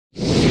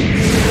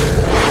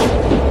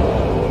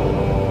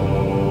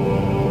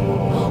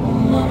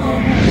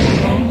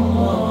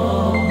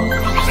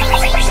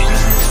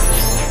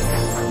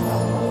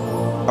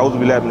أعوذ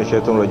بالله من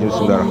الشيطان الرجيم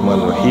بسم الله الرحمن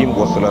الرحيم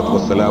والصلاة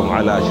والسلام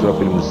على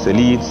أشرف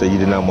المرسلين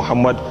سيدنا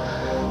محمد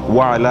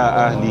وعلى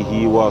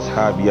أهله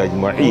وأصحابه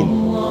أجمعين.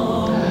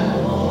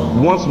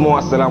 Once more,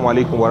 assalamu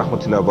alaikum wa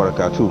rahmatullahi wa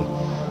barakatuh.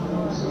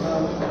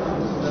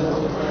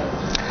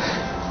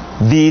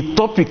 The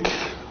topic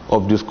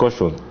of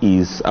discussion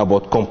is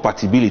about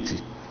compatibility.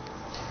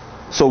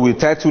 So we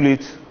title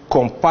it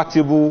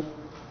compatible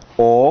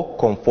or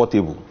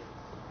comfortable.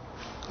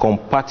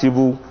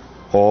 Compatible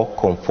or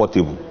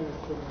comfortable.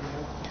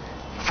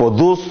 For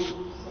those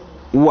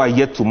who are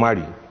yet to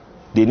marry,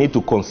 they need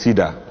to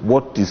consider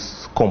what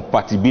is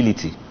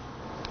compatibility.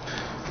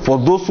 For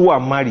those who are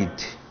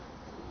married,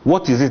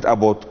 what is it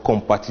about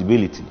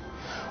compatibility?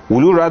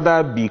 Will you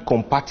rather be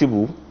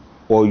compatible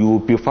or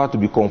you prefer to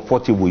be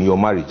comfortable in your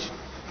marriage?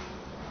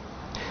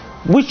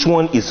 Which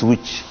one is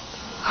which?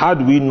 How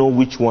do we know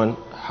which one?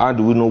 How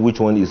do we know which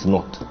one is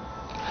not?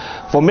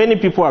 For many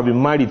people have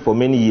been married for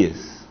many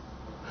years.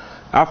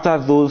 After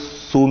those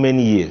so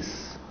many years,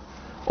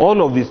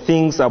 all of the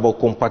things about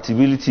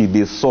compatibility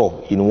they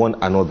saw in one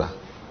another,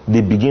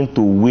 they begin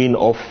to wane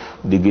off,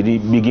 they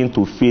begin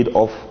to fade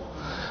off,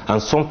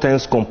 and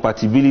sometimes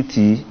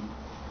compatibility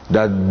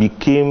that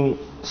became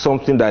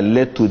something that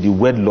led to the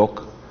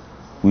wedlock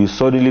will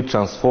suddenly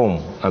transform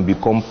and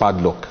become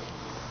padlock.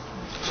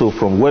 So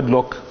from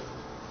wedlock,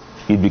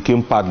 it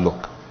became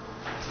padlock.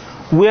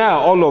 Where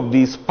are all of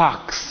these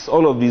sparks,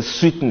 all of the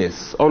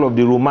sweetness, all of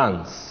the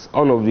romance,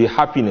 all of the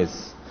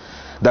happiness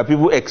that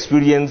people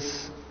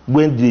experience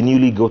when they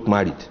newly got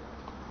married?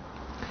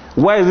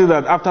 Why is it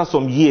that after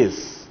some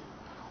years,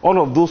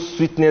 all of those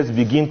sweetness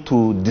begin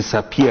to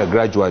disappear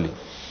gradually?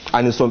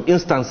 And in some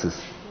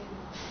instances,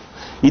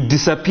 it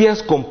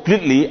disappears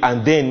completely,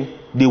 and then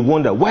they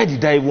wonder, why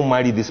did I even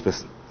marry this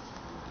person?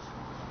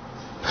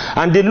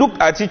 And they look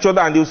at each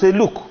other and they'll say,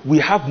 look, we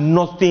have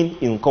nothing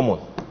in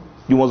common.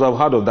 You must have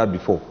heard of that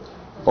before.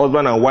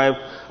 Husband and wife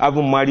have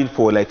been married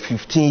for like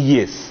 15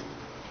 years.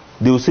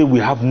 They will say, we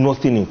have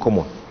nothing in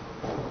common.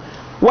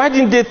 Why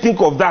didn't they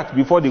think of that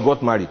before they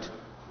got married?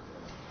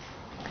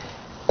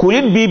 Could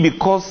it be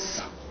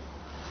because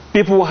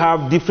people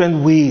have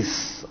different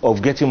ways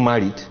of getting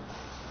married?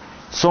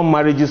 Some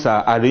marriages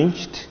are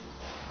arranged.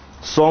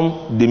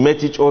 Some they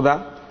met each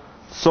other.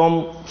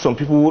 Some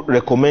people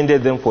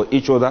recommended them for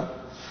each other.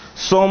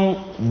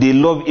 Some they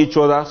love each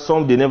other.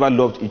 Some they never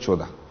loved each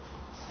other.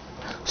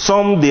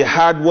 Some they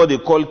had what they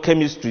call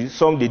chemistry.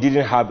 Some they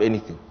didn't have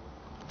anything.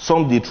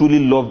 Some they truly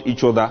loved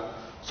each other.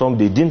 Some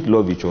they didn't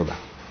love each other.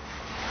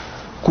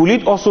 Could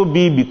it also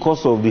be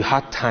because of the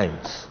hard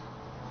times?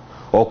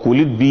 Or could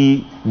it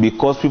be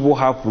because people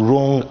have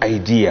wrong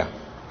idea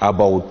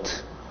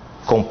about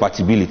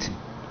compatibility?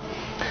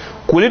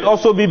 Could it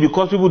also be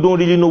because people don't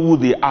really know who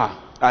they are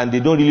and they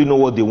don't really know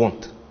what they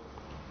want?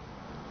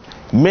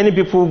 Many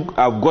people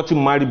have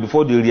gotten married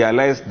before they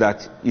realize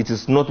that it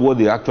is not what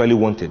they actually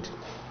wanted.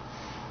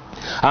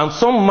 And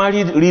some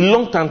married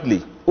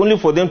reluctantly, only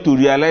for them to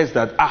realize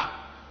that,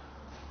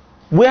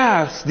 where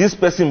has this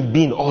person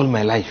been all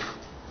my life?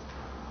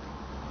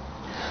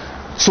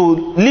 So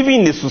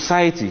living in a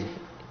society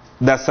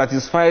that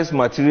satisfies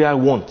material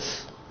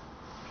wants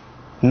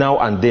now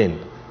and then,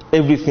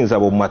 everything is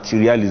about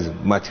materialism.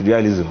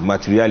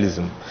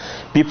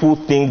 People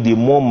think the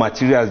more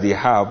materials they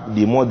have,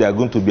 the more they are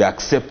going to be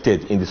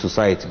accepted in the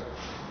society.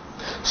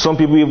 Some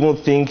people even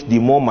think the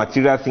more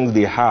material things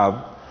they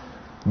have,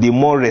 the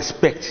more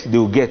respect they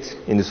will get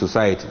in the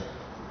society.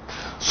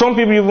 Some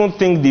people even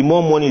think the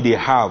more money they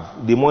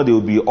have, the more they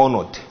will be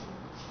honored.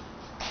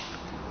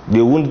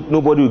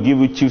 Nobody will give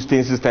you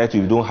chieftaincy title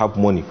if you don't have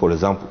money, for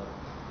example.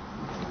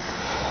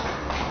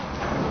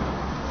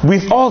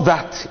 With all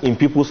that in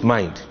people's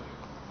mind,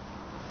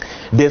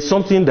 there's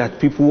something that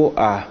people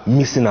are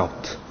missing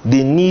out.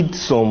 They need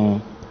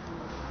some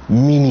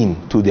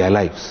meaning to their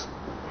lives.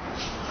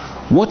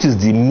 What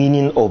is the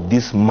meaning of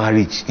this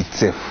marriage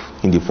itself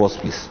in the first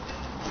place?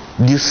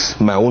 This,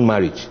 my own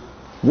marriage.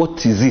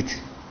 What is it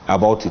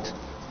about it?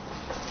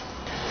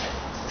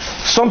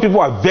 Some people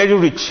are very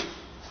rich,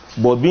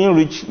 but being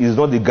rich is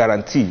not the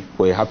guarantee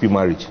for a happy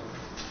marriage.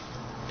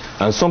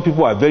 And some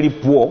people are very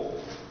poor.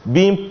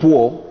 Being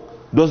poor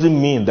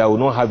doesn't mean that they will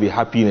not have a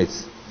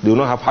happiness. They will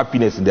not have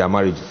happiness in their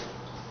marriages.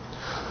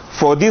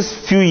 For these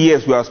few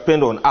years we have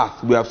spent on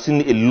earth, we have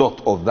seen a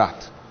lot of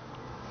that.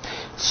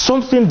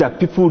 Something that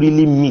people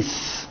really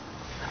miss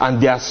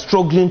and they are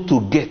struggling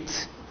to get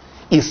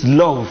is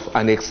love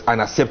and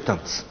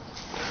acceptance.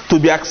 To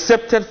be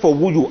accepted for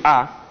who you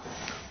are,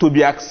 to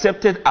be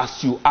accepted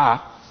as you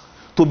are,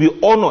 to be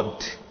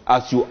honored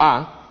as you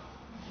are,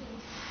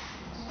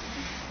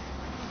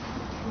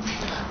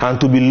 and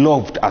to be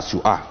loved as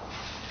you are.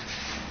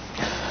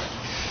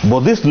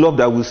 But this love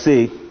that we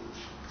say,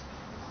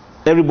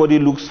 everybody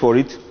looks for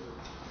it.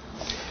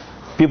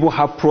 People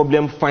have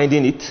problem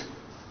finding it.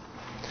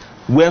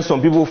 When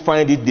some people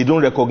find it, they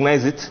don't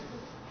recognize it.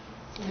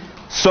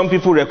 Some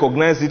people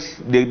recognize it,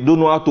 they don't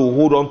know how to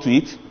hold on to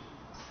it.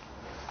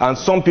 And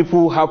some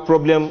people have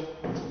problem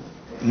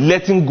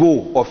letting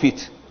go of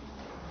it.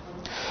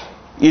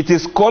 It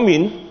is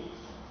coming,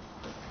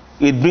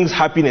 it brings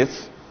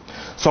happiness.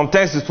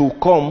 Sometimes it will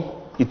come,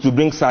 it will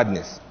bring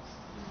sadness.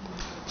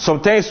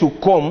 Sometimes it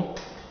will come,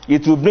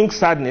 it will bring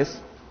sadness.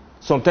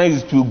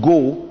 Sometimes it will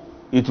go,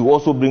 it will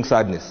also bring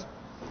sadness.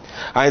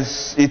 And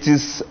it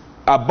is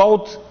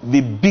about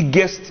the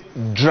biggest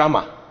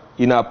drama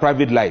in our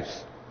private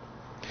lives.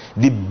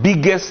 The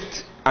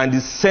biggest and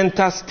the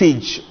center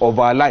stage of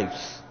our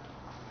lives.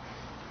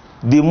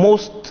 The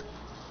most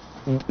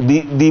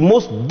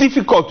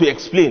difficult to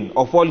explain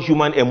of all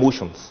human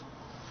emotions.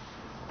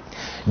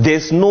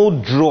 There's no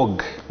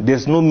drug,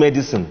 there's no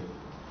medicine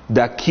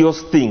that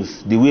cures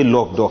things the way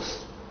love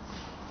does.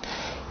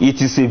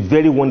 It is a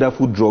very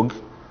wonderful drug.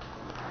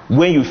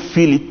 When you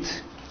feel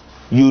it,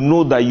 you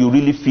know that you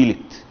really feel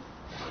it.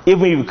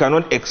 Even if you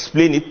cannot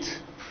explain it,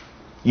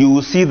 you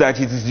will see that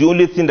it is the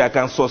only thing that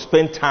can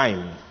suspend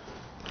time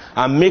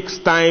and makes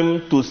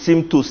time to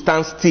seem to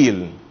stand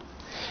still.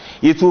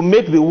 It will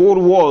make the whole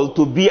world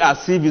to be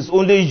as if it's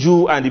only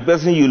you and the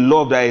person you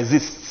love that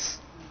exists.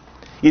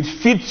 It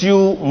feeds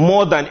you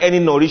more than any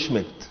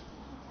nourishment.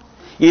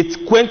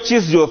 It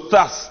quenches your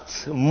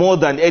thirst more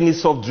than any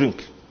soft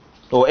drink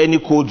or any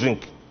cold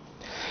drink.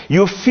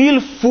 You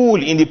feel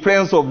full in the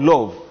presence of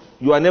love.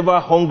 You are never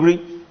hungry.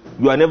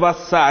 You are never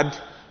sad.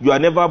 You are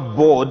never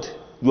bored.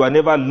 You are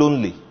never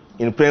lonely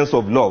in the presence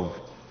of love.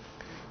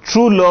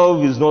 True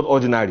love is not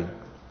ordinary.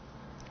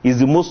 It's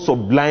the most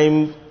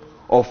sublime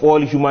of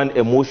all human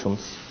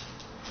emotions.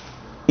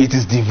 It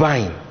is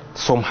divine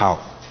somehow.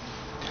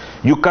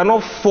 You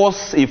cannot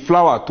force a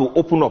flower to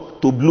open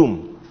up, to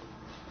bloom.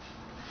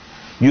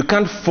 You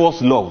can't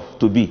force love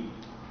to be.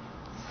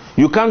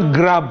 You can't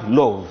grab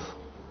love.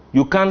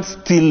 You can't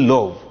steal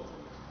love.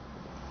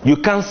 You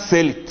can't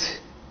sell it.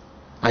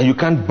 And you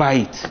can't buy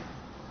it.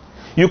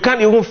 You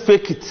can't even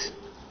fake it.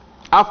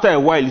 After a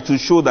while, it will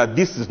show that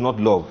this is not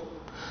love.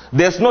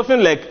 There's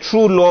nothing like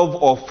true love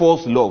or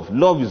false love.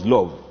 Love is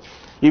love.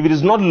 If it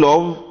is not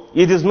love,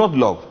 it is not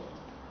love.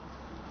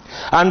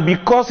 And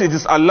because it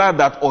is Allah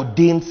that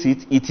ordains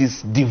it, it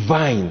is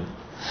divine.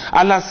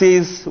 Allah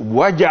says,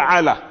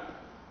 وَجَعَلَ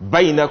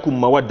بَيْنَكُمْ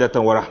مَوَدَّةً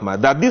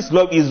وَرَحْمَةً, that this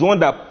love is one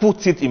that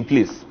puts it in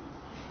place.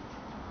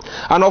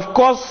 And of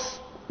course,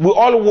 we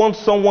all want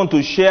someone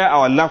to share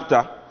our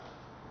laughter,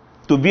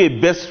 to be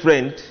a best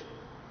friend,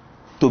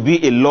 to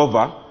be a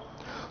lover,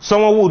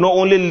 someone who will not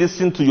only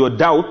listen to your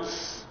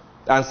doubts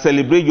and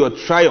celebrate your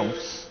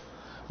triumphs,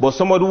 but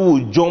somebody who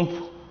will jump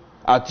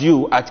at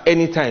you at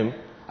any time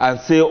and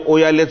say, oh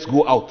yeah, let's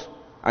go out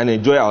and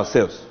enjoy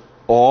ourselves.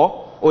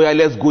 Or, oh yeah,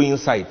 let's go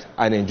inside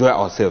and enjoy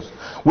ourselves.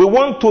 We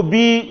want to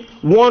be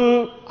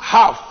one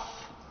half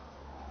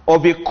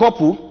of a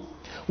couple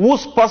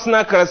whose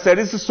personal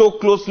characteristics so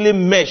closely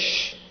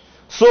mesh,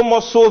 so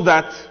much so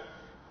that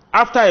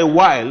after a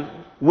while,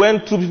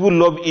 when two people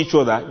love each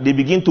other, they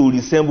begin to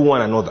resemble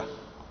one another.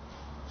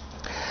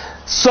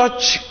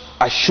 Such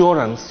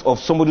assurance of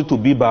somebody to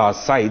be by our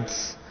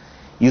sides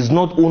is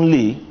not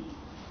only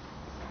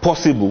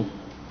possible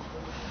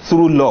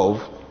through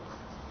love,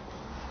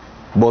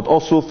 but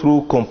also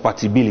through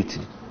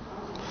compatibility.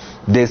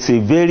 There's a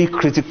very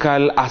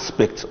critical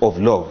aspect of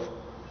love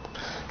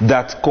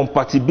that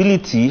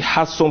compatibility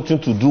has something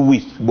to do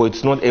with, but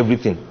it's not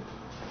everything.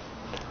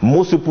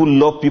 Most people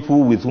love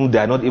people with whom they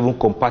are not even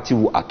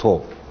compatible at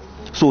all.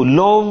 So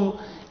love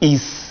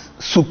is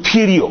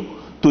superior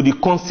to the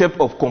concept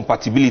of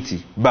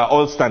compatibility by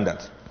all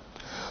standards.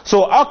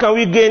 So how can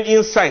we gain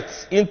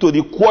insights into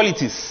the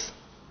qualities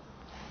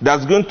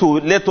that's going to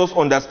let us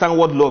understand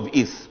what love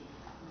is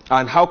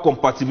and how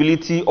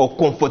compatibility or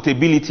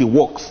comfortability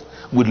works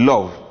with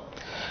love?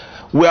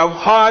 We have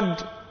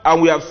heard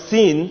and we have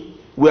seen,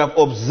 we have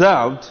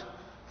observed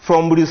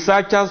from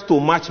researchers to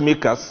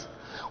matchmakers,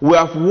 we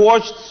have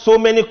watched so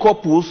many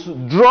couples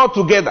draw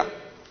together,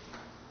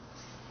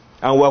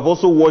 and we have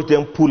also watched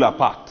them pull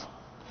apart.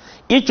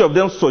 Each of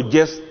them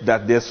suggests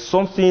that there's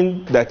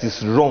something that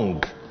is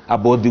wrong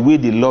about the way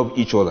they love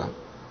each other.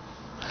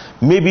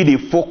 Maybe they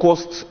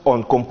focused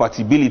on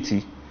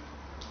compatibility,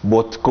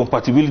 but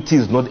compatibility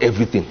is not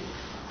everything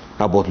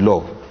about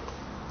love.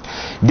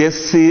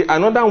 There's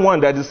another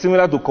one that is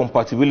similar to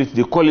compatibility.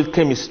 They call it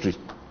chemistry.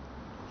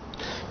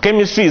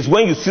 Chemistry is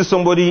when you see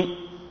somebody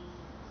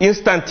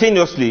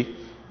instantaneously,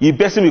 the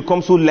person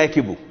becomes so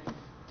likable.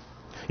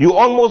 You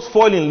almost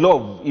fall in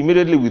love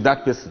immediately with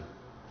that person.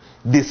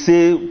 They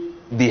say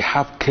they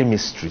have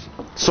chemistry.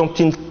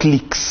 Something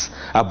clicks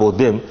about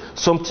them.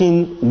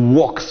 Something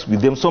works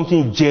with them.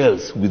 Something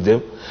gels with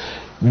them.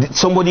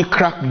 Somebody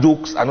cracks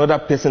jokes, another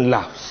person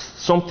laughs.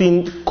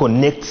 Something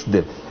connects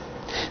them.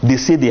 They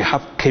say they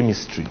have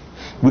chemistry.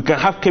 We can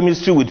have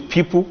chemistry with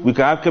people. We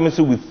can have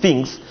chemistry with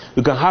things.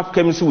 We can have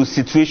chemistry with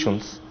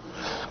situations.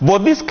 But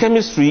this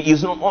chemistry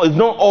is not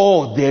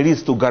all there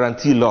is to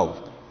guarantee love.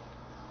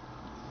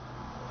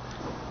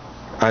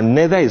 And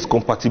neither is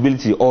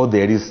compatibility all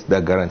there is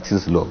that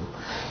guarantees love.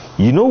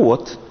 You know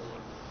what?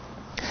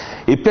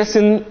 A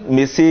person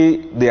may say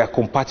they are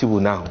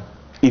compatible now.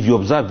 If you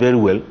observe very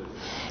well,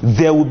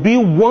 there will be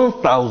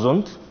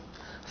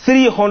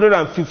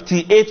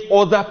 1,358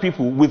 other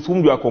people with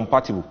whom you are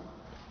compatible.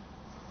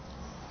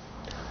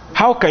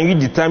 How can you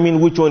determine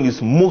which one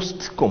is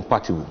most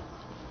compatible?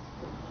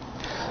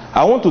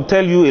 I want to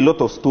tell you a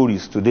lot of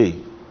stories today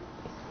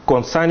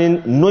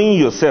concerning knowing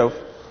yourself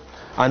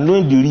and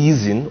knowing the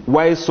reason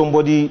why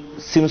somebody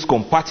seems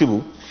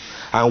compatible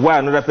and why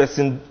another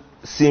person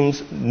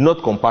seems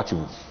not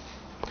compatible.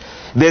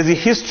 There's a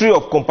history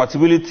of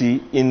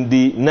compatibility in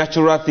the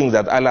natural things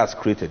that Allah has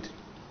created.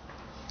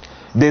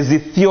 There's a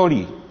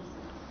theory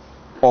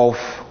of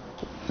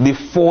the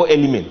 4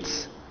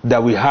 elements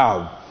that we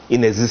have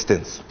in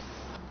existence.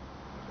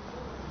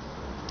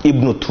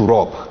 Ibn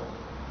Turab,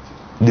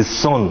 the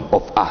son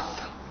of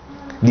earth,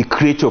 the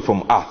creature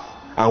from earth.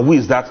 And who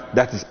is that?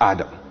 That is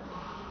Adam,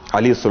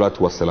 alayhi salatu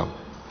wasalam.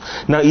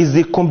 Now, it's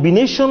the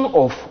combination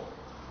of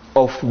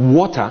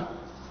water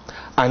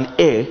and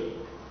air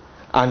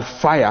and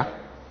fire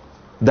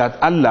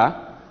that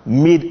Allah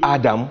made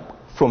Adam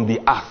from the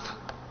earth.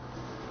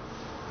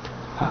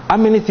 How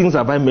many things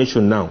have I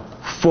mentioned now?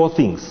 4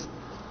 things.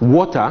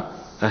 Water,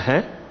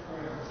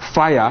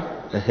 fire,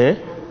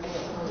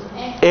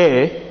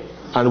 air,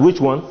 and which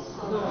one?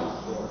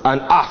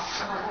 And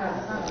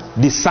earth,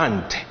 the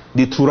sand,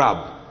 the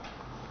turab.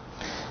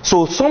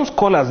 So some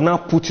scholars now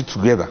put it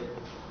together.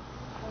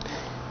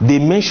 They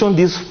mention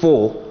these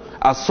 4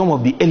 as some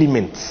of the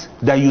elements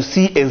that you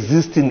see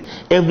exist in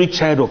every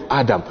child of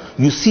Adam.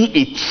 You see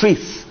a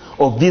trace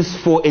of these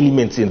 4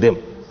 elements in them.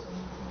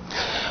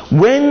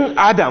 When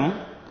Adam,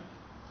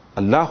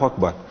 Allahu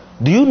Akbar,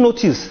 do you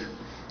notice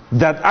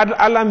that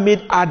Allah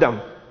made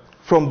Adam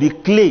from the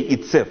clay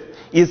itself?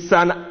 It's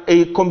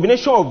a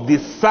combination of the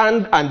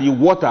sand and the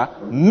water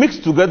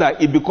mixed together.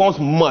 It becomes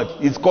mud.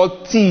 It's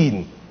called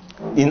teen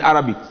in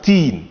Arabic.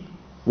 Teen.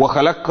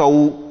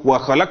 وَخَلَقْتَهُ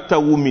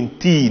مِنْ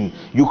teen.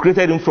 You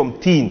created him from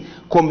teen.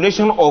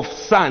 Combination of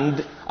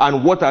sand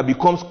and water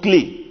becomes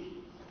clay.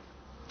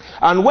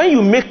 And when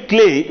you make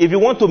clay, if you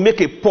want to make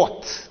a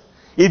pot,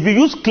 if you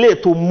use clay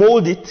to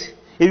mold it,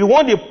 if you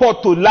want the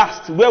pot to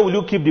last, where will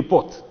you keep the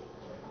pot?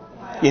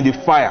 In the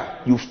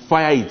fire. You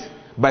fire it.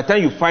 By the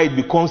time you fire it,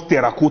 becomes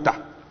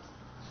terracotta.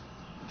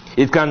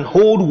 It can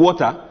hold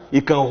water.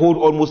 It can hold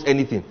almost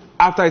anything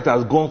after it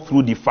has gone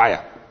through the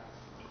fire.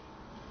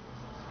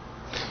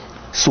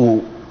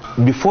 So,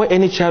 before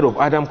any child of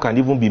Adam can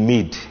even be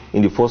made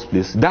in the first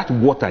place, that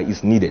water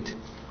is needed.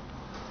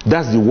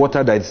 That's the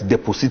water that is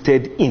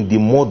deposited in the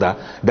mother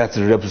that's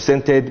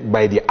represented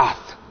by the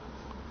earth.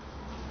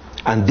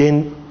 And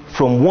then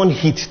from one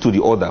heat to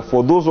the other.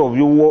 For those of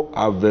you who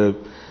have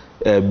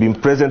been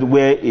present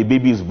where a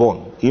baby is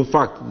born, in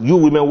fact, you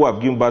women who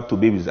have given birth to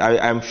babies,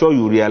 I'm sure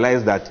you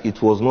realize that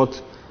it was not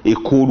a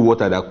cold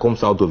water that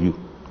comes out of you.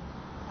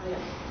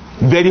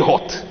 Very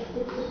hot.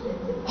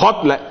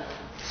 Hot like...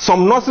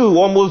 Some nurses will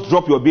almost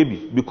drop your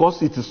baby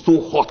because it is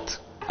so hot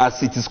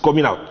as it is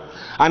coming out.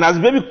 And as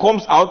the baby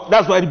comes out,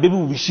 that's why the baby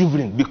will be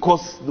shivering,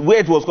 because where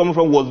it was coming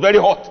from was very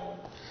hot.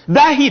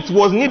 That heat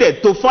was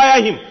needed to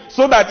fire him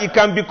so that it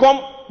can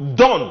become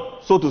done,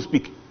 so to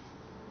speak.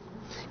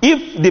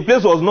 If the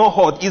place was not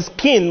hot, his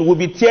skin would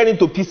be tearing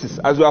to pieces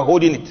as we are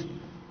holding it.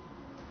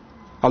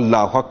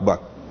 Allahu Akbar.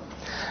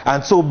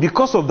 And so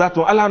because of that,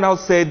 Allah now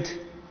said,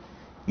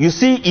 you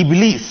see,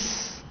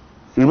 Iblis,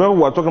 remember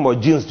we were talking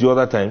about jinns the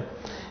other time,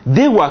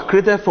 they were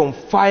created from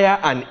fire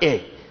and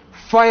air.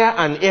 Fire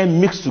and air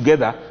mixed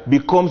together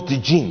becomes the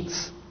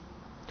jinns.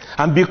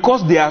 And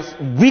because they are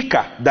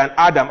weaker than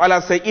Adam,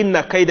 Allah said,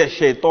 Inna kaida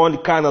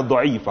shaitan kana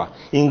da'ifa.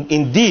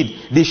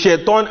 Indeed, the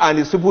shaitan and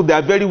his people, they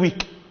are very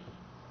weak.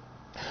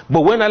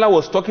 But when Allah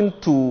was talking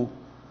to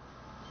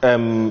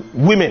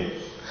women,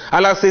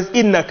 Allah says,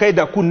 Inna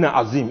kaida kunna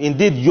azim.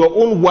 Indeed, your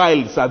own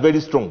wiles are very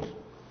strong.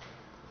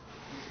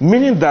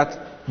 Meaning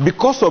that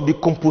because of the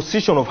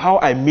composition of how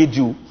I made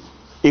you,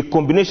 a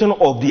combination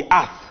of the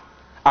earth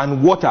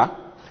and water,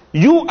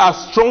 you are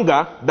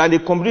stronger than a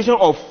combination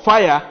of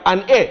fire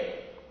and air.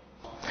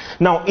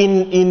 Now,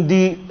 in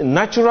the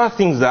natural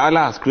things that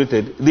Allah has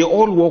created, they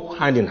all work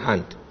hand in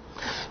hand.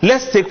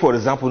 Let's take, for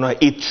example, now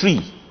a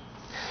tree.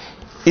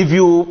 If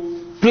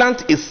you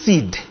plant a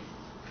seed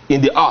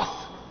in the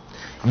earth,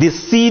 the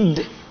seed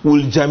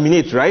will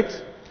germinate, right?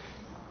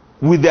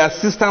 With the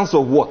assistance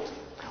of what?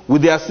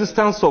 With the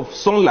assistance of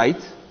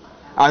sunlight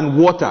and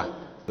water.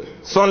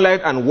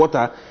 Sunlight and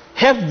water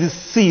help the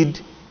seed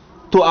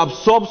to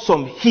absorb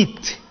some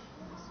heat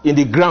in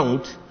the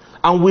ground,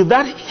 and with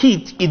that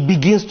heat it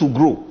begins to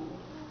grow.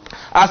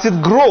 As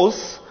it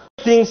grows,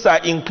 things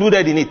are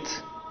included in it.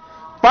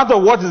 Part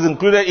of what is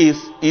included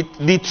is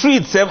the tree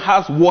itself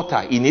has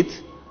water in it.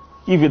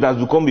 If it has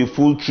become a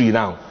full tree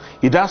now,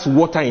 it has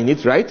water in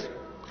it, right?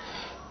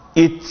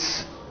 It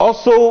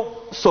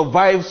also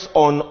survives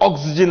on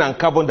oxygen and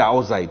carbon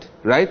dioxide,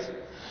 right?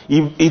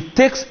 It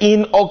takes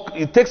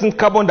in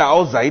carbon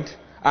dioxide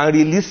and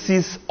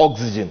releases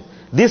oxygen.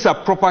 These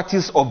are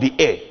properties of the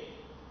air.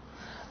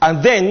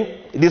 And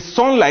then the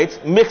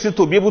sunlight makes it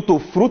to be able to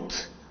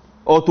fruit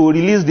or to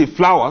release the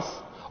flowers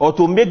or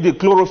to make the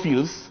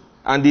chlorophylls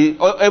and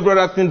every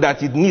other thing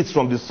that it needs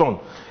from the sun.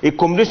 A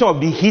combination of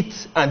the heat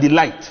and the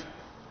light.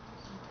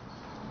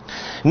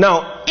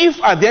 Now, if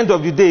at the end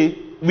of the day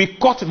we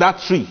cut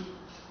that tree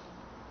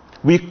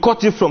we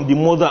cut it from the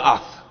mother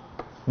earth,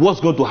 what's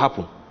going to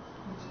happen?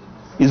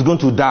 It's going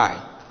to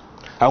die.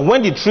 And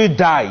when the tree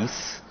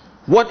dies,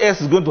 what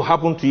else is going to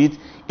happen to it?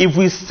 If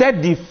we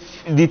set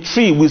the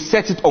tree, we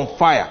set it on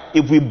fire,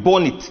 if we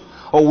burn it,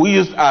 or we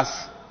use it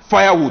as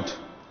firewood,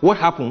 what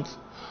happens?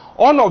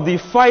 All of the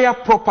fire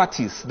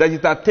properties that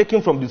it had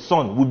taken from the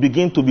sun will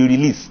begin to be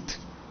released.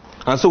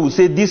 And so we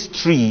say this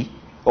tree,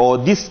 or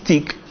this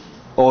stick,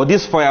 or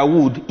this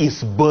firewood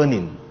is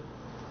burning,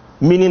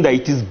 meaning that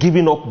it is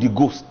giving up the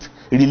ghost,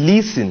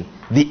 releasing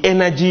the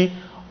energy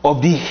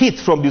of the heat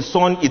from the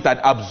sun it had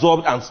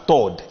absorbed and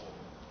stored.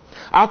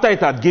 After it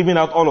had given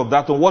out all of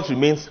that, what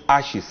remains?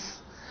 Ashes.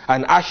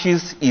 And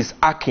ashes is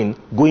arcing,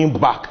 going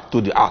back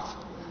to the earth.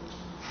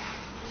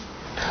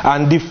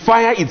 And the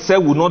fire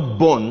itself will not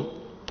burn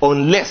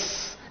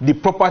unless the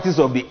properties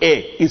of the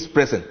air is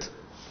present.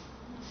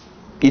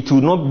 It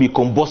will not be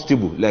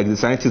combustible, like the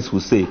scientists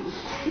will say.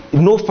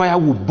 No fire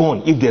will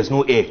burn if there's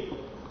no air.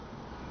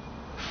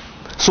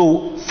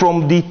 So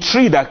from the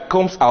tree that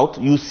comes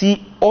out, you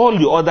see all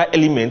the other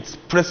elements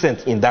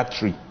present in that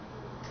tree.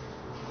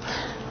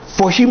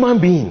 For human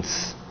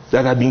beings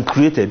that have been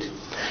created,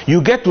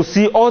 you get to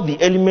see all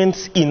the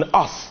elements in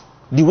us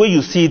the way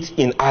you see it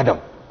in Adam.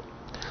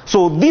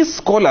 So these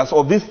scholars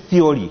of this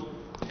theory,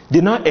 they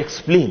now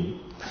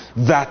explain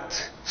that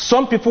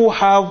some people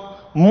have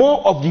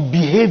more of the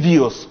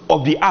behaviors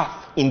of the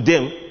earth in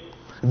them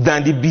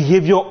than the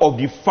behavior of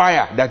the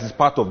fire that is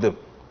part of them.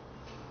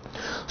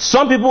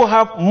 Some people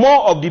have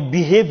more of the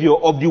behavior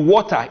of the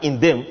water in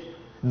them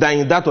than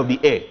in that of the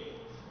air.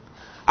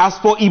 As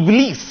for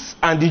Iblis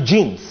and the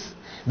jinns,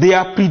 they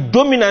are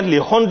predominantly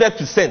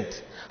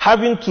 100%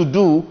 having to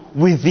do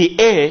with the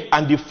air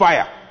and the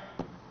fire.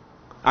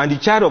 And the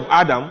child of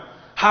Adam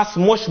has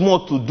much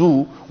more to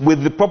do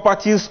with the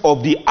properties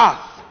of the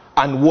earth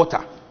and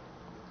water.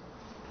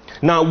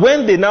 Now,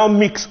 when they now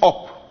mix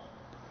up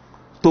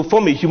to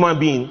form a human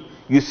being,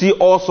 you see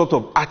all sorts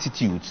of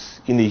attitudes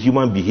in a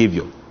human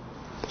behavior.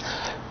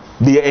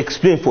 They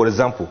explain, for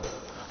example,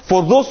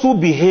 for those who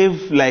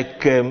behave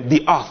like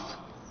the earth,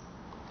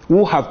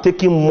 who have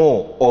taken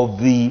more of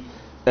the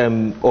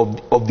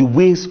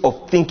ways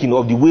of thinking,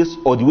 of the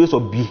ways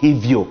of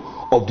behavior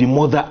of the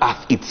mother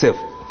earth itself,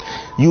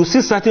 you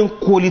see certain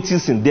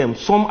qualities in them.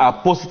 Some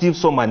are positive,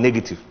 some are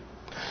negative.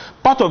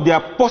 Part of their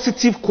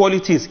positive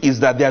qualities is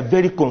that they are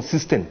very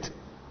consistent.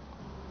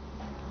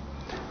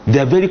 They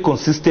are very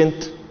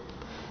consistent.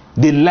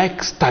 They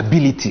like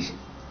stability.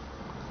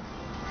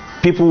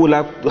 People will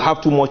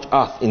have too much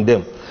earth in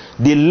them.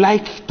 They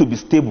like to be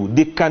stable.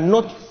 They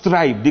cannot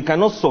thrive, they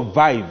cannot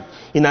survive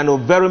in an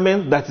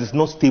environment that is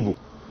not stable.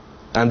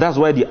 And that's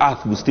why the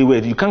earth will stay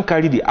where you can't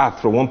carry the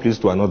earth from one place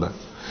to another.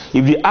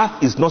 If the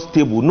earth is not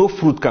stable, no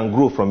fruit can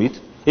grow from it.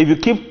 If you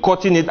keep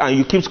cutting it and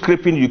you keep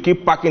scraping, you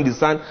keep packing the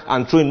sand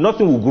and throwing,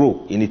 nothing will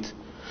grow in it.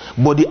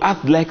 But the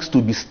earth likes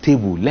to be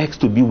stable, likes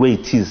to be where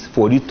it is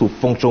for it to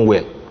function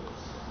well.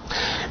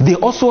 They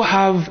also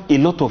have a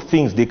lot of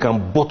things they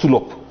can bottle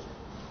up.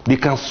 They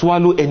can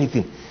swallow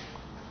anything.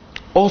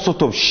 All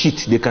sorts of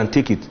shit, they can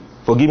take it.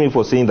 Forgive me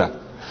for saying that.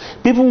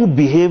 People who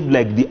behave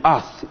like the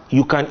earth,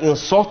 you can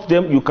insult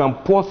them, you can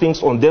pour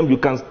things on them, you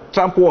can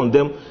trample on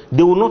them.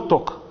 They will not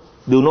talk.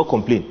 They will not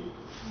complain.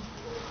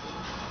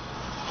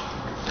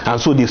 And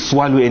so they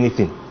swallow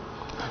anything.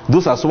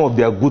 Those are some of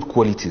their good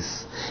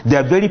qualities. They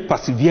are very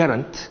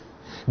perseverant.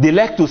 They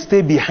like to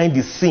stay behind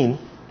the scene.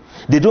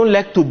 They don't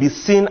like to be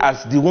seen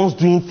as the ones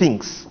doing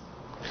things.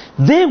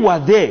 They were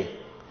there.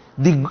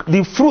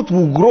 The fruit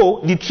will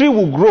grow, the tree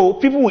will grow,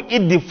 people will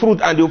eat the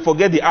fruit and they will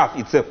forget the earth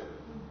itself.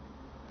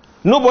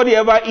 Nobody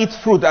ever eats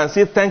fruit and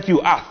say thank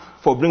you earth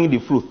for bringing the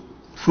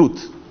fruit.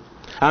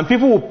 And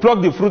people will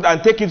pluck the fruit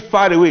and take it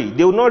far away.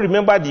 They will not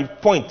remember the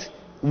point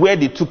where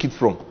they took it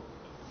from.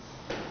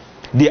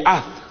 The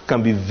earth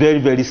can be very,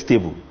 very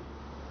stable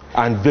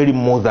and very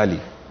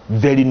motherly,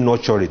 very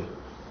nurturing.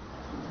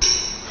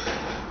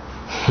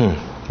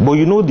 But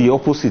you know the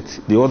opposite,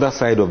 the other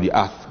side of the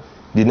earth,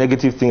 the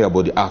negative thing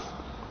about the earth.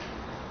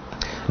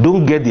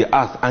 Don't get the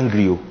earth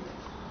angry.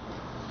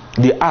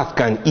 The earth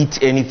can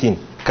eat anything,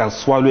 can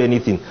swallow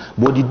anything.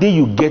 But the day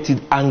you get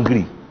it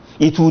angry,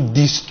 it will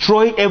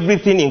destroy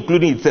everything,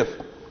 including itself.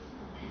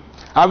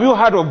 Have you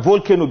heard of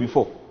volcano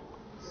before?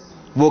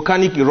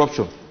 Volcanic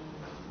eruption.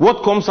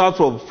 What comes out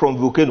from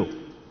volcano?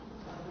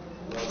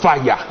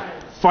 Fire.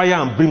 Fire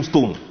and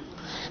brimstone.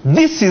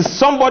 This is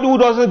somebody who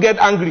doesn't get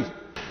angry.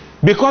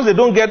 Because they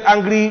don't get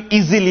angry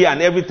easily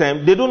and every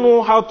time, they don't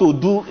know how to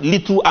do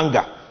little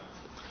anger.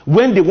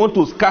 When they want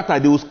to scatter,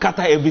 they will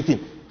scatter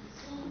everything.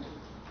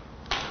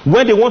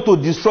 When they want to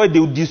destroy, they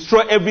will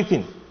destroy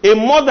everything. A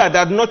mother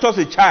that nurtures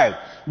a child,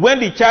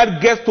 when the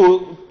child gets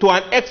to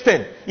an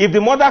extent, if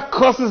the mother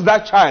curses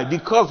that child, the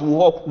curse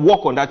will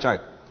work on that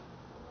child.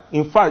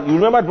 In fact, you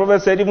remember the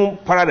Prophet said even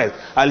paradise,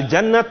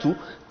 Al-Jannatu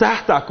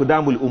tahta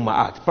aqdamul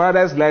ummahat.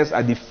 Paradise lies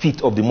at the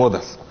feet of the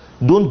mothers.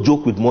 Don't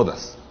joke with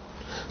mothers.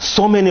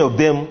 So many of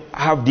them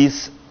have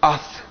this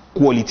earth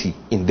quality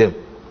in them.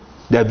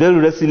 They are very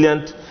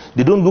resilient.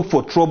 They don't look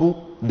for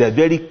trouble. they are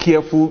very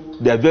careful,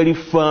 they are very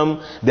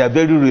firm, they are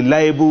very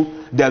reliable,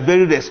 they are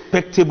very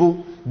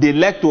respectable, they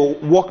like to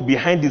walk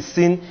behind the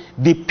scene.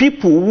 The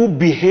people who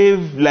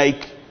behave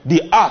like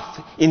the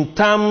earth in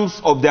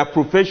terms of their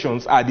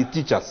professions are the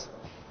teachers.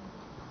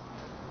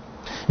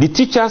 The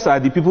teachers are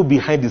the people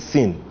behind the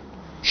scene,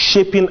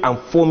 shaping and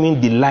forming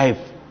the life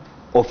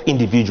of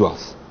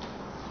individuals.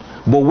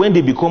 But when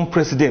they become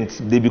presidents,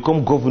 they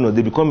become governors,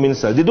 they become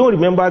ministers, they don't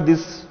remember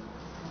these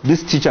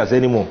teachers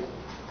anymore.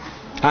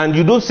 And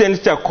you don't see any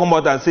teacher come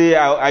out and say,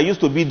 I used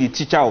to be the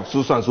teacher of so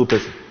and so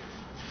person.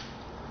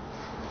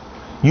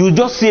 You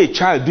just see a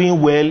child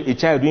doing well, a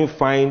child doing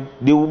fine.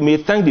 They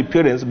may thank the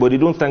parents, but they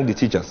don't thank the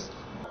teachers.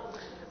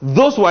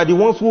 Those were the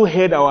ones who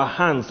held our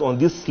hands on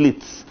these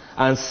slates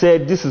and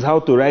said, this is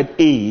how to write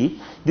A,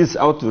 this is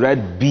how to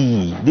write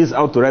B, this is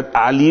how to write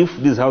Alif,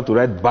 this is how to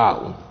write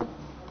Ba.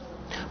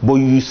 But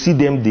you see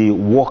them, they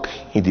walk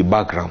in the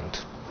background.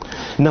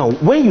 Now,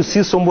 when you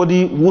see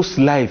somebody whose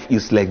life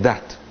is like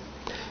that,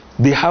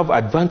 they have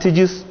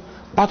advantages.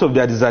 Part of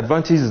their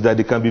disadvantage is that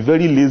they can be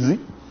very lazy.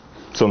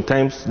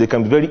 Sometimes they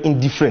can be very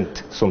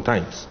indifferent.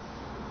 Sometimes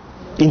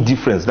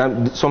indifference.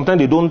 Sometimes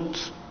they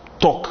don't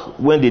talk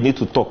when they need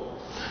to talk.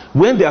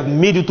 When they have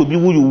made you to be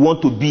who you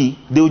want to be,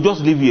 they will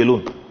just leave you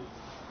alone.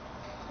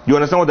 You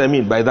understand what I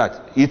mean by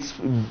that? It's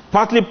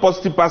partly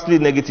positive, partly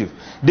negative.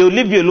 They will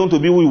leave you alone to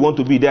be who you want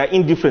to be. They are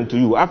indifferent to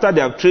you. After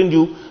they have trained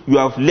you, you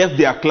have left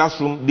their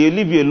classroom, they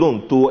leave you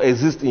alone to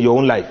exist in your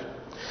own life.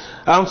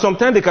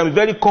 Sometimes they can be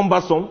very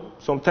cumbersome.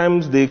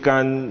 Sometimes they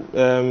can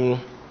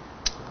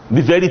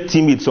be very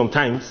timid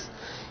sometimes.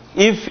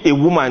 If a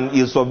woman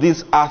is of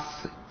this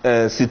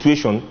earth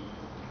situation,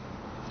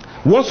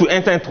 once you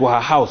enter into her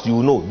house, you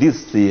will know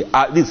this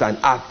is an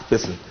earth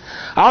person.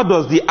 How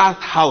does the earth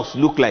house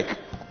look like?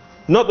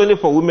 Not only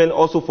for women,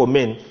 also for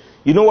men.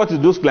 You know what it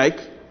looks like?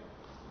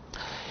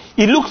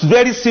 It looks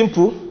very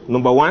simple,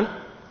 number one.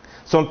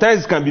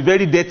 Sometimes it can be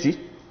very dirty,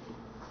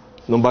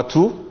 number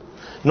two.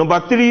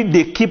 Number three,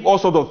 they keep all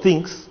sorts of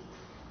things.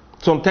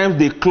 Sometimes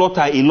they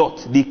clutter a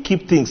lot. They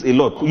keep things a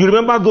lot. You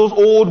remember those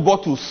old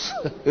bottles?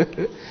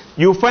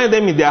 You find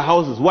them in their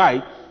houses.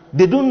 Why?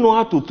 They don't know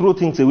how to throw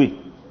things away.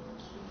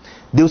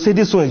 They'll say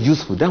this one is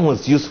useful, that one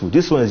is useful,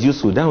 this one is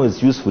useful, that one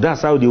is useful.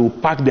 That's how they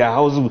will pack their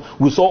houses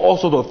with all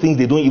sorts of things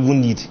they don't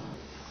even need.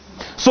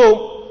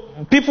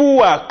 So, people who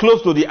are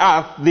close to the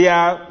earth, they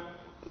are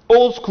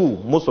old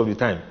school most of the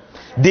time.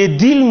 They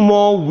deal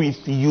more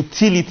with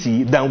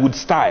utility than with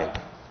style.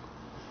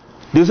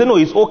 They say, no,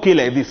 it's okay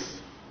like this.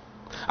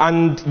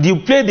 And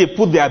the place they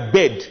put their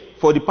bed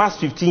for the past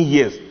 15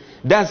 years,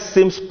 that's the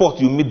same spot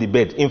you meet the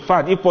bed. In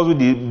fact, if possible,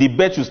 the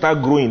bed should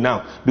start growing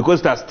now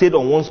because it has stayed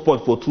on one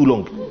spot for too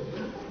long.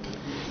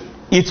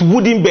 It's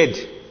wooden bed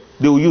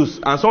they will use.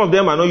 And some of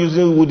them are not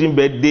using wooden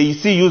bed. They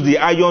still use the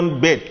iron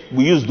bed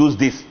we use those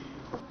days.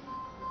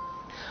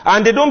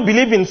 And they don't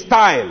believe in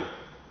style.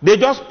 They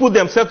just put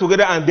themselves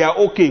together and they are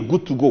okay,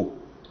 good to go.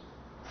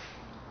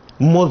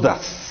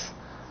 Mothers,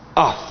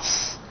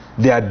 earths,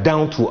 they are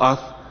down to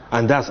earth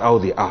and that's how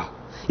they are.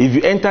 If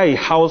you enter a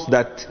house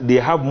that they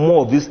have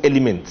more of these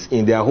elements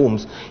in their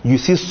homes, you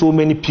see so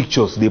many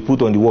pictures they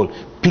put on the wall.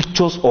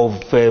 Pictures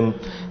of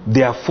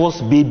their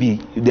first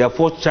baby, their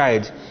first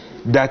child,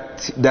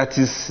 that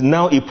is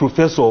now a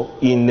professor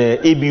in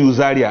ABU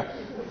Zaria.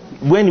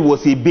 When he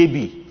was a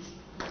baby,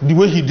 the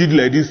way he did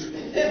like this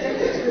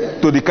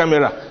to the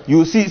camera,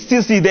 you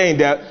still see there in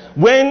there.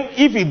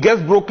 If it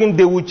gets broken,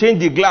 they will change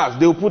the glass.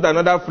 They will put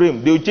another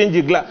frame. They will change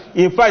the glass.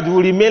 In fact, it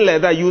will remain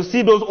like that. You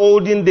see those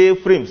olden day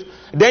frames.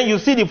 Then you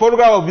see the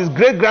photograph of his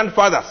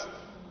great-grandfathers.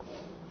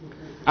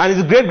 And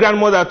his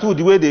great-grandmother too,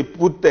 the way they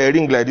put a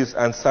ring like this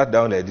and sat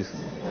down like this.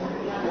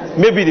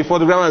 Maybe the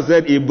photographer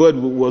said a bird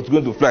was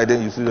going to fly,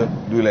 then you see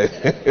them do like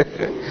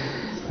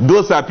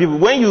those are people.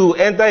 When you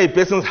enter a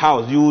person's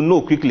house, you will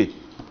know quickly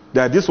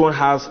that this one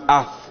has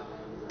earth,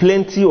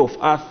 plenty of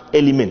earth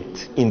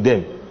element in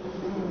them.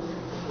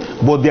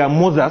 But their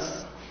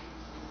mothers,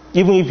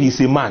 even if he's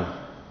a man,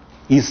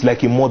 is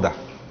like a mother.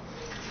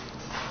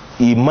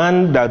 A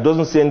man that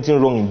doesn't say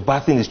anything wrong in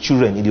bathing his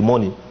children in the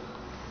morning,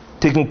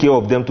 taking care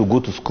of them to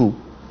go to school,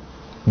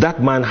 that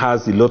man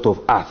has a lot of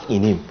earth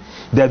in him.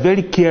 They are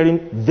very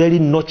caring, very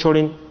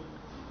nurturing.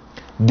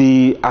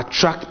 They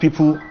attract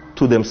people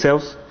to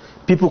themselves.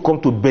 People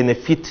come to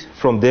benefit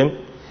from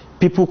them.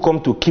 People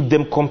come to keep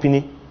them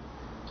company.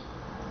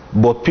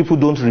 But people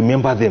don't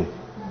remember them.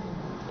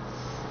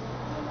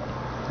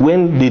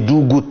 When they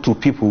do good to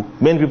people,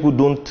 many people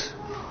don't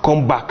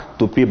come back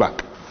to pay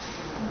back.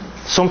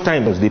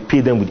 Sometimes they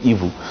pay them with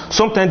evil.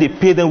 Sometimes they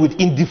pay them with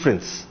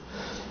indifference.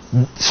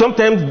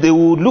 Sometimes they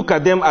will look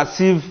at them as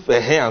if,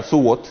 hey, and so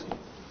what?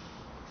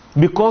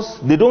 Because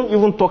they don't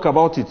even talk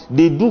about it.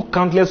 They do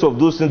countless of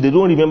those things. They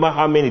don't remember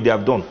how many they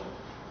have done.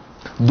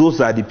 Those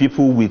are the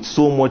people with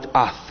so much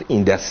earth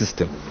in their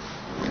system.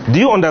 Do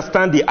you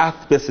understand the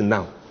earth person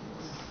now?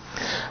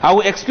 I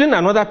will explain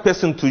another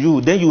person to you.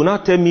 Then you will now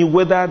tell me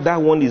whether that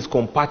one is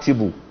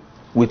compatible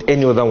with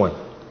any other one.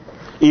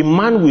 A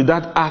man with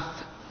that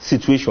earth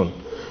situation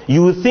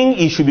You would think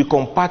it should be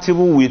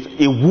compatible with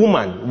a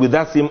woman with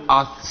that same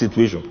earth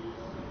situation.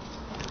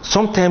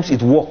 Sometimes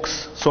it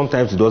works,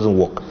 sometimes it doesn't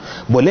work.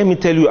 But let me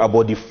tell you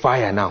about the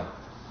fire now.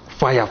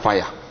 Fire.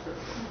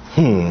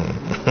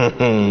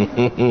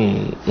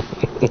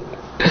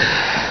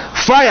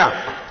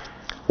 Fire.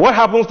 What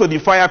happens to the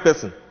fire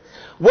person?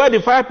 Well,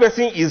 the fire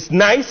person is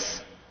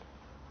nice.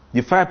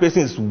 The fire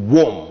person is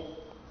warm.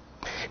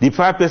 The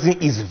fire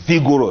person is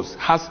vigorous,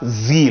 has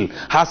zeal,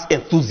 has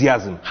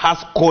enthusiasm,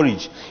 has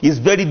courage, is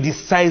very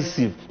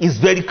decisive, is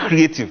very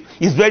creative,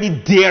 is very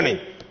daring.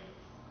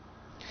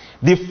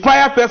 The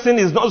fire person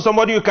is not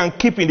somebody you can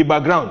keep in the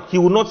background. He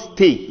will not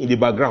stay in the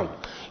background.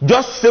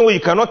 Just the same way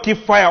you cannot keep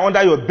fire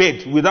under your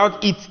bed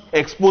without it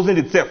exposing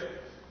itself.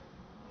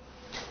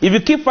 If you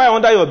keep fire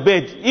under your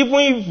bed, even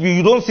if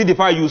you don't see the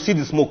fire, you see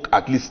the smoke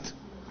at least.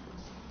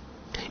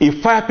 A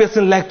fire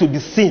person likes to be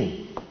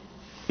seen.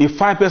 A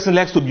fire person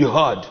likes to be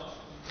heard.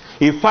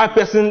 A fire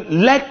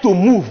person likes to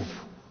move.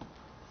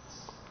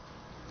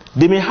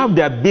 They may have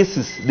their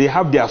bases, they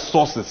have their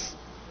sources,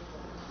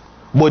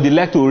 but they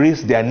like to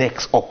raise their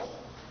necks up.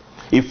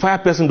 A fire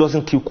person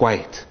doesn't keep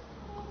quiet.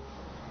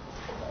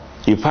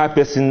 A fire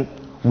person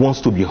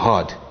wants to be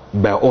heard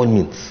by all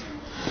means.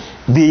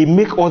 They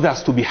make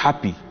others to be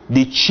happy.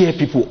 They cheer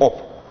people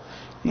up.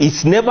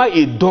 It's never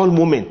a dull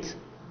moment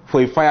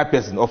for a fire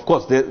person. Of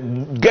course,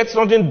 get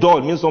something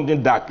dull means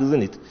something dark,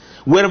 isn't it?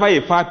 Wherever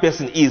a fire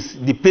person is,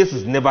 the place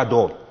is never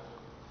dull.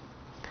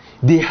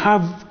 They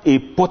have a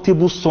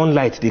portable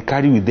sunlight they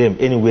carry with them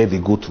anywhere they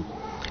go to.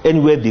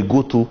 Anywhere they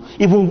go to,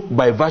 even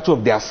by virtue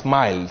of their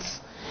smiles,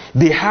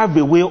 they have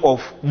a way of,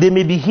 they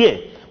may be here,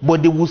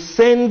 but they will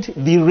send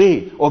the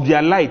ray of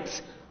their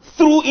light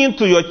through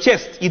into your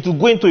chest. It will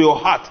go into your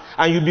heart,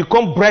 and you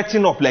become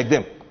brightened up like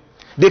them.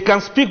 They can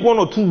speak one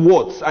or two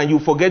words, and you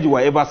forget you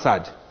were ever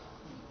sad.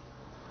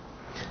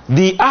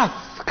 The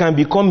earth can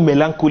become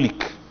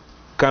melancholic,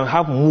 can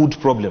have mood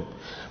problem,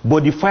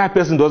 but the fire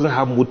person doesn't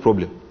have mood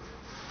problem.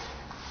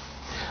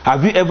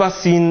 Have you ever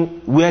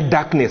seen where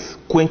darkness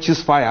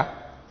quenches fire?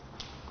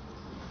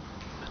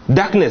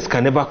 Darkness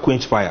can never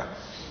quench fire.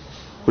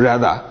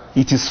 Rather,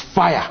 it is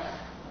fire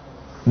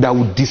that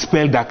will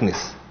dispel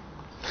darkness.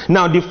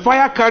 Now, the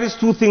fire carries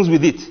two things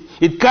with it.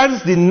 It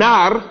carries the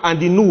nar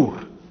and the nur.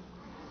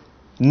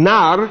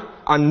 Nar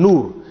and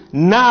nur.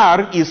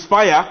 Nar is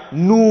fire,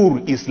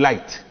 nur is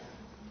light.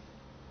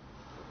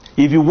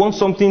 If you want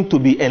something to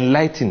be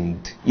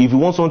enlightened, if you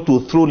want someone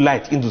to throw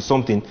light into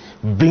something,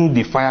 bring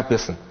the fire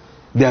person.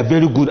 They are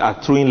very good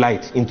at throwing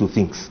light into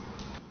things.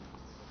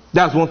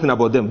 That's one thing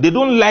about them. They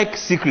don't like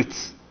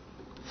secrets.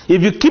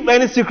 If you keep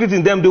any secret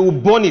in them, they will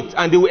burn it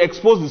and they will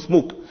expose the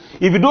smoke.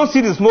 If you don't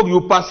see the smoke, you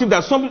will perceive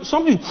that something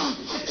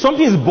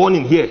is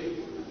burning here.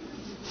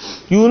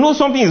 You will know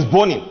something is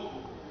burning.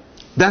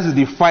 That is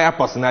the fire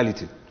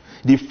personality.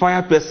 The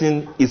fire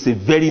person is a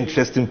very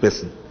interesting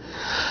person.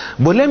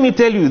 But let me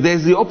tell you,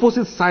 there's the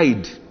opposite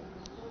side,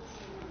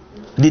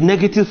 the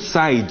negative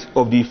side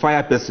of the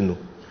fire person.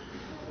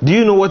 Do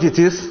you know what it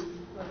is?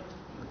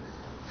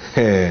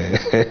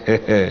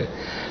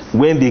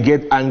 When they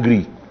get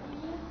angry,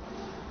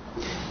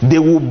 they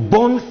will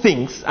burn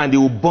things and they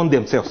will burn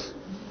themselves.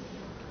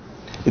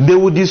 They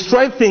will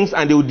destroy things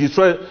and they will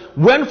destroy.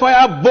 When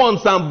fire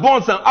burns and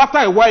burns, and after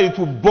a while it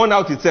will burn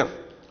out itself.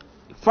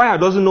 Fire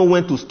doesn't know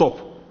when to stop.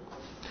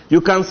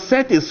 You can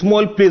set a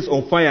small place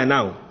on fire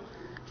now.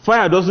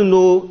 Fire doesn't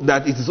know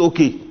that it is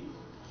okay.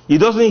 It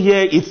doesn't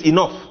hear it's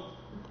enough.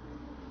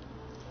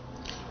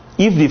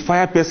 If the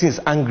fire person is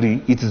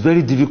angry, it is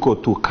very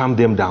difficult to calm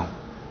them down.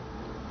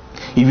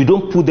 If you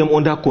don't put them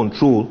under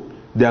control,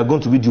 they are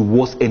going to be the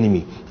worst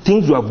enemy.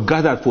 Things you have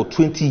gathered for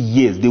 20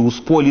 years, they will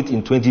spoil it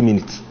in 20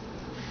 minutes.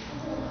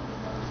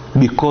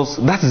 Because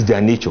that is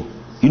their nature.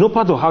 You know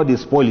part of how they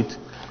spoil it?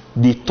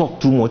 They talk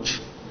too much.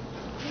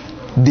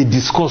 They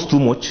discuss too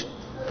much.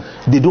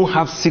 They don't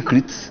have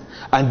secrets.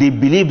 And they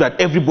believe that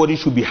everybody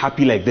should be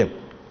happy like them.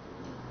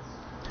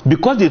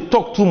 Because they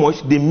talk too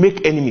much, they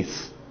make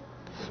enemies.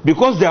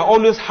 Because they are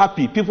always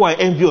happy, people are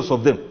envious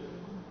of them.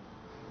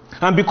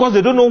 And because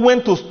they don't know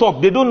when to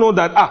stop, they don't know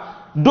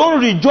that,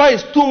 don't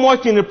rejoice too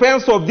much in the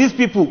presence of these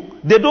people.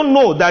 They don't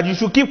know that you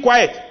should keep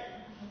quiet.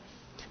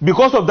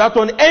 Because of that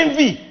one,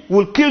 envy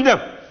will kill them.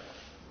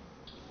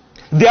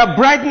 Their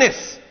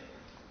brightness.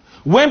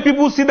 When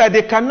people see that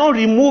they cannot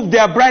remove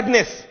their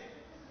brightness,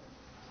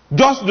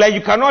 just like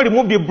you cannot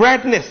remove the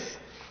brightness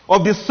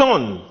of the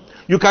sun,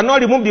 you cannot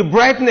remove the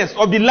brightness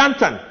of the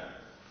lantern,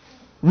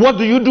 what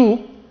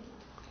do?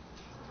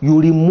 You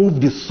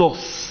remove the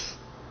source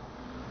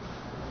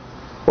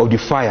of the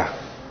fire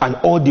and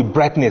all the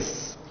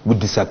brightness will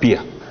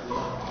disappear.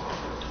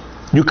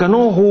 You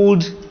cannot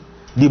hold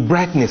the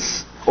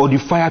brightness or the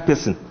fire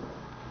person,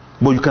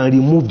 but you can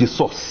remove the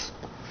source.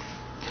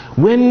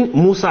 When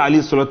Musa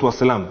alayhi salatu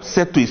wasalam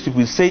said to his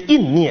people, he said,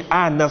 Inni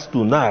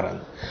anastu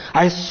naran.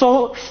 I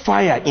saw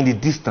fire in the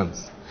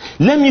distance.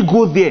 Let me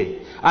go there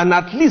and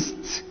at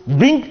least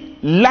bring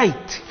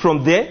light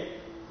from there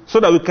so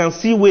that we can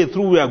see where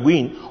through we are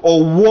going,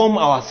 or warm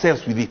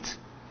ourselves with it.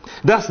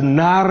 That's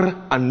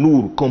nar and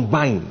nur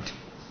combined.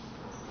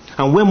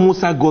 And when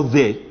Musa got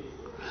there,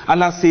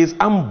 Allah says,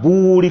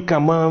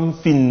 Amburika man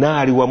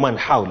finari wa man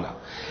hawla.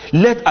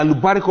 Let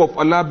al-barakah of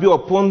Allah be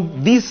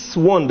upon this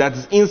one that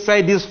is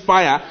inside this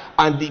fire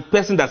and the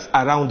person that's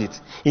around it.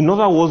 In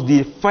other words,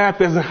 the fire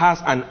person has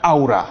an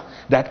aura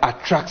that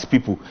attracts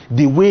people.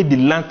 The way the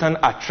lantern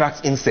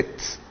attracts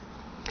insects.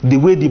 The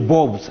way the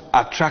bulbs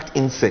attract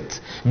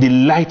insects. The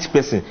light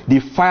person,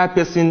 the fire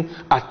person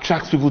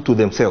attracts people to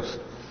themselves.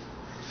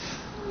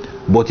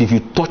 But if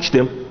you touch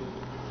them,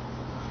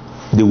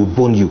 they will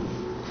burn you.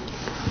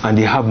 And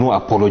they have no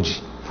apology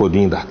for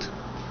doing that.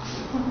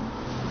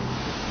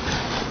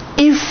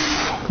 If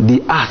the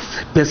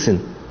earth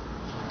person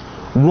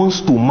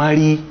wants to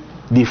marry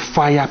the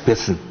fire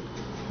person,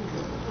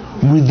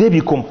 will they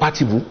be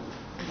compatible?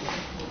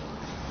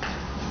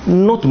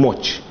 Not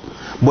much.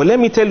 But let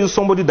me tell you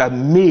somebody that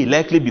may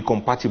likely be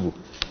compatible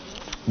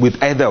with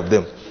either of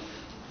them.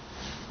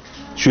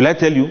 Should I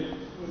tell you?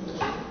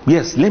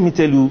 Yes, let me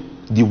tell you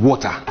the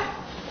water.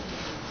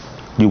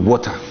 The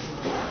water.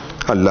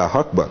 Allah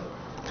Akbar.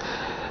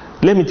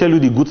 Let me tell you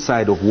the good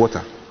side of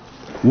water.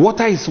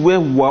 Water is where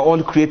we are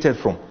all created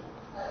from.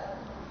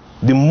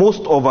 The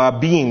most of our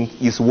being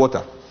is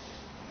water.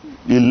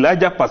 A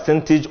larger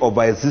percentage of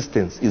our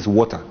existence is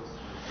water.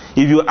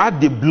 If you add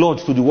the blood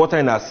to the water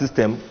in our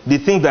system, the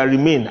things that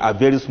remain are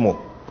very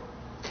small.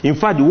 In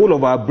fact, the whole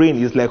of our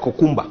brain is like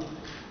cucumber.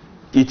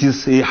 It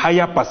is a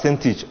higher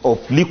percentage of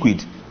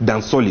liquid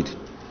than solid.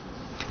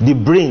 The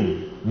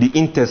brain, the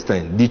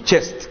intestine, the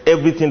chest,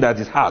 everything that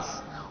it has,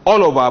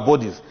 all of our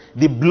bodies,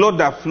 the blood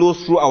that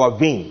flows through our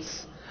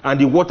veins, and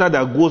the water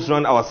that goes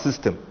around our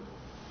system.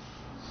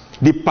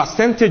 The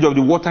percentage of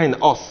the water in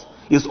us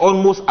is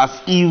almost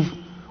as if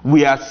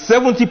we are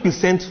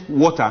 70%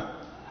 water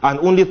and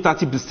only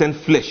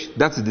 30% flesh.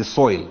 That is the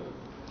soil.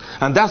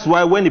 And that's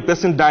why when the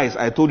person dies,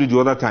 I told you the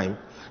other time,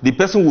 the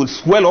person will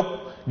swell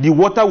up, the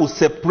water will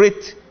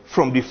separate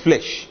from the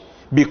flesh,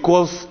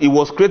 because it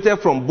was created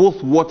from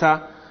both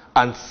water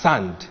and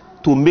sand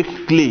to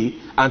make clay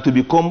and to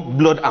become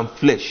blood and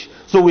flesh.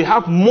 So we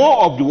have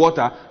more of the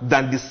water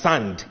than the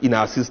sand in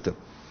our system.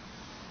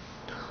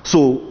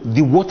 So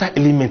the water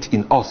element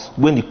in us,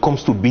 when it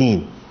comes to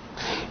being,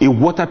 a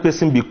water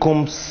person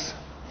becomes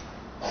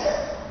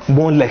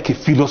more like a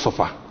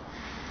philosopher.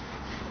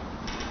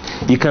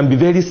 It can be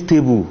very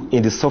stable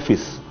in the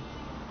surface,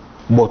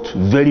 but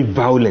very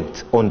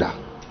violent under.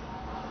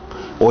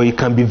 Or it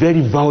can be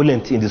very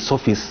violent in the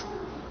surface,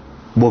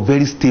 but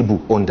very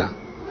stable under.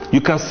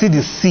 You can see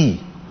the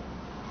sea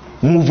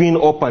moving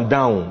up and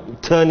down,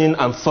 turning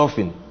and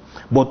surfing.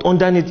 But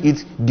underneath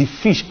it, the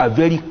fish are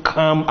very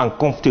calm and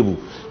comfortable.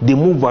 They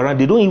move around.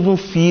 They don't even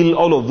feel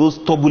all of those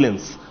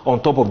turbulence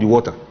on top of the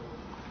water.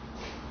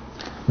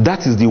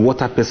 That is the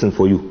water person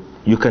for you.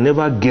 You can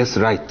never guess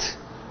right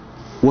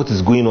what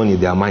is going on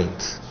in their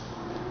minds.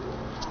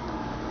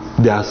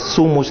 They are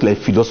so much like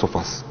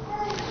philosophers.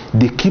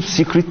 They keep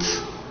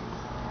secrets.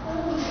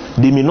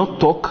 They may not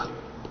talk,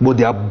 but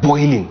they are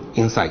boiling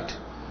inside.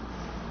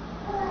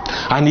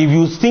 And if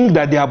you think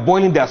that they are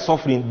boiling, they are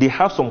suffering, they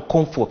have some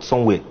comfort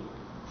somewhere.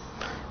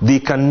 They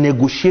can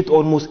negotiate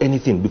almost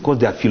anything because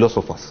they are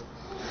philosophers.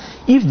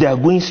 If they are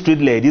going straight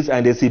like this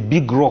and there's a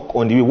big rock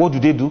on the way, what do?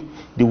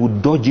 They will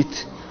dodge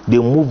it. They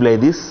move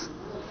like this.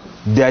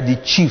 They are the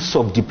chiefs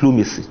of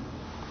diplomacy.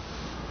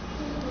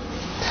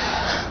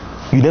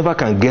 You never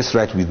can guess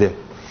right with them.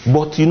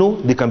 But you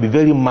know, they can be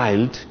very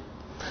mild.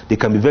 They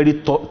can be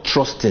very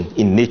trusting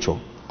in nature.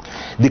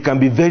 They can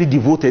be very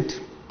devoted.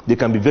 They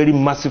can be very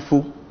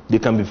merciful. They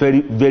can be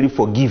very, very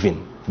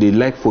forgiving. They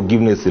like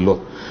forgiveness a lot.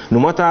 No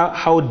matter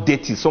how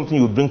dirty something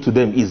you bring to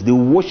them is, they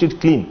will wash it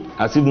clean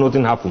as if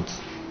nothing happens.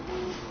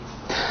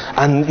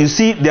 And you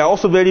see, they are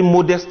also very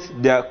modest.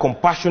 They are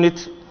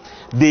compassionate.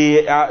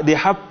 They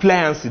have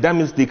pliancy. That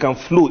means they can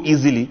flow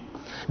easily.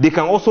 They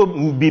can also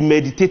be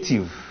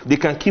meditative. They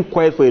can keep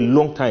quiet for a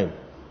long time,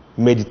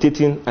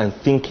 meditating and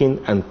thinking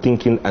and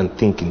thinking and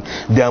thinking.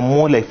 They are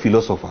more like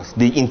philosophers.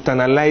 They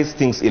internalize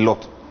things a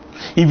lot.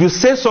 If you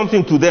say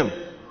something to them,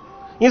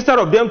 instead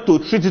of them to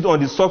treat it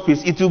on the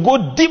surface, it will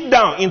go deep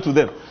down into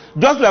them.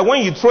 Just like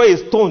when you throw a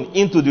stone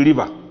into the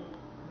river.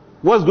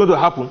 What's going to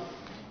happen?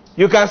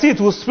 You can see it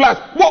will splash,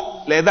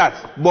 whoa, like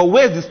that. But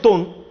where's the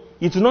stone?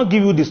 It will not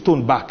give you the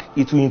stone back.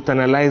 It will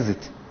internalize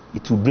it.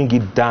 It will bring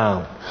it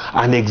down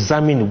and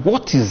examine,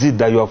 what is it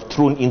that you have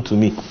thrown into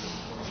me?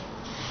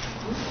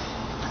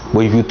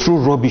 But if you throw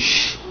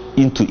rubbish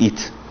into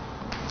it,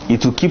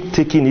 it will keep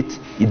taking it.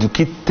 It will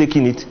keep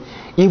taking it.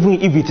 Even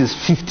if it is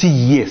 50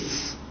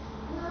 years,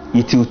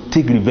 it will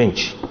take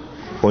revenge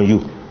on you.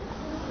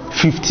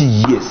 50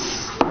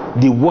 years.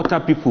 The water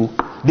people,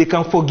 they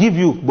can forgive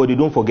you, but they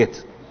don't forget.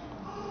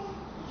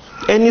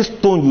 Any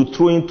stone you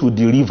throw into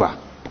the river,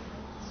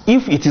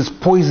 if it is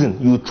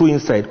poison you throw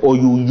inside, or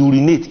you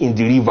urinate in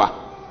the river,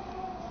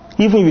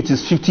 even if it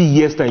is 50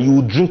 years time, you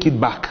will drink it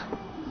back.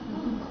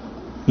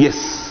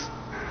 Yes.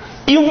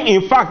 Even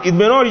in fact, it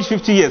may not reach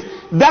 50 years.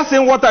 That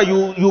same water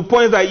you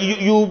point that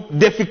you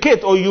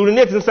defecate or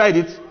urinate inside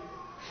it,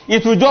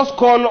 it will just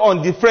call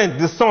on the friend,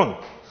 the sun.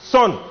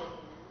 Son,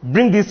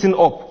 bring this thing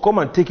up, come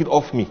and take it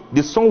off me.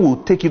 The sun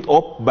will take it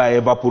up by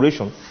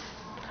evaporation.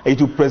 It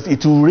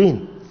will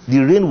rain. The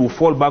rain will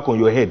fall back on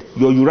your head,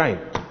 your urine.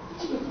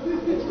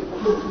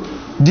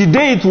 The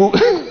day it will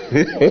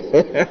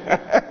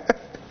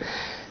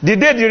the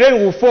day the rain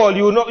will fall,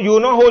 you will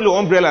not hold your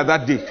umbrella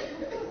that day.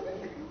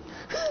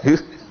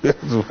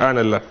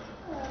 Subhanallah.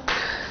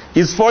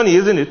 It's funny,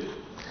 isn't it?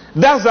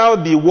 That's how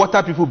the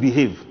water people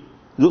behave.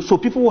 So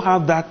people who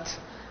have that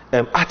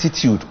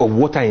attitude of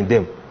water in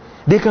them,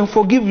 they can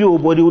forgive you,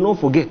 but they will not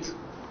forget.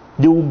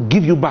 They will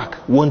give you back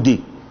one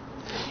day.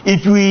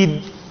 If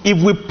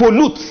we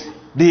pollute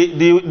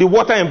the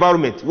water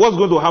environment, what's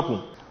going to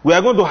happen? We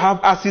are going to have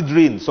acid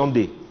rain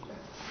someday.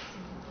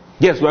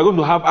 Yes, we are going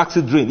to have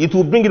acid rain. It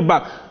will bring it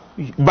back.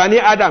 Bani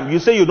Adam, you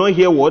say you don't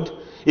hear word.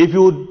 If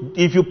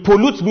you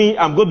pollute me,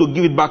 I'm going to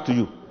give it back to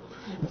you.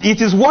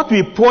 It is what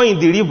we pour in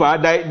the river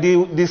that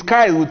the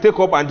sky will take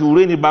up and will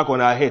rain it back on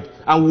our head,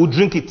 and we'll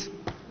drink it.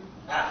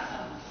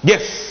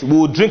 Yes, we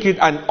will drink it,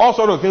 and all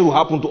sorts of things will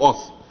happen to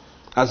us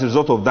as a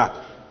result of that.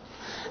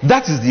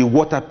 That is the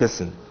water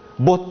person.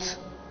 But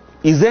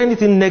is there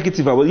anything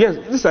negative about? Yes,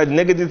 these are the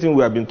negative things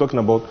we have been talking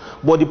about.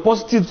 But the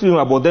positive thing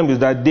about them is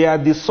that they are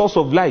the source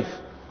of life.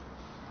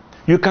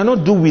 You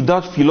cannot do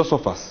without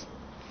philosophers.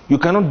 You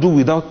cannot do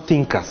without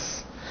thinkers.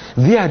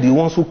 They are the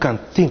ones who can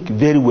think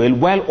very well,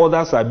 while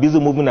others are busy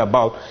moving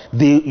about.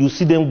 You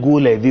see them go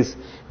like this,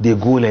 they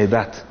go like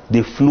that.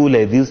 They flow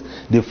like this,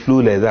 they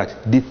flow like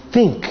that. They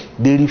think,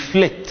 they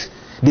reflect,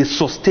 they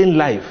sustain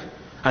life,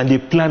 and they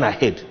plan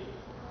ahead.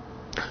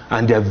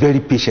 And they are very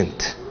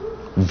patient.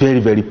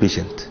 Very, very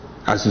patient.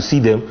 As you see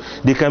them,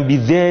 they can be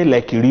there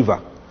like a river.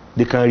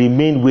 They can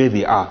remain where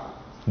they are.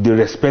 They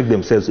respect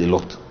themselves a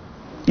lot.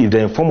 If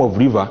they're in form of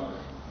river,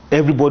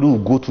 everybody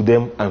will go to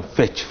them and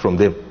fetch from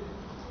them.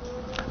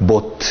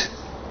 But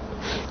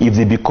if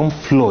they become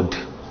flood,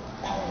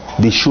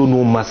 they show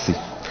no mercy.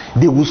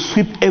 They will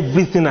sweep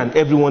everything and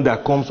everyone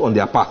that comes on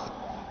their path.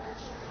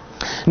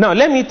 Now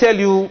let me tell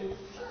you,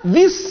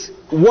 these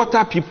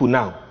water people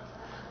now,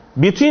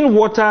 between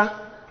water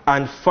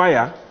and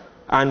fire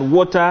and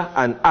water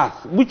and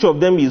earth, which of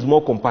them is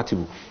more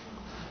compatible?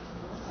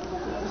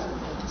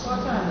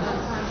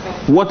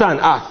 Water and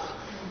earth.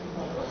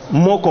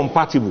 More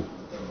compatible.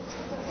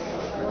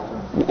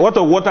 What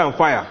of water and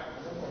fire?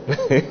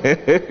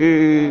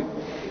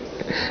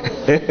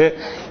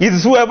 It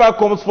is whoever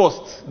comes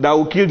first that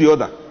will kill the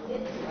other.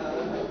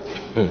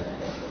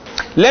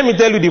 Let me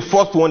tell you the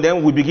first one,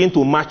 then we begin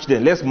to match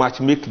them. Let's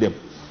make them.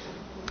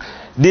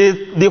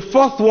 The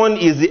first one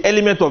is the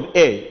element of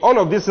air. All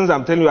of these things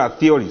I'm telling you are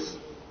theories.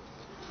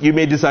 You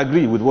may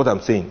disagree with what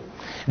I'm saying.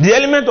 The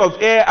element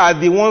of air are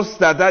the ones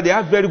that they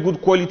have very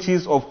good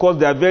qualities. Of course,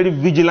 they are very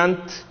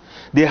vigilant.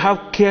 They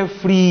have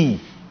carefree.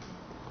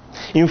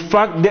 In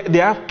fact, they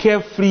have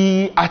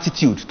carefree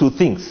attitude to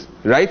things,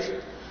 right?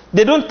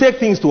 They don't take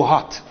things to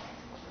heart.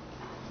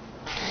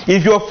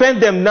 If you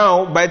offend them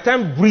now, by the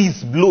time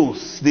breeze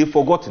blows, they've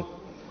forgotten.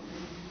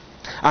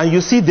 And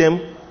you see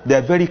them, they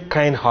are very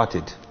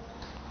kind-hearted.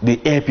 The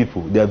air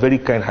people, they are very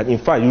kind-hearted. In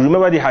fact, you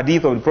remember the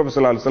hadith of the Prophet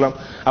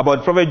ﷺ about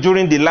the Prophet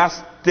during the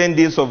last 10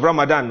 days of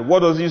Ramadan. What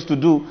does he used to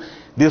do?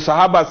 The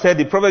Sahaba said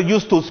the Prophet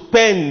used to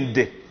spend,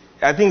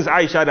 I think it's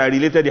Aisha that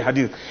related the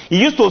hadith.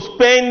 He used to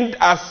spend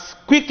as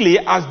quickly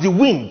as the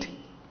wind,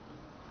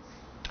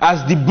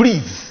 as the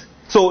breeze.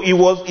 So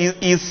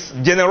his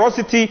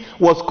generosity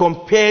was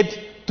compared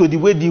to the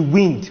way the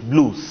wind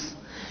blows.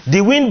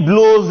 The wind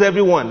blows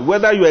everyone,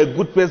 whether you are a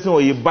good person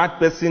or a bad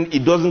person,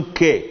 it doesn't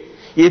care.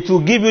 It will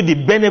give you the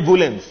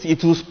benevolence.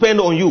 It will spend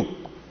on you.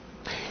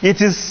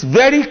 It is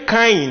very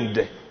kind.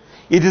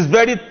 It is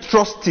very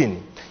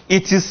trusting.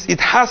 It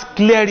has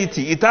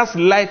clarity. It has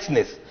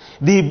lightness.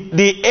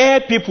 The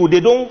air people, they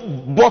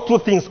don't bottle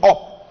things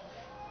up.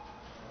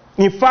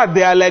 In fact,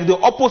 they are like the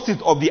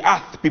opposite of the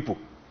earth people.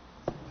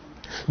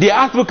 The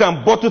earth people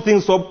can bottle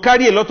things up,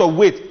 carry a lot of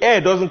weight.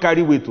 Air doesn't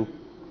carry weight too.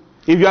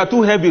 If you are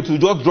too heavy, it will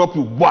just drop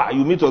you. Wow,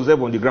 you meet yourself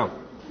on the ground.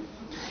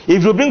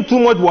 If you bring too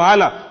much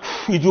wahala,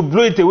 it will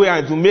blow it away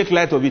and it will make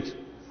light of it.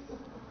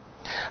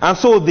 And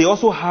so they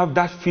also have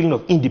that feeling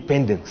of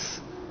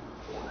independence.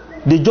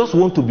 They just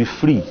want to be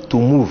free to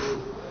move,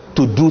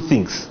 to do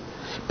things.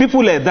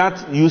 People like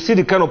that, you see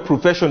the kind of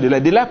profession they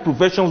like. They like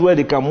professions where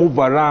they can move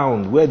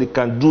around, where they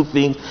can do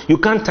things. You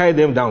can't tie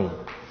them down.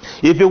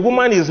 If a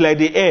woman is like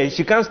the air,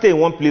 she can't stay in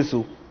one place.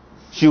 So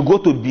she'll go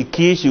to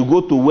biki, she'll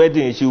go to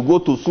wedding, she'll go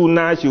to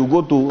sunnah, she'll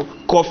go to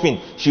coffin,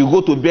 she'll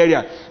go to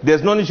burial.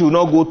 There's nothing she will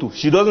not go to.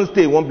 She doesn't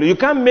stay in one place. You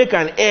can't make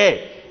an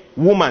air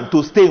woman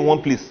to stay in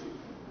one place.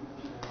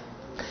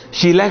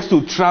 She likes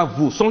to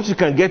travel. Something she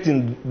can get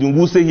in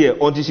Wuse here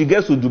until she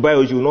gets to Dubai,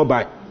 or she will not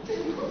buy.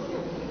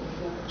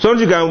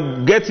 Something she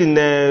can get in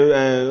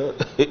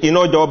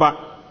Ojoba.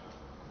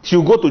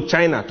 She'll go to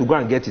China to go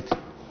and get it.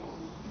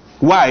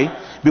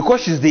 Why?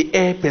 Because she's the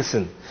air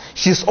person.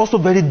 She's also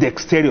very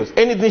dexterous.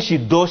 Anything she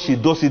does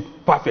it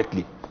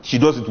perfectly. She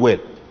does it well.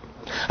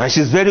 And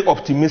she's very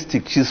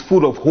optimistic. She's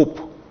full of hope.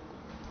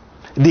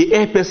 The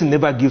air person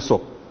never gives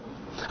up.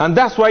 And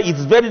that's why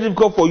it's very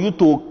difficult for you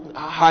to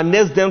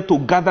harness them to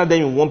gather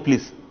them in one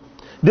place.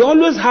 They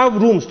always have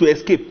rooms to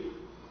escape.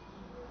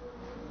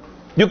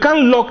 You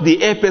can't lock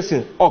the air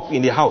person up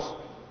in the house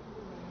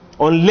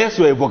unless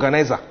you're a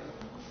organizer.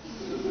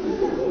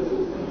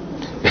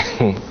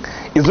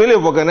 It's only a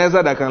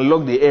organizer that can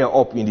lock the air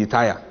up in the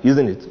tire,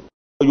 isn't it?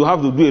 You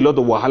have to do a lot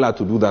of wahala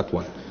to do that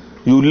one.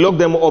 You lock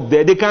them up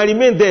there. They can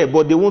remain there,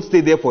 but they won't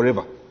stay there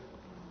forever.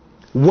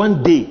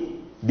 One day,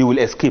 they will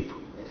escape.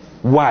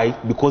 Why?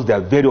 Because they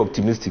are very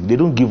optimistic. They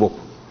don't give up.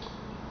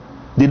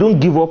 They don't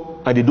give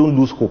up and they don't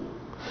lose hope.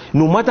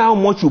 No matter how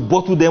much you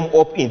bottle them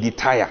up in the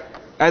tire,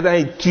 either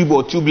in tube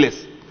or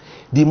tubeless,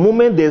 the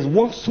moment there's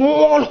one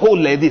small hole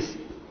like this,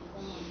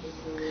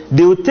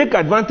 they will take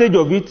advantage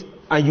of it,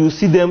 and you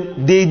see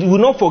them, they will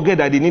not forget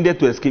that they needed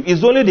to escape.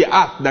 It's only the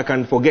earth that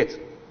can forget.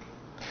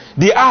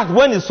 The earth,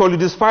 when it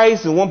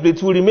solidifies in one place,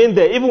 it will remain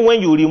there. Even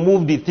when you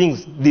remove the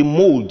things, the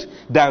mold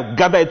that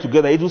gather it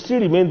together, it will still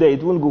remain there.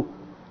 It won't go.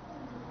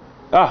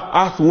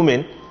 Earth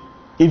women,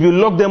 if you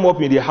lock them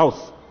up in the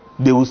house,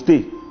 they will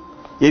stay.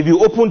 If you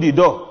open the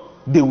door,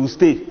 they will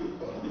stay.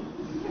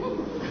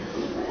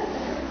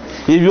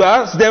 If you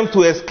ask them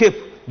to escape,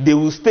 they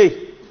will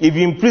stay. If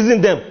you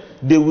imprison them,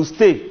 they will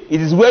stay.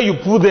 It is where you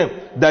put them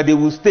that they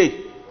will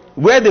stay.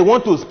 Where they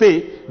want to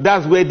stay,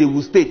 that's where they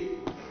will stay.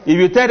 If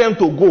you tell them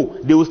to go,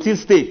 they will still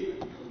stay.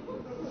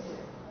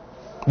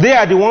 They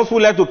are the ones who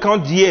like to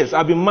count years.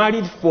 I've been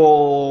married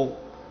for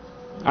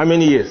how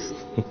many years?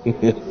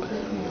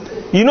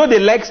 You know, they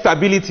like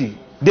stability.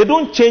 They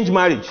don't change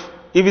marriage.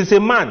 If it's a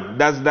man,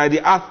 that's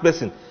the earth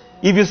person.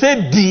 If you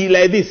say D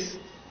like this,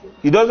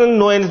 he doesn't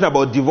know anything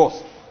about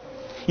divorce.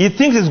 He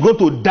thinks he's going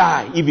to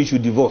die if he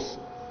should divorce.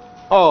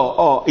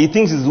 He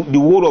thinks the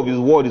whole of his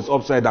world is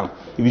upside down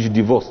if he should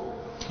divorce.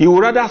 He would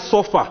rather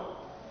suffer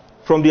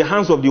from the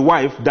hands of the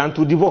wife than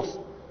to divorce.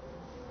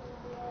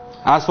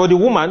 As for the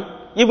woman,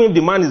 even if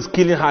the man is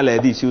killing her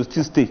like this, she will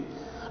still stay.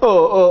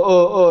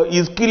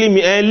 He's killing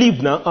me and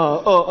leave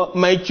now.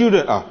 My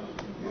children are.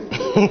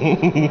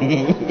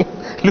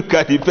 Look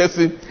at the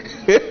person.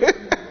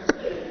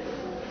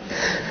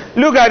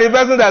 Look at the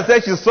person that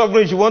says she's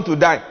suffering, she wants to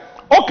die.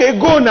 Okay,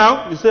 go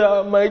now. You say,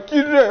 my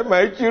children,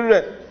 my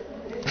children.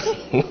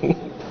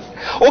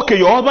 Okay,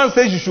 your husband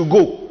says you should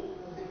go.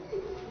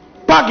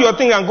 Pack your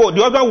thing and go.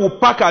 The husband will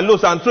pack her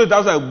loads and throw it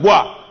outside.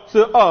 Wow.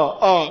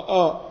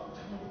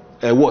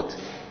 Say, what?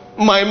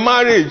 My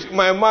marriage,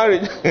 my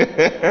marriage.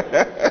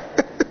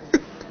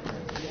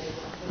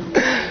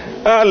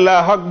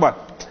 Allah Akbar.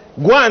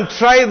 Go and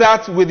try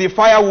that with the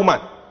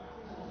firewoman.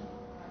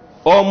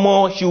 Or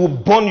more, she will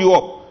burn you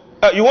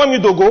up. You want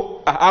me to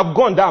go? I've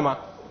gone, Dama.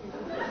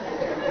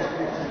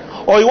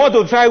 Or you want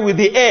to try with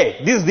the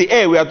air. This is the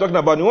air we are talking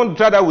about. You want to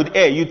try that with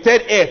air. You tell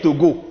air to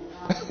go.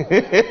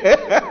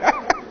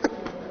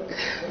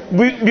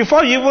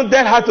 Before you even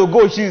tell her to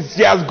go, she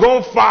has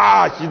gone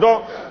far. She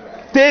don't.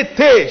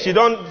 She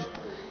don't.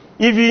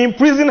 If you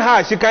imprison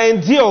her, she can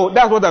endure.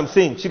 That's what I'm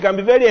saying. She can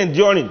be very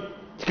enduring.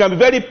 She can be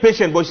very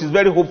patient, but she's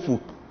very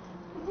hopeful.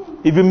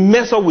 If you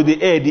mess up with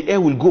the air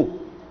will go.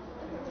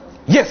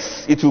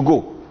 Yes, it will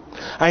go.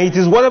 And it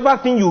is whatever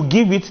thing you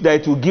give it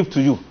that it will give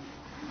to you.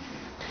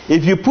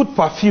 If you put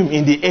perfume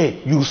in the air,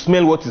 you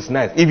smell what is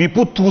nice. If you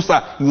put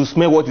tusa, you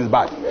smell what is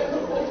bad.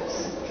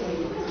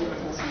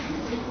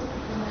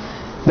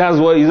 That's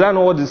what, is that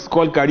not what is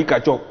called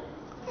caricature?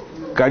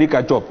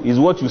 Caricature is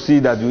what you see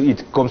that you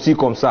eat. Comme si,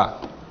 comme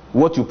ça.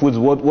 What you put,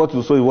 what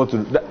you sow is what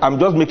you. I'm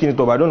just making it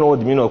up. I don't know what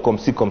the meaning of comme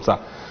si, comme ça.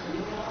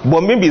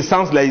 But maybe it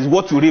sounds like it's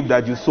what you reap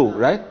that you sow,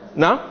 right?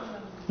 Now,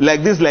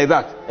 like this, like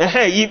that.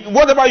 If,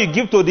 whatever you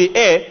give to the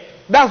air,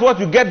 that's what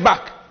you get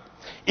back.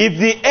 If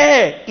the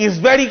air is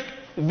very,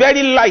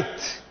 very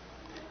light,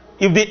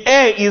 if the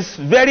air is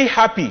very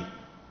happy,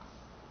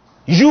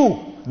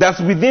 you that's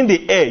within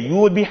the air, you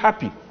will be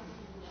happy.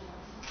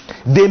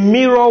 They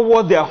mirror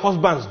what their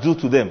husbands do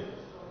to them,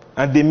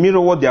 and they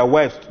mirror what their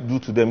wives do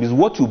to them. Is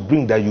what you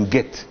bring that you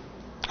get.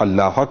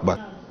 Allahu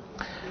Akbar.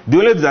 The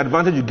only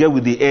disadvantage you get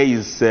with the air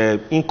is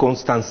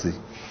inconstancy.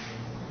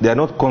 They are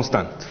not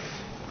constant.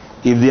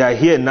 If they are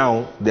here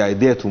now, they are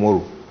there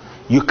tomorrow.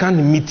 You can't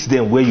meet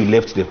them where you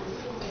left them.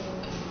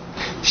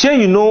 Sure,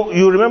 you know,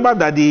 you remember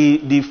that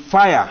the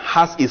fire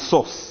has a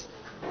source.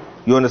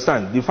 You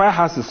understand? The fire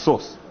has a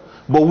source.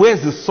 But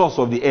where's the source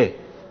of the air?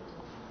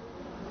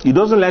 It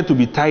doesn't like to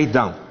be tied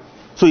down.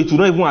 So it will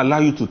not even allow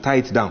you to tie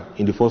it down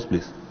in the first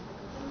place.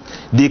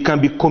 They can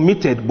be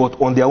committed,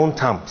 but on their own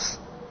terms.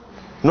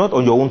 Not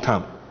on your own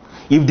term.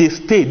 If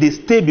they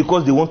stay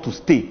because they want to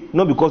stay,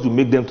 not because you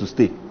make them to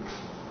stay.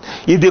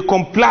 If they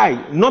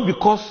comply, not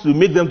because you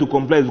make them to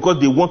comply, it's because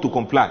they want to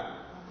comply.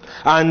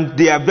 And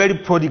they are very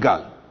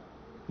prodigal.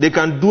 They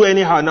can do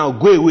anyhow now,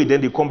 go away,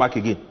 then they come back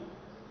again.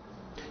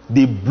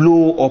 They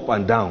blow up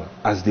and down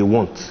as they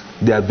want.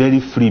 They are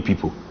very free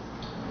people.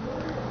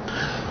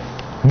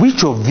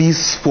 Which of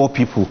these four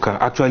people can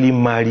actually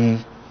marry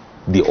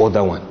the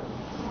other one?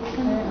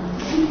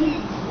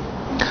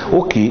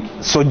 Okay,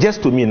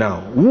 suggest to me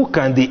now, who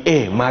can the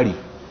air marry?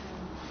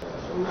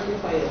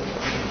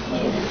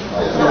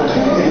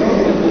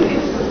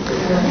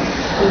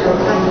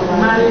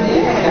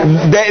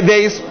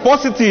 There is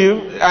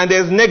positive and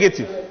there's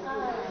negative.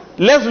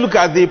 Let's look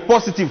at the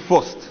positive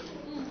first.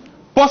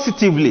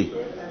 Positively,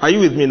 are you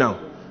with me now?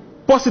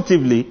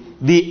 Positively,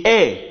 the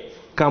air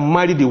can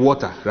marry the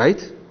water, right?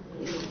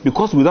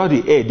 Because without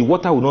the air, the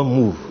water will not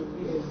move.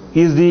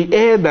 It's the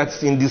air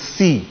that's in the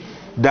sea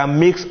that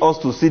makes us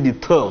to see the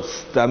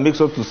turfs, that makes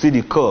us to see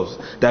the curves,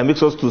 that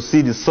makes us to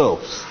see the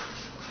surfs,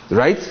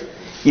 right?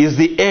 It's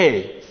the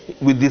air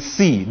with the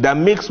sea that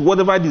makes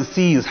whatever the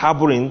sea is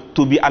harboring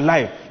to be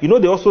alive. You know,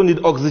 they also need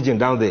oxygen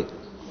down there.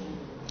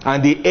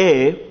 And the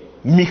air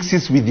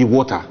mixes with the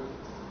water.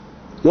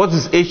 What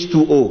is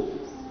H2O?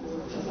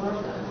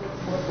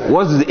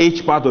 What is the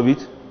H part of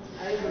it?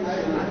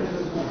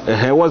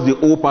 What's the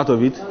O part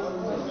of it?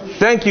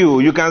 Thank you.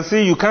 You can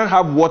see you can't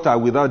have water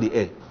without the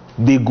air.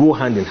 They go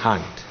hand in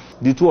hand,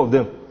 the two of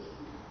them.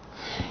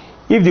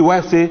 If the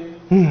wife say,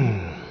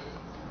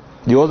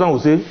 the husband will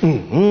say,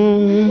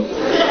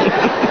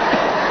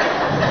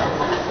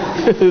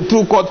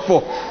 2 cut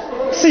 4.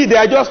 See, they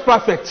are just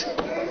perfect.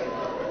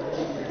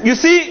 You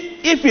see,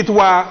 if it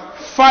were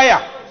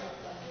fire,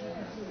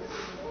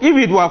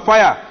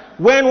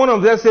 when one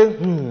of them say,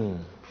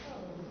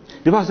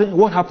 the person say,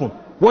 what happened?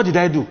 What did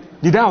I do?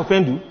 Did I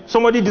offend you?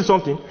 Somebody did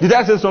something? Did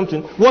I say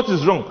something? What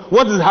is wrong?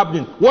 What is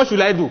happening? What should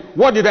I do?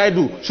 What did I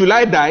do? Should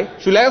I die?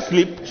 Should I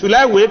sleep? Should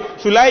I wake?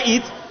 Should I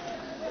eat?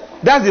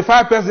 That's the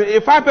fire person. A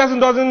fire person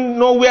doesn't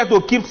know where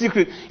to keep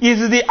secret. It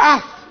is the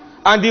earth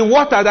and the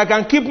water that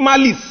can keep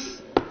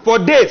malice for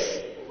days.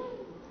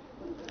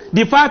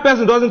 The fire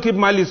person doesn't keep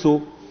malice,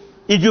 so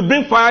if you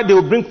bring fire, they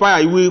will bring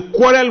fire. You will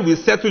quarrel, we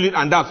settle it,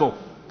 and that's all.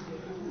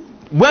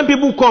 When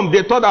people come,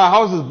 they thought our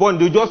house is burned,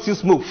 they just see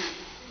smoke.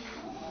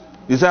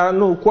 They say,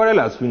 no, quarrel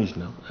has finished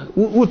now.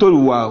 Who told you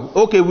we were?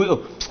 Okay,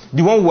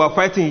 the one we were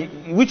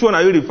fighting, which one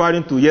are you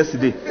referring to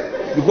yesterday?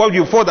 Because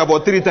you fought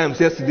about 3 times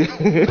yesterday.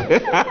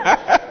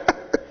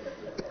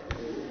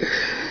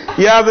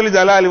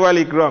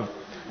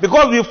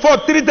 Because we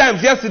fought 3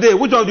 times yesterday,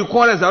 which of the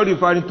quarrels are you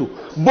referring to?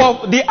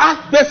 But the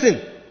earth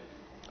person,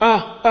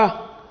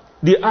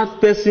 the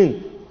earth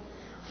person,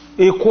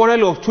 a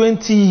quarrel of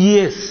 20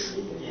 years,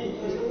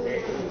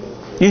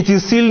 it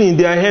is still in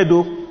their head,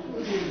 though.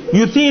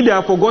 You think they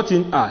have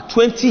forgotten?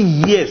 20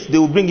 years they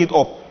will bring it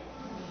up.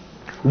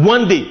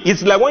 One day,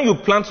 it's like when you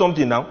plant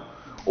something now,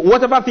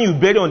 whatever thing you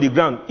bury on the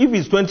ground, if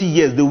it's 20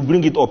 years, they will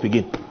bring it up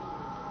again.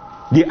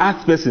 The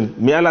earth person,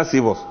 may Allah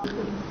save us.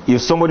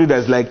 If somebody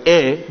that's like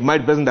air,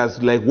 married person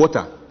that's like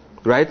water,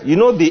 right? You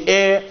know the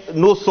air,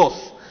 no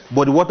source,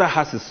 but the water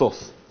has a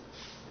source.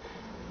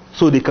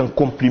 So they can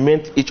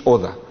complement each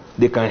other.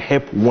 They can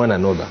help one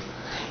another.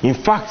 In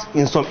fact,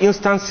 in some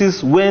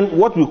instances, when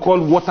what we call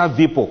water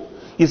vapor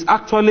is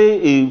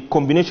actually a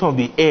combination of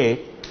the air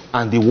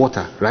and the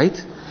water,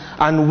 right?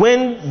 And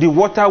when the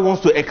water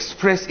wants to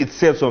express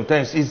itself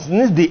sometimes, it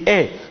needs the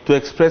air to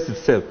express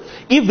itself.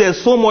 If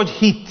there's so much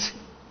heat,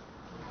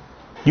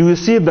 you will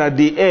see that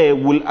the air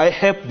will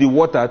help the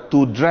water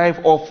to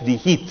drive off the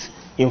heat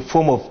in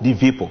form of the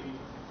vapor.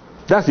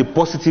 That's a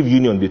positive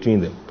union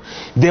between them.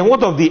 Then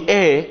what of the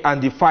air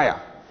and the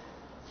fire?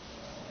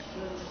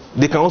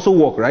 They can also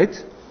work,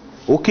 right?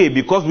 Okay,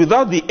 because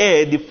without the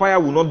air, the fire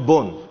will not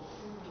burn.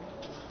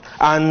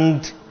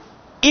 And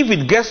if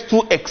it gets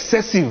too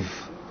excessive,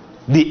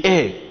 the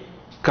air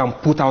can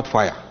put out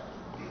fire.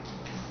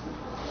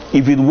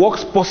 If it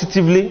works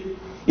positively,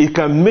 it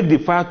can make the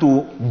fire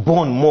to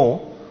burn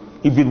more.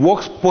 If it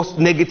works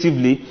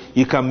negatively,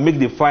 it can make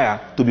the fire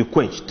to be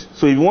quenched.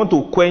 So if you want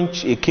to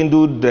quench a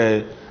kindled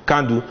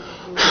candle,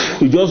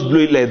 you just blow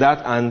it like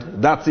that and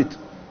that's it.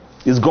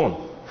 It's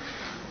gone.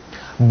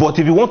 But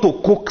if you want to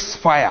coax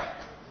fire,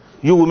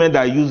 you women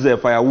that use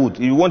firewood,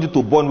 if you want it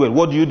to burn well,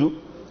 what do?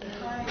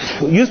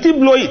 You still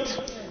blow it.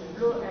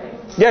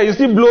 Yeah, you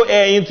still blow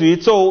air into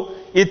it. So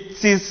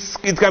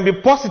it can be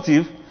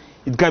positive,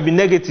 it can be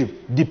negative,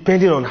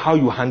 depending on how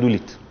you handle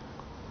it.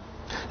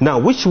 Now,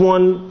 which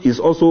one is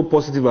also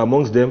positive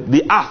amongst them?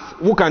 The earth.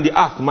 Who can the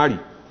earth marry?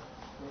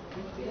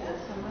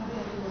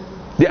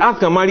 The earth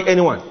can marry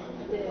anyone.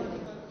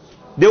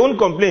 They won't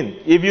complain.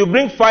 If you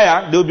bring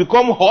fire, they will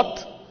become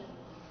hot.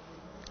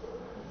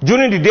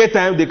 During the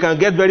daytime, they can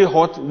get very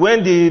hot.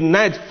 When the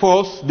night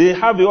falls, they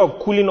have a way of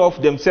cooling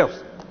off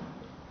themselves.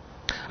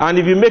 And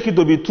if you make it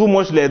to be too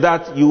much like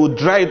that, you will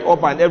dry it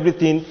up and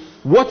everything.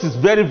 What is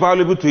very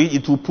valuable to it,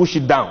 it will push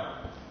it down.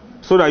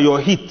 So that your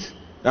heat,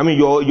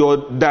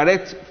 your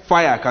direct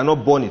fire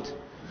cannot burn it.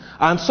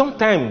 And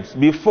sometimes,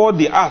 before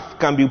the earth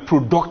can be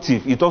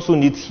productive, it also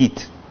needs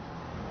heat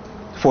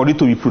for it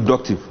to be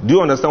productive. Do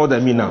you understand what I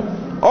mean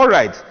now? All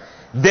right.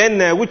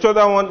 Then which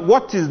other one?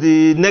 What is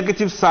the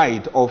negative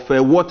side of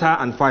water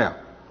and fire?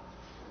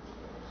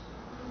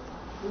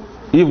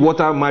 If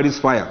water marries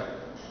fire.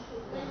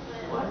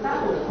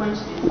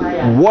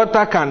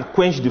 Water can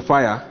quench the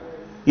fire.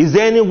 Is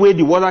there any way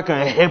the water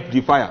can help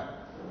the fire?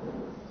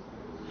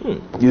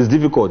 It's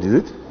difficult, is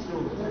it?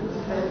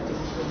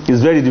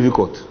 It's very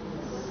difficult.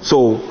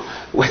 So,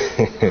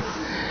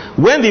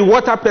 when the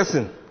water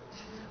person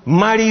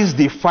marries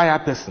the fire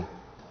person,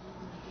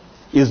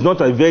 it's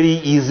not a very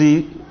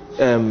easy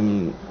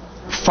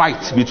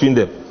fight between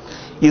them.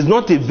 It's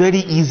not a very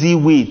easy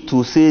way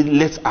to say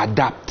let's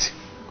adapt.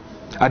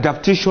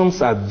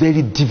 Adaptations are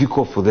very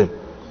difficult for them.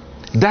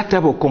 That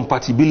type of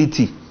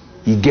compatibility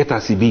you get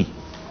as a bee.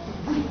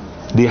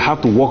 They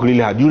have to work really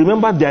hard. Do you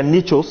remember their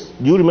natures?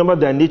 Do you remember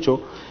their nature?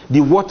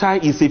 The water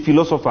is a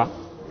philosopher.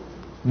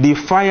 The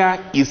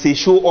fire is a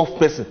show-off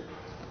person.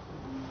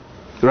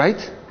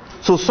 Right?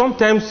 So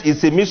sometimes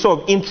it's a mixture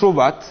of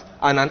introvert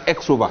and an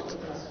extrovert.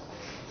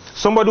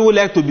 Somebody who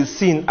likes to be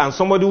seen and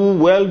somebody who,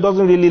 well,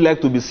 doesn't really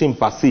like to be seen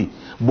per se,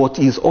 but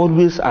is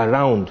always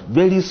around.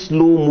 Very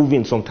slow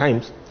moving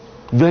sometimes.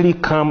 Very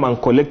calm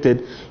and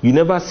collected. You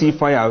never see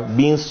fire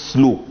being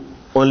slow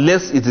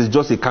unless it is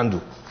just a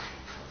candle.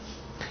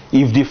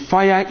 If the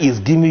fire is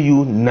giving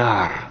you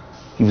nar,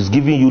 if it's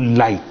giving you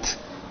light,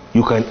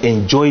 you can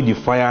enjoy the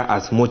fire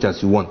as much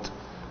as you want.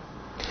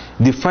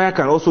 The fire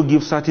can also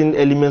give certain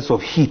elements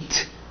of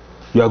heat.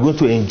 You are going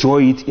to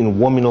enjoy it in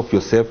warming up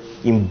yourself,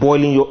 in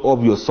boiling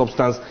up your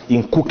substance,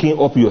 in cooking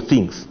up your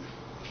things.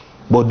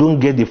 But don't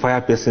get the fire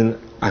person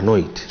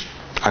annoyed.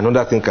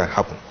 Another thing can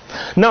happen.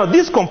 Now,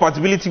 this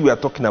compatibility we are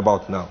talking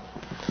about now,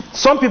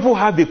 some people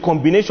have a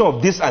combination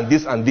of this and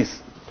this and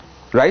this.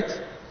 Right?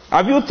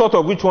 Have you thought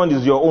of which one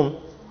is your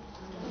own?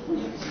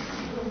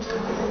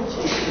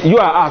 You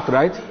are earth,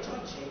 right?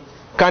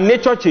 Can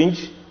nature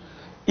change?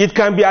 It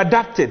can be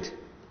adapted.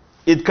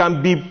 It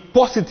can be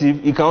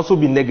positive. It can also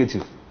be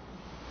negative.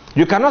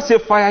 You cannot say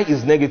fire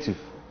is negative.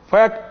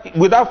 Fire,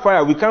 without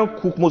fire, we can't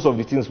cook most of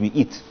the things we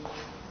eat.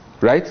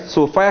 Right?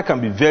 So fire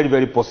can be very,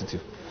 very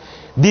positive.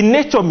 The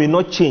nature may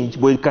not change,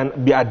 but it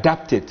can be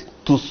adapted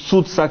to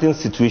suit certain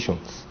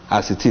situations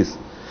as it is.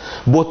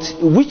 But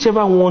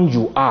whichever one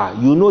you are,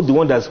 you know the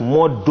one that's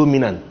more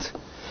dominant.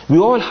 We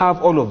all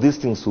have all of these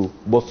things, too,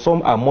 but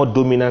some are more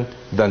dominant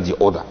than the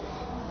other.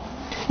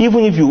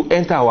 Even if you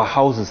enter our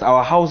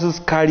houses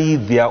carry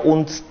their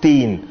own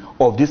stain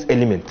of this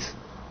element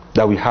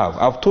that we have.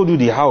 I've told you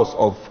the house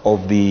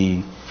of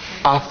the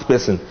earth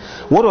person.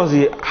 What was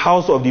the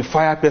house of the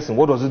fire person?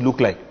 What does it look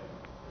like?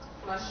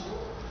 Flashy.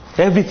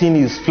 Everything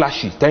is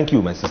flashy. Thank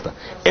you, my sister.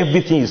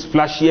 Everything is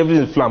flashy.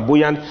 Everything is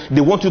flamboyant.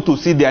 They want you to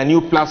see their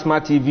new plasma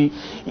TV.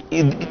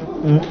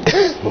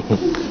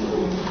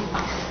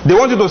 They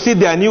want you to see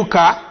their new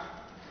car.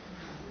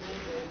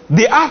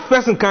 The earth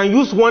person can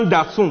use one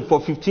Datsun for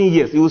 15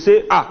 years. He will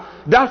say,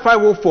 that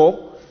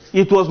 504,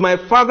 it was my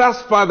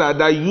father's father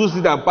that used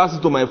it and passed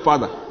it to my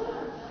father.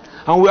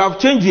 And we have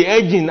changed the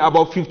engine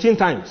about 15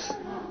 times.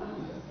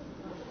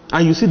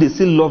 And you see, they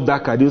still love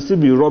that car. They'll still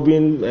be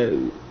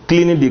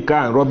cleaning the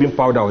car and rubbing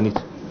powder on it.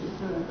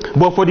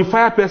 But for the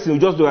fire person, you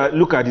just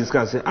look at this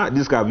car and say,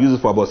 this car I've used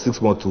it for about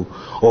 6 months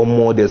or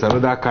more. There's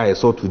another car I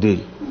saw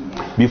today.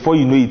 Before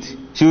you know it,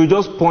 she will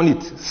just pawn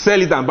it,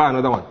 sell it and buy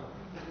another one.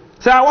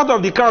 Say, what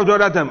of the car the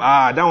other time?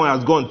 That one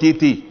has gone,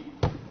 TT.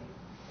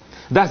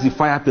 That's the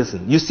fire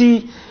person. You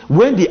see,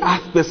 when the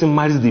earth person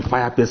marries the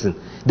fire person,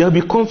 there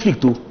will be conflict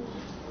too.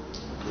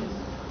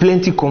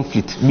 Plenty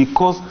conflict.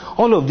 Because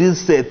all of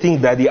these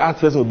things that the earth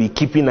person will be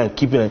keeping and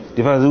keeping.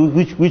 The fire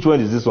person, which one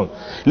is this one?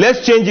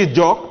 Let's change it,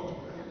 Joe.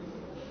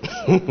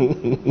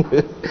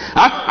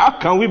 How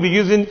can we be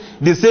using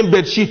the same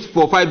bed sheet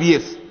for 5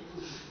 years?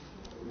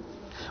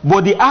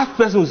 But the earth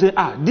person will say,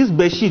 this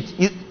bed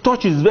sheet,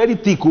 touch is very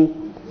thick.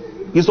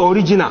 It's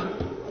original.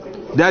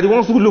 They are the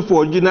ones who look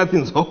for original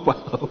things.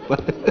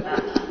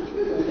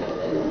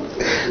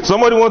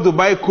 Somebody wants to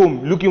buy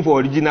comb, looking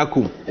for original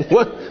comb.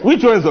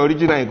 Which one is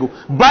original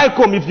comb? Buy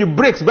comb. If you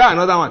breaks, buy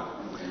another one.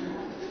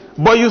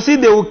 But you see,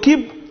 they will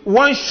keep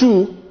one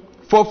shoe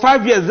for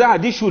 5 years.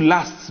 This shoe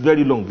lasts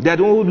very long. They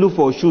don't look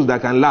for shoes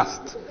that can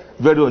last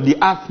very long. The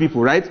earth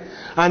people, right?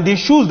 And the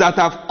shoes that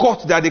have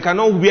cut that they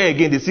cannot wear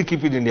again, they still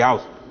keep it in the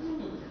house.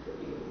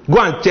 Go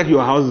and check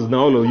your houses now,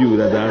 all of you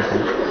that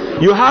are.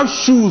 You have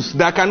shoes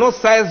that cannot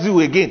size you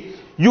again.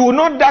 You will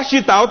not dash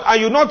it out and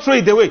you will not throw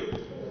it away.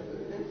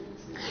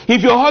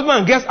 If your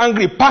husband gets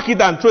angry, pack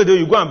it and throw it away.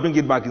 You go and bring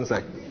it back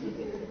inside.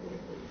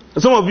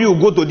 Some of you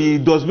go to the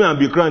dustbin and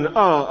be crying,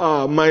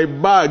 my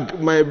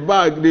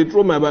bag, they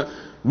throw my bag.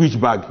 Which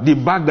bag? The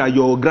bag that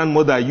your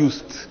grandmother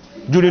used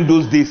during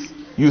those days.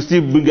 You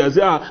still bring it and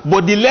say,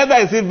 but the leather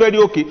is still very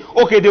okay.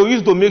 Okay, they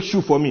used to make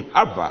shoe for me.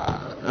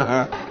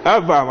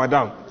 Abba,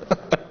 madam.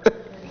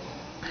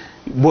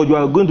 But you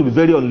are going to be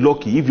very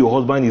unlucky if your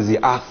husband is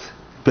the earth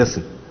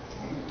person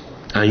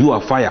and you are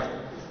fire.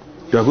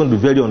 You are going to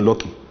be very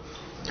unlucky.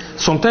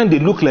 Sometimes they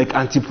look like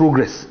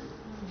anti-progress.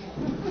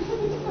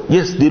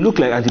 Yes, they look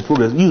like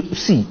anti-progress. You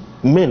see,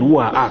 men who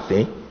are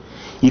earth,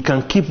 you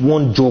can keep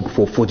one job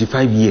for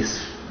 45 years.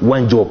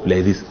 One job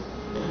like this.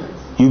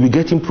 You'll be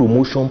getting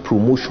promotion.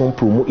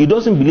 He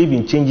doesn't believe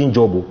in changing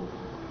job.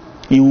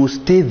 He will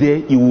stay there.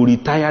 He will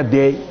retire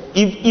there.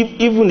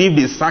 Even if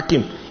they sack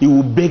him, he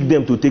will beg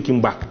them to take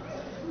him back.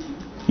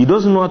 He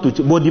doesn't know how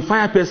to. But the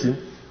fire person,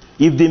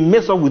 if they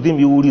mess up with him,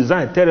 he will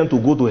resign, tell them to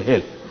go to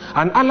hell.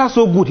 And Allah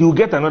so good, he will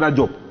get another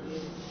job.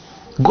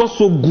 God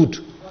so good.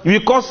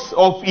 Because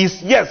of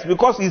his,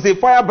 because he's a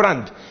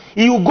firebrand.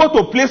 He will go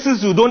to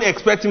places you don't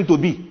expect him to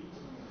be.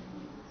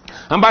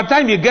 And by the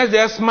time you get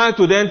there, smile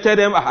to them, tell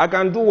them, I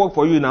can do work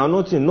for you now,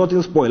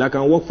 nothing spoil, I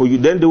can work for you.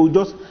 Then they will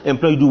just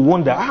employ you. You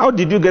wonder, how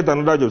did you get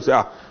another job?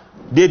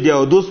 Say, they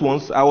are those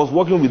ones, I was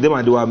working with them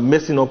and they were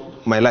messing up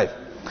my life.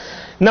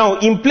 Now,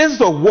 in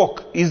places of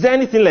work, is there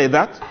anything like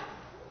that?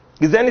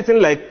 Is there anything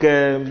like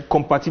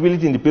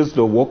compatibility in the places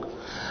of work?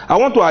 I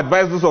want to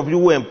advise those of you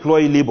who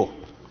employ labor.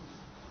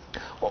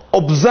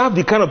 Observe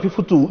the kind of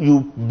people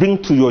you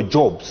bring to your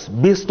jobs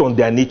based on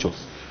their natures.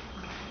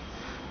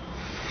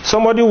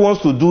 Somebody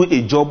wants to do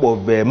a job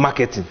of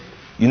marketing.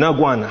 You now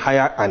go and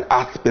hire an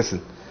art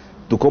person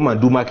to come and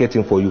do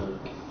marketing for you.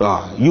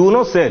 You will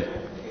not sell.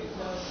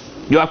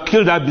 You have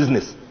killed that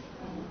business.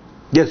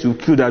 Yes, you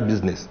killed that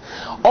business.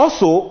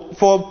 Also,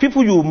 for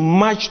people you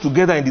match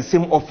together in the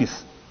same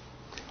office,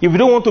 if you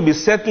don't want to be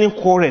settling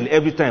quarrel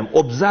every time,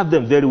 observe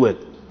them very well.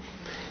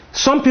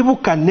 Some people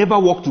can never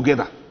work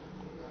together.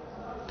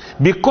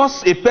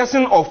 Because a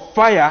person of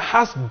fire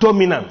has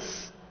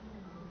dominance.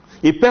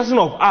 A person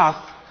of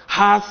earth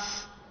has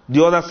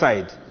the other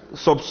side,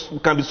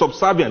 can be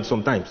subservient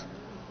sometimes.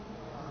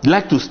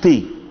 Like to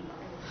stay.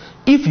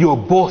 If your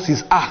boss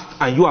is earth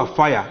and you are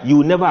fire, you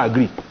will never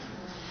agree.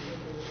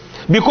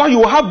 Because you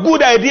will have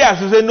good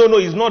ideas. You say, no,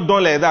 it's not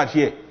done like that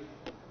here.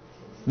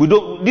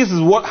 This is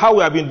how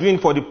we have been doing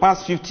for the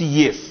past 50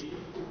 years.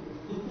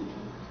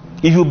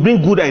 If you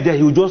bring good ideas,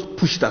 you will just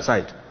push it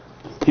aside.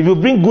 If you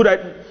bring good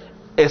ideas,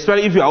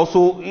 especially if you are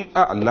also,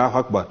 Allahu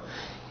Akbar.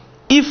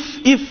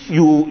 If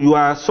you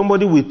are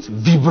somebody with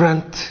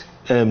vibrant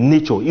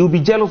nature, he will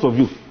be jealous of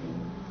you.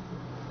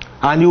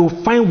 And he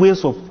will find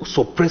ways of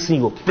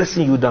suppressing you,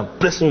 pressing you down.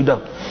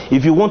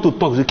 If you want to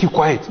talk, say, keep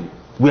quiet.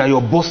 We are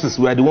your bosses.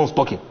 We are the ones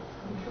talking.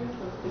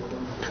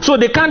 So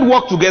they can't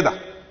work together.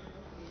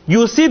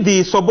 You see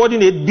the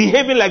subordinate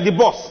behaving like the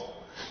boss.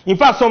 In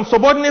fact, some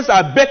subordinates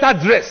are better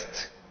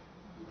dressed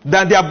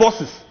than their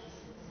bosses.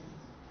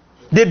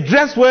 They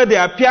dress well, they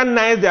appear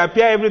nice, they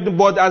appear everything,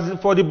 but as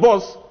for the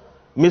boss,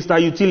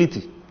 Mr.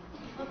 Utility.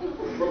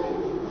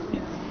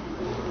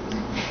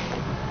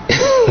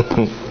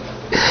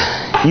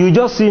 You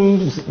just see him,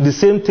 the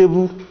same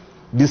table,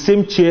 the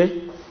same chair.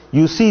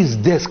 You see his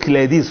desk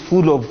like this,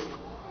 full of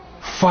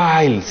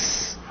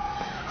files,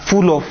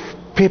 full of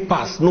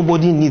papers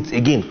nobody needs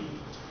again.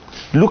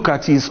 Look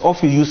at his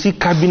office, you see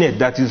cabinet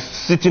that is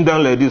sitting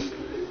down like this.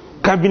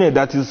 Cabinet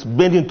that is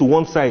bending to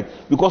one side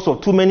because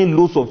of too many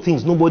loads of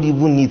things nobody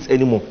even needs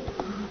anymore.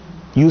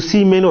 You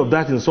see many of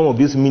that in some of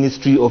these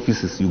ministry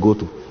offices you go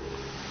to.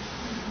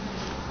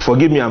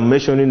 Forgive me, I'm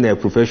mentioning their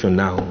profession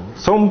now.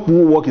 Some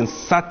who work in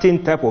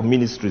certain type of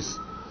ministries,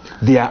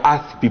 they are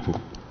earth people.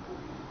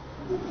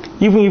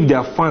 Even if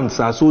their fans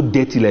are so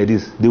dirty like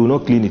this, they will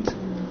not clean it.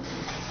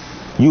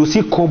 You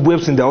see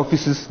cobwebs in their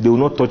offices, they will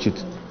not touch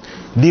it.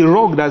 The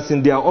rug that's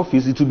in their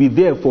office, it will be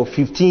there for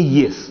 15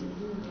 years.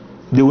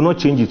 They will not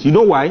change it. You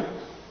know why?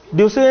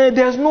 They'll say,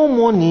 there's no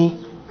money.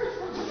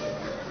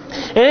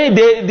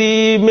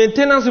 The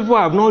maintenance people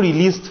have not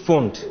released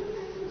fund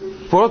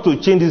for us to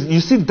change this.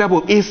 You see the type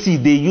of AC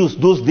they used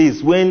those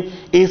days when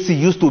AC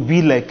used to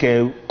be like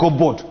a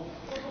cupboard.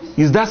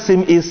 It's that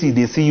same AC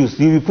they see use.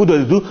 You put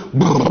it,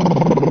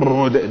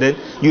 then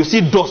you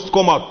see dust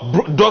come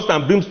out, dust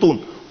and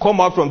brimstone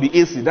come out from the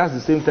AC. That's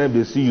the same time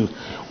they see use.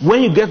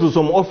 When you get to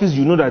some office,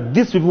 you know that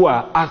these people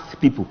are earth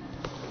people.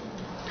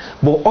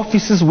 But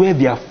offices where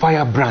they are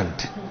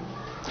firebrand,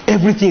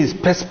 everything is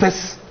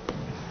pes,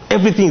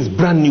 everything is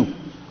brand new.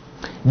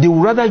 They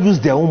would rather use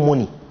their own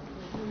money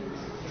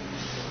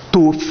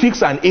to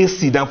fix an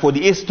AC than for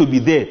the AC to be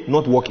there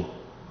not working.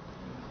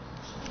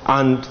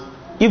 And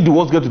if the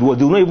worst get to the worst,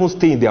 they will not even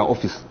stay in their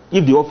office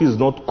if the office is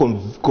not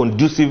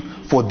conducive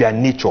for their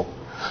nature.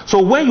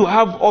 So when you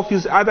have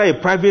office, either a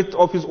private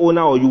office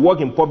owner or you work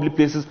in public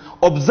places,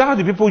 observe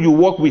the people you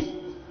work with.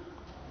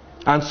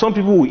 And some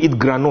people will eat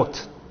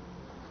groundnut.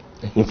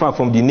 In fact,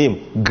 from the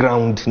name,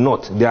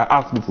 groundnut, they are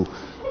earth people.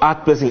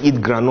 Earth person eat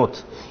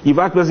groundnut. If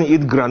earth person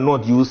eat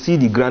groundnut, you will see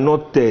the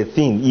groundnut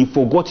thing. He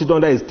forgot it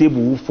under his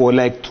table for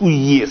like 2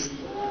 years.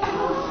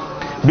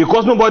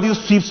 Because nobody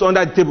sweeps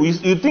under the table.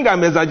 You think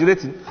I'm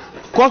exaggerating?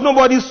 Because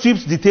nobody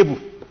sweeps the table.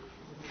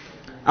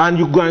 And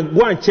you go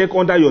and check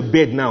under your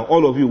bed now,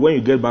 all of you, when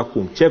you get back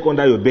home, check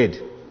under your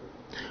bed.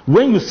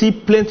 When you see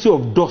plenty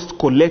of dust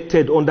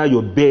collected under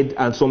your bed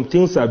and some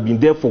things have been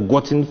there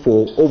forgotten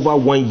for over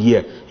 1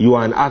 year, you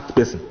are an earth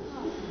person.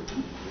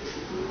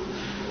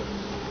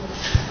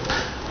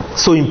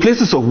 So in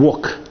places of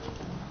work,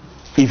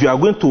 if you are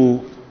going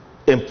to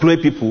employ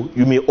people,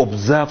 you may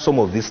observe some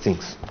of these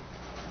things.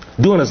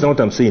 Do you understand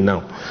what I'm saying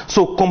now?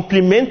 So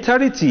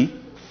complementarity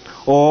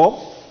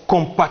or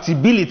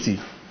compatibility,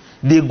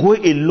 they go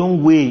a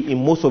long way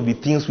in most of the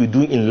things we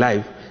do in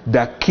life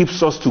that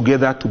keeps us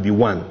together to be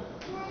one.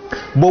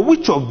 But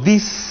which of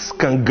these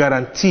can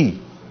guarantee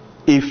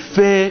a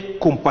fair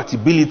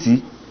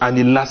compatibility and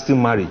a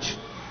lasting marriage?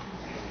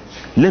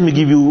 Let me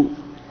give you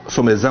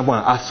some examples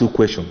and ask you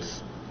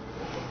questions.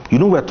 You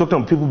know, we're talking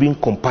about people being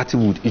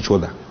compatible with each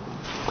other.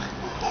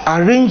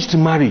 Arranged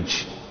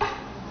marriage.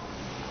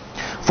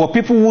 For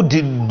people who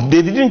they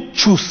didn't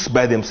choose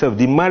by themselves,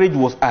 the marriage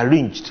was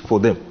arranged for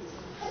them.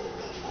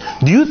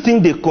 Do you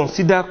think they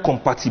consider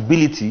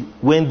compatibility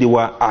when they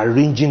were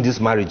arranging these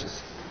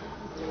marriages?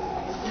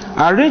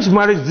 Arranged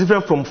marriage is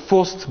different from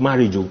forced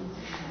marriage.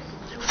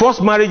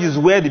 Forced marriage is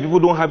where the people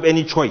don't have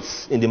any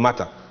choice in the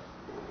matter,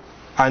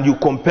 and you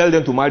compel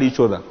them to marry each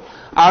other.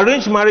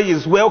 Arranged marriage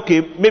is where,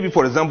 okay, maybe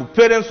for example,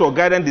 parents or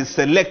guardians, they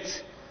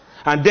select,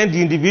 and then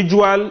the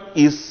individual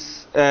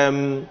is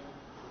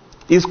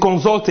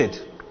consulted.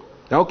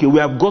 Okay, we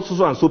have got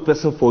so and so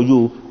person for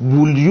you.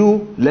 Will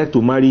you like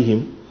to marry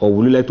him, or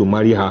will you like to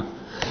marry her?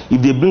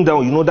 If they bring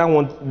down, you know,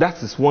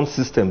 that is one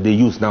system they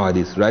use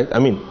nowadays, right? I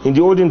mean, in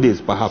the olden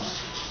days,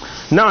 perhaps.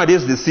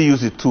 Nowadays, they still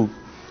use it too.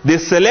 They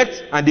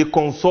select and they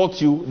consult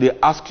you. They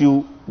ask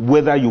you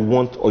whether you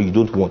want or you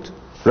don't want,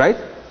 right?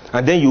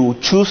 And then you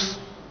choose,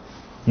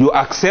 you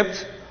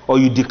accept, or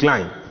you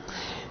decline.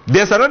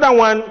 There's another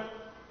one.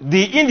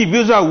 The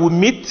individual will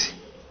meet,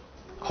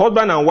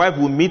 husband and wife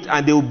will meet,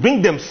 and they will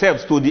bring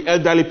themselves to the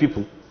elderly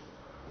people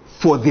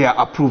for their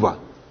approval.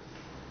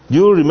 Do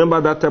you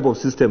remember that type of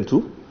system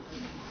too?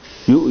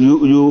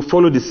 You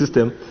follow the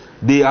system.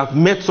 They have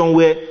met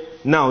somewhere.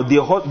 Now the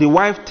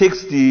wife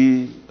takes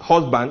the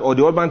husband, or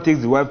the husband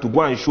takes the wife to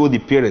go and show the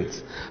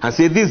parents and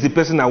say, this is the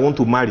person I want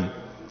to marry.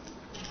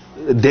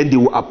 Then they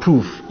will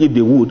approve if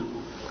they would.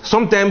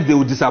 Sometimes they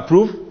will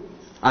disapprove,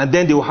 and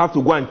then they will have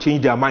to go and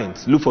change their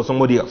minds, look for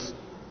somebody else.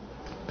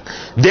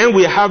 Then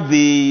we have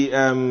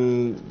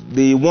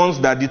the ones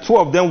that the two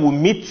of them will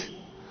meet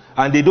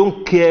and they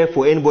don't care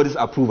for anybody's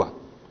approval.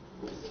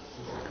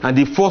 And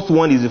the fourth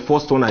one is the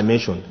first one I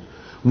mentioned,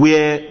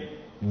 where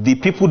the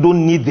people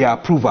don't need the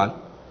approval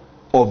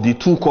of the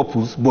two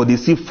couples, but they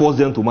still force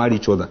them to marry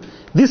each other.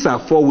 These are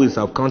 4 ways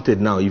I've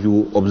counted now, if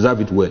you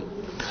observe it well.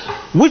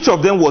 Which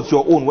of them was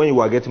your own when you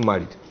were getting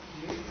married?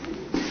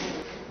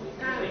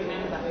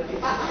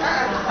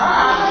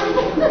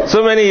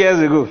 So many years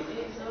ago.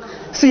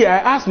 See, I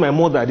asked my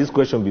mother this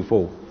question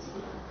before.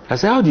 I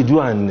said, how did you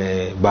and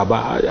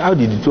Baba, how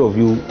did the two of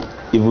you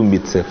even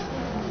meet, sir?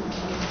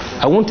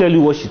 I won't tell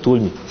you what she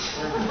told me.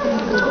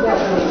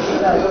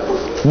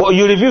 But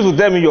you refuse to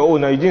tell me your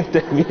own, and you didn't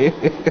tell me.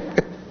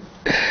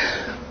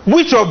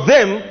 Which of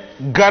them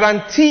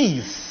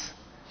guarantees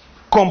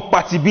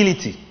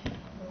compatibility?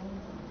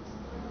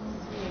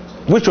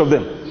 Which of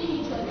them?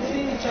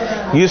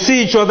 You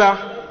see each other,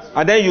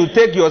 and then you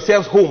take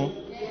yourselves home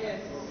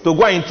to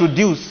go and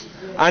introduce,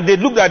 and they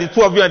look at the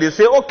two of you and they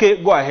say,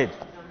 okay, go ahead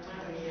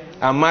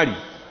and marry.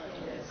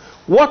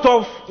 What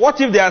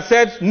if they have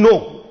said,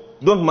 no,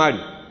 don't marry?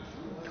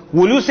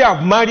 Will you say,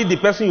 I've married the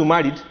person you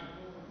married?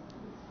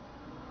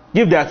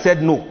 If they had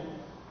said no.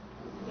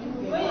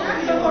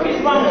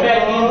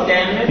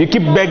 You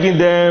keep begging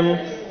them.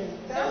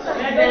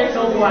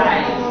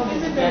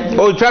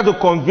 Or you try to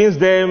convince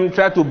them,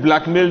 try to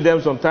blackmail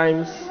them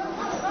sometimes.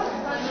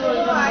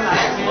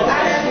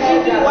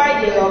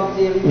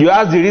 You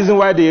ask the reason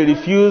why they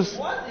refuse.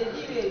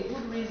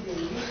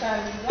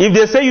 If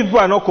they say you people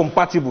are not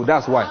compatible,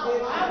 that's why.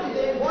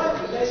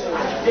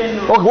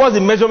 Okay, what's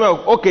the measurement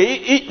of,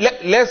 okay,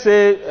 let's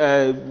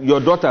say your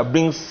daughter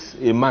brings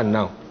a man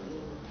now,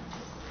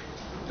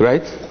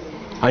 right?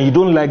 And you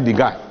don't like the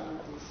guy.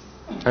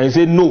 And you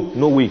say, no,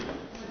 no way.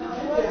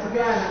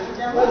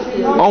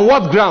 On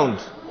what ground?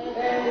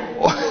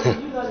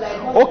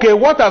 Okay,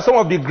 what are some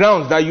of the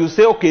grounds that you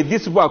say, okay,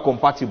 these people are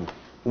compatible?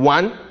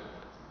 One,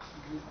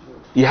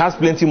 he has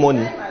plenty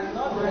money.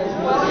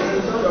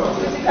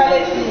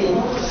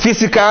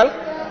 Physical?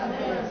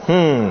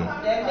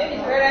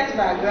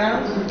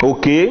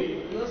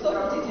 Okay.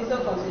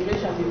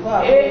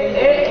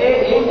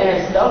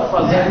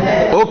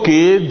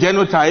 Okay,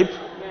 genotype.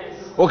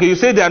 Okay, you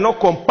say they are not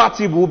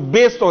compatible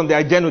based on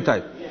their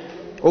genotype.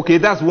 Okay,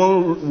 that's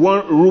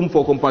one room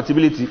for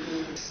compatibility.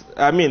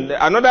 I mean,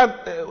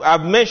 another,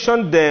 I've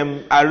mentioned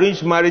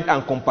arranged marriage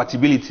and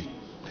compatibility.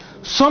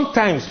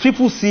 Sometimes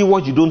people see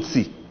what you don't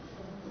see.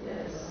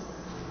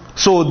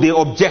 So they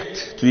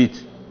object to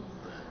it.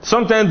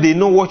 Sometimes they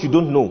know what you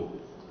don't know.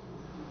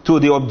 So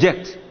they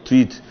object to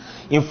it.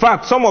 In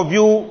fact, some of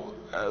you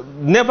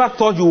never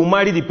thought you would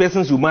marry the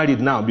persons you married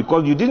now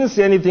because you didn't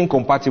see anything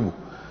compatible.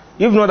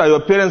 If not that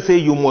your parents say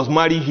you must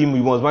marry him,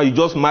 you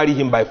just marry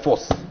him by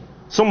force.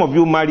 Some of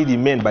you marry the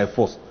men by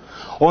force.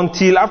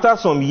 Until after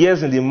some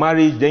years in the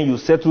marriage, then you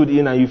settled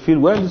in and you feel,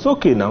 well, it's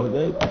okay now.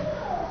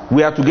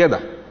 We are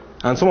together.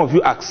 And some of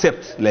you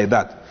accept like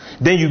that.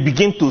 Then you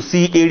begin to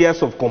see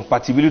areas of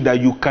compatibility that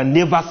you can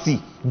never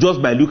see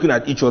just by looking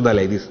at each other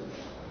like this.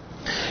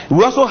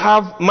 We also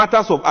have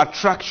matters of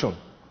attraction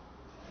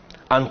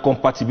and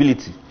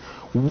compatibility.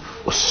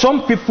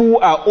 Some people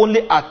are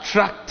only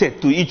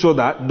attracted to each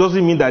other,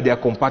 doesn't mean that they are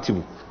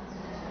compatible.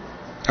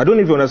 I don't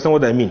know if you understand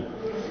what I mean.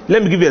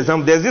 Let me give you an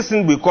example. There's this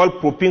thing we call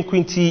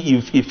propinquity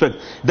effect.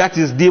 That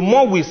is, the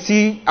more we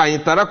see and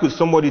interact with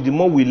somebody, the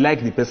more we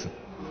like the person.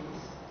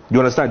 Do you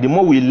understand? The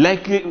more we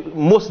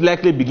most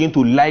likely begin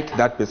to like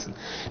that person.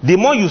 The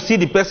more you see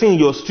the person in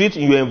your street,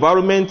 in your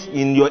environment,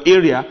 in your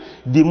area,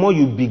 the more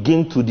you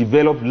begin to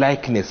develop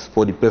likeness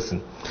for the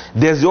person.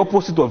 There's the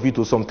opposite of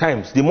it.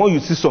 Sometimes, the more you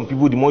see some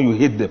people, the more you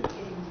hate them.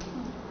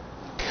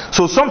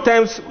 So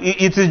sometimes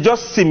it is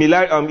just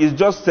similar. It's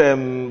just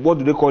what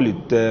do they call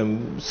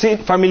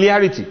it?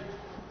 Familiarity.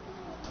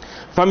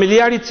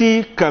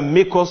 Familiarity can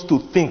make us to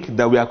think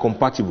that we are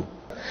compatible.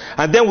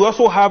 And then we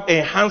also have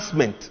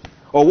enhancement,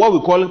 or what we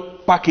call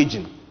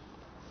packaging,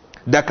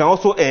 that can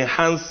also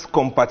enhance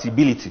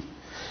compatibility.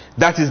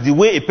 That is the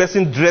way a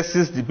person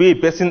dresses, the way a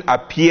person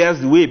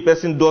appears, the way a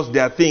person does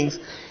their things,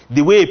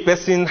 the way a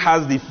person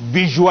has the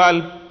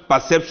visual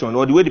perception,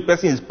 or the way the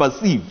person is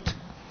perceived.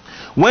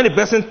 When a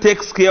person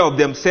takes care of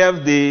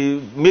themselves,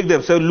 they make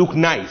themselves look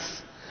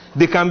nice.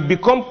 They can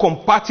become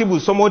compatible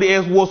with somebody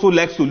else who also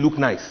likes to look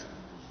nice.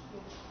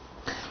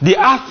 The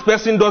earth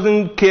person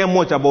doesn't care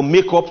much about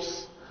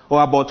makeups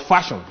or about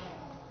fashion,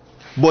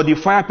 but the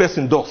fire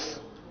person does.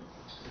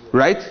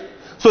 Right?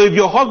 So if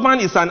your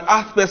husband is an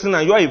earth person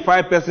and you are a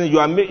fire person, you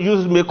are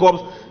using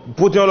makeups,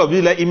 putting all of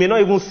this, like, he may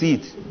not even see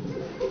it.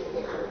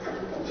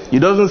 He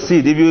doesn't see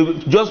it. If you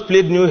just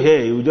played new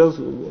hair,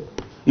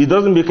 it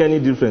doesn't make any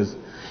difference.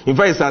 In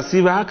fact, it's as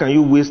if, how can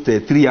you waste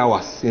 3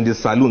 hours in the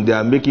salon? They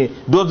are making,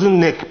 doesn't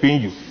neck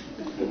pain you.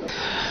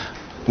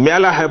 May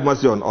Allah have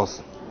mercy on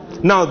us.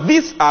 Now,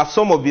 these are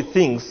some of the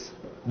things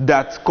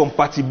that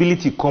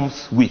compatibility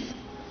comes with.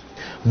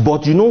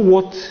 But you know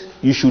what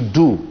you should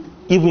do,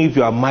 even if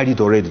you are married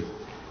already?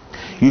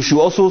 You should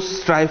also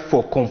strive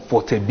for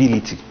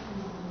comfortability.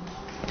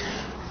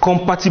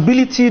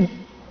 Compatibility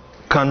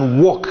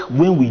can work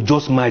when we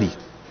just marry.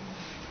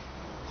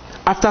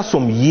 After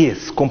some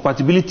years,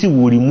 compatibility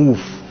will remove.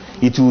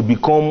 It will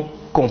become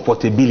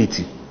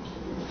comfortability.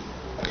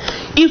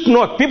 If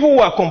not, people who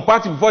are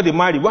compatible before they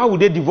marry, why would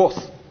they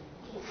divorce?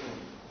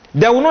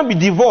 There will not be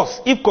divorce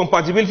if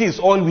compatibility is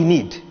all we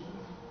need.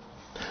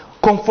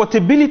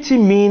 Comfortability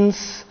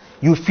means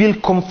you feel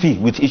comfy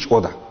with each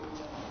other.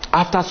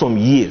 After some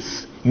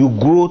years, you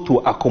grow to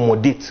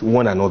accommodate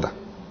one another.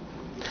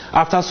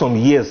 After some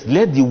years,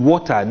 let the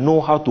water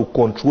know how to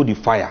control the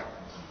fire.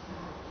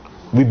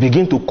 We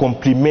begin to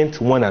complement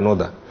one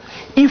another.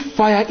 If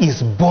fire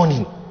is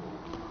burning,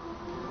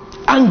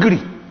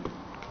 angry,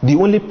 the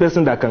only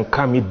person that can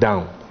calm it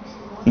down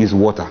is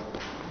water.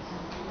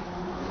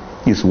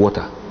 Is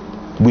water.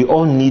 We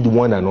all need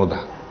one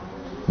another.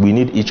 We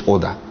need each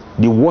other.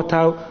 The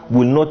water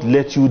will not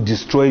let you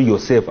destroy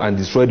yourself and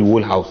destroy the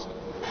whole house.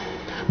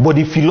 But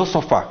the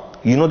philosopher,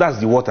 you know, that's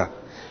the water.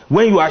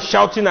 When you are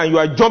shouting and you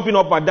are jumping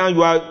up and down,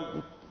 you are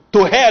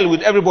to hell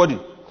with everybody.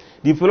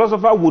 The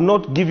philosopher will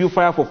not give you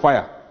fire for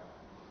fire.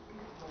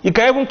 He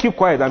can even keep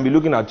quiet and be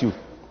looking at you,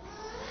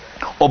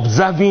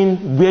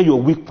 observing where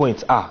your weak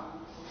points are,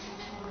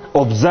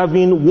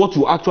 observing what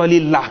you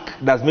actually lack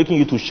that's making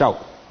you to shout.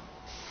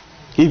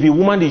 If a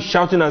woman is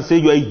shouting and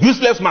saying, you are a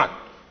useless man,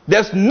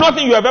 there's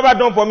nothing you have ever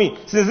done for me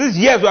since these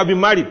years we have been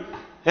married,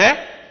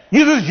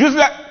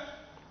 useless.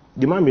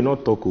 The man may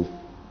not talk.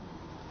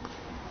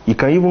 He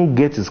can even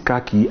get his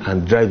car key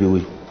and drive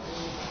away.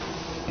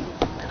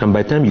 And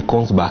by the time he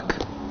comes back,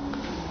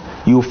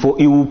 he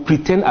will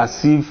pretend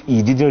as if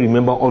he didn't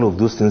remember all of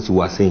those things you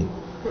were saying.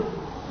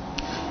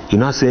 You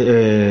know, say,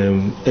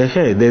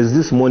 hey, there's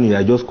this money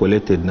I just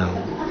collected now.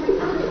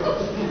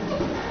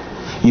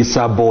 It's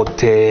about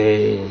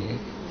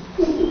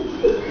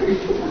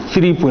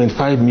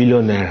 3.5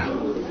 million naira.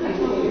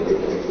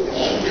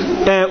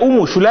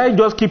 Umu, should I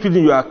just keep it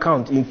in your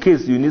account in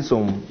case you need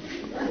some?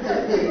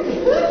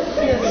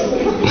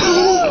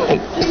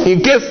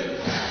 in case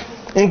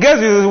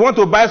you want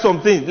to buy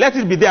something, let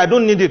it be there. I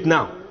don't need it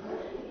now.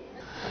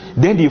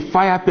 Then the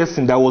fire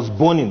person that was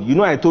burning, you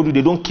know, I told you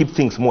they don't keep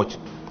things much.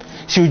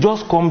 She will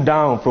just come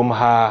down from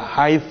her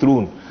high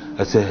throne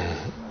and say,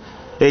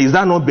 hey, is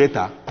that not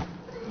better?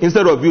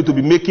 Instead of you to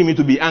be making me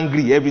to be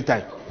angry every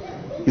time.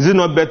 Is it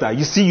not better?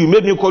 You see, you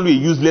made me call you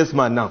a useless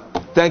man now.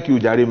 Thank you,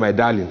 Jare, my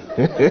darling.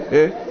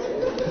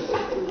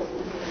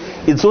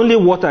 It's only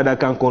water that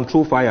can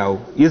control fire,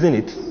 isn't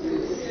it?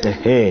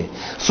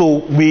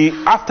 So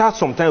after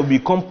some time, we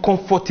become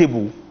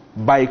comfortable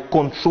by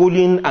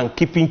controlling and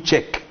keeping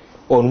check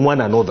on one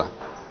another.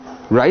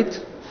 Right?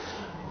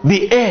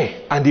 The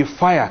air and the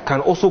fire can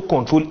also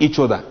control each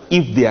other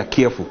if they are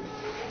careful.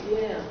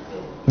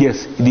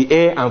 Yes, the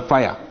air and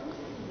fire.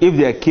 If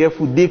they are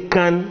careful, they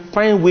can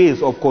find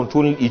ways of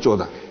controlling each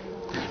other.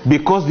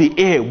 Because the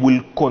air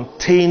will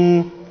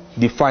contain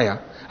the fire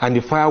and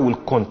the fire will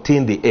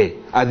contain the air.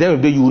 At the end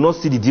of the day, you will not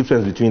see the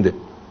difference between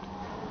them.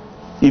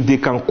 If they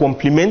can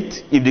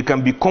complement, if they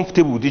can be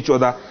comfortable with each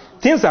other,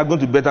 things are going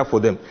to be better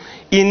for them.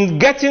 In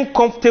getting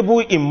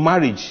comfortable in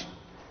marriage,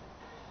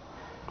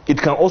 it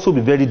can also be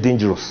very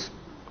dangerous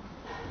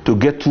to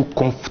get too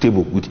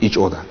comfortable with each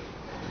other.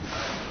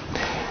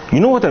 You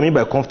know what I mean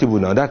by comfortable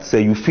now? That's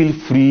you feel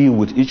free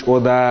with each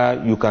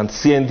other. You can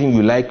say anything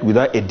you like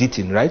without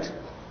editing, right?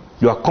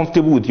 You are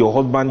comfortable with your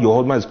husband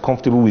is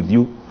comfortable with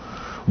you.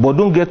 But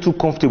don't get too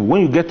comfortable.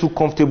 When you get too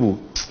comfortable,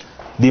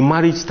 the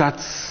marriage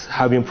starts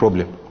having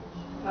problem.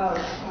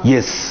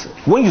 Yes.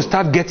 When you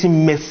start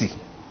getting messy,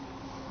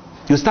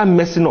 you start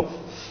messing up.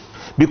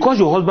 Because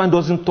your husband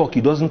doesn't talk,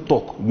 he doesn't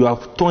talk, you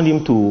have turned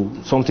him to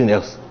something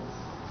else.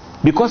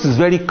 Because he's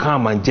very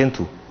calm and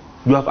gentle,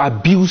 you have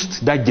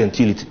abused that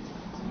gentility.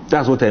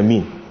 That's what I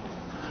mean.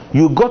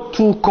 You got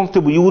too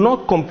comfortable. You will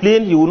not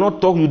complain, you will not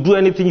talk, you do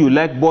anything you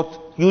like, but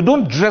you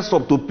don't dress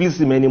up to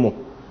please him anymore.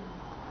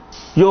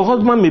 Your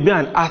husband may be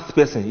an earth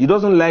person. He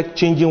doesn't like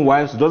changing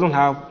wives, he doesn't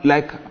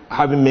like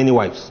having many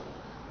wives.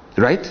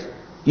 Right?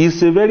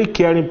 He's a very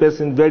caring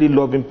person, very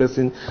loving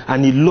person,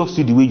 and he loves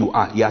you the way you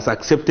are. He has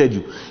accepted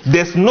you.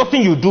 There's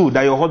nothing you do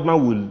that your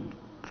husband will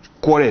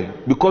quarrel,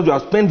 because you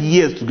have spent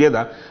years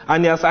together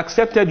and he has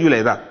accepted you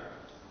like that.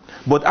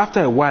 But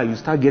after a while, you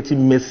start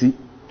getting messy.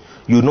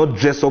 You not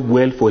dress up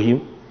well for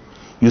him.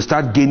 You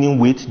start gaining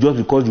weight just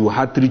because you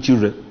had 3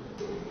 children.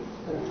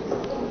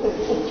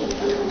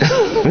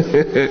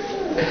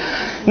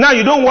 Now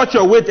you don't watch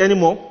your weight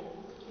anymore.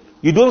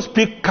 You don't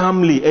speak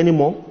calmly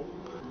anymore.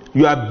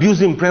 You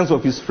abuse him in presence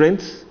of his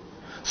friends.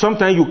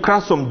 Sometimes you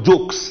crack some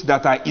jokes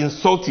that are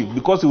insulting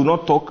because he will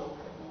not talk.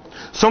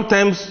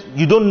 Sometimes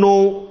you don't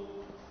know.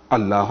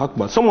 Allah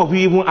Akbar. Some of you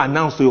even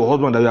announce to your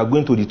husband that you are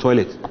going to the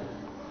toilet.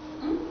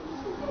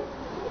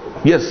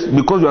 Yes,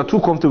 because you are too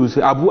comfortable. You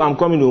say, Abu, I'm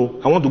coming home.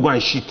 I want to go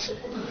and shit.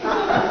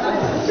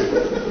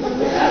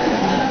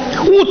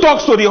 Who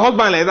talks to the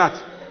husband like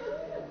that?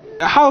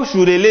 How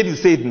should a lady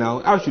say it now?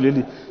 How should a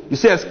lady? You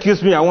say,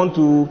 excuse me, I want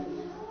to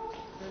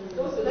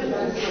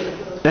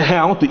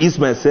ease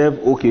myself,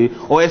 okay.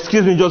 Or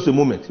excuse me just a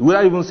moment,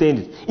 without even saying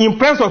it. In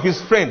presence of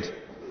his friend.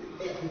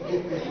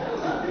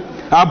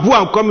 Abu,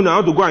 I'm coming, I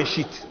want to go and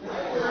shit.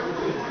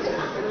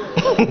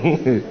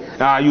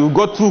 You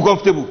got too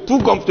comfortable, too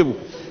comfortable.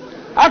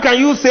 How can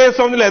you say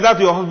something like that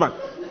to your husband?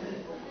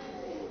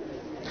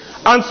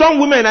 And some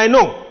women I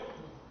know,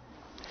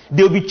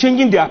 they'll be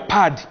changing their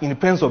pad in the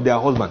presence of their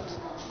husband.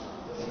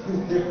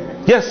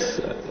 Yes,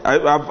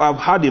 I've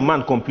had a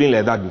man complain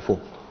like that before.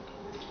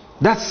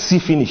 That's see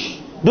finish.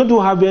 Don't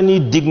you have any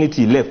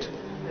dignity left?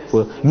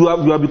 You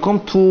have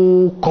become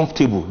too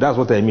comfortable. That's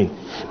what I mean.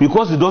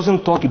 Because he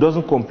doesn't talk, he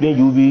doesn't complain,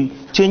 you'll be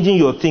changing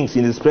your things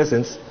in his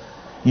presence.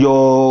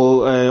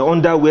 Your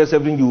underwears,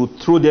 everything, you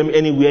throw them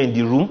anywhere in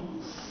the room.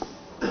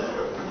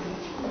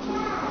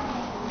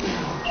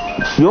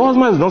 Your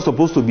husband is not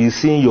supposed to be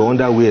seeing your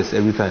underwears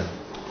every time.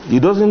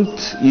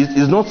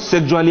 It's not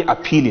sexually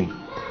appealing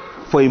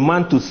for a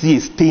man to see a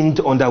stained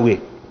underwear.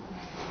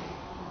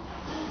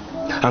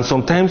 And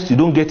sometimes you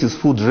don't get his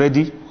food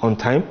ready on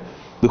time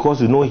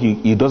because you know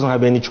he doesn't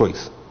have any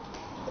choice.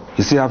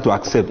 You still have to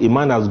accept. A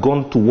man has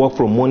gone to work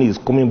from morning, is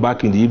coming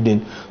back in the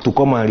evening to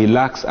come and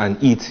relax and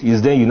eat.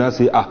 Is then you now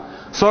say,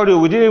 sorry,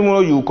 we didn't even know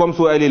you come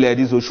so early like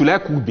this, so should I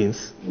cook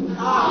beans?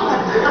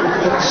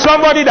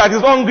 Somebody that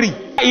is hungry.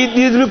 It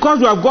is because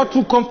you have got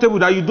too comfortable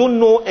that you don't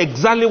know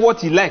exactly what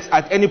he likes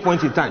at any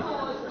point in time.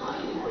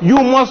 You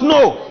must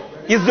know.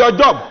 It's your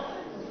job.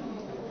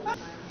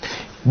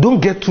 Don't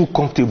get too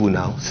comfortable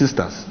now,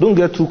 sisters. Don't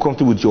get too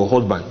comfortable with your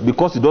husband.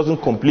 Because he doesn't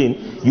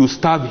complain, you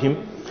starve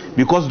him.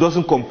 Because he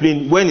doesn't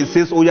complain, when he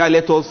says, oh yeah,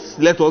 let us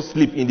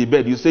sleep in the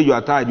bed, you say you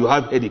are tired, you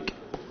have headache.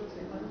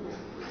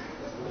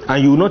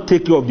 And you will not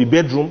take care of the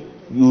bedroom.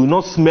 You will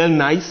not smell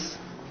nice.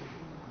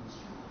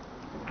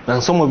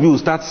 And some of you will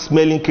start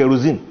smelling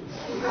kerosene.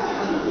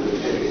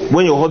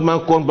 When your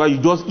husband comes back, you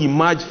just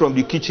emerge from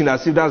the kitchen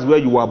as if that's where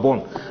you were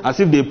born. As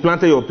if they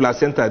planted your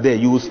placenta there.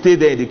 You will stay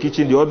there in the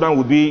kitchen. The husband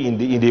will be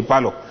in the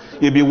parlor.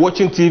 You'll be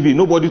watching TV.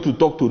 Nobody to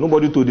talk to.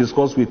 Nobody to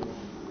discuss with.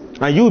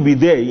 And you will be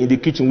there in the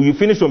kitchen. When you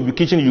finish from the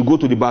kitchen, you go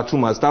to the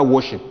bathroom and start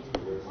washing.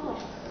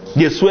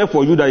 They swear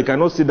for you that you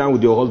cannot sit down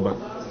with your husband.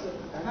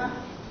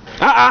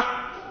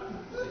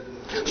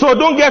 So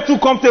don't get too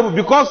comfortable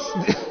because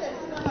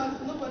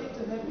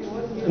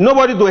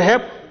nobody to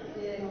help.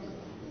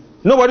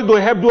 Nobody to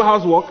help do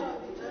housework.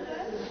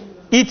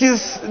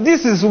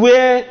 This is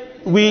where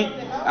we,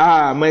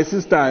 my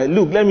sister,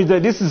 look, let me tell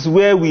you, this is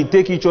where we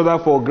take each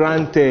other for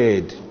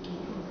granted.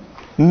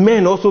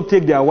 Men also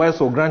take their wives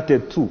for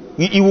granted too.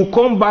 He will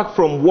come back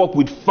from work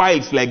with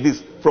files like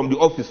this from the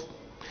office.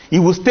 He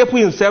will staple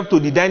himself to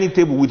the dining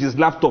table with his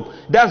laptop.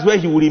 That's where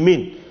he will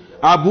remain.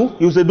 Abu,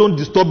 he will say, don't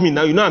disturb me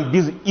now, you know I'm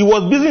busy. He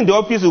was busy in the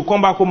office, he will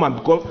come back home and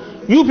because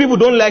you people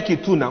don't like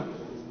it too now.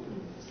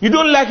 You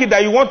don't like it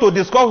that you want to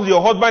discuss with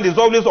your husband is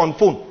always on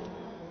phone.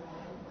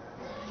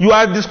 You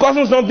are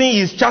discussing something,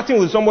 he's chatting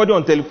with somebody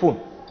on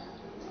telephone.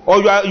 Or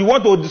you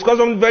want to discuss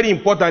something very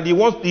important,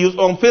 he's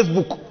on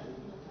Facebook.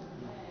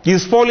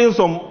 He's following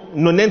some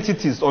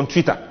non-entities on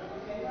Twitter.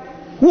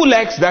 Who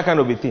likes that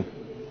kind of a thing?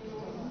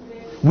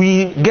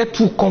 We get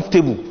too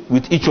comfortable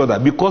with each other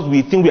because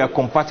we think we are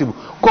compatible.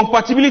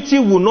 Compatibility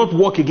will not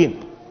work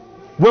again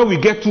when we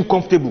get too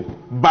comfortable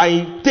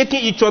by taking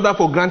each other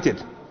for granted.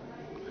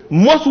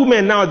 Most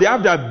women now, they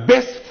have their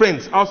best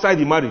friends outside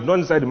the marriage, not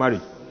inside the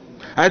marriage.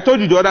 I told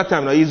you the other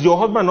time, now, is your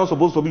husband not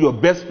supposed to be your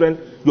best friend,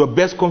 your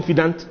best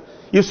confidant?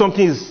 If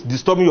something is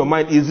disturbing your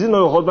mind, is it not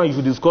your husband you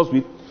should discuss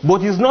with? But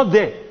he's not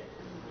there.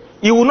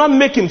 He will not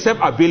make himself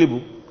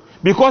available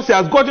because he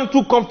has gotten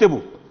too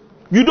comfortable.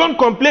 You don't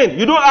complain.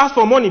 You don't ask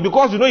for money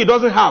because you know he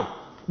doesn't have.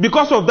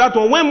 Because of that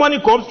one, when money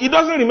comes, he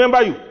doesn't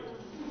remember you.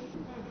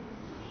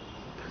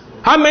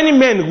 How many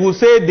men will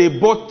say they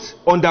bought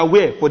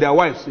underwear for their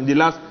wives in the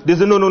last? They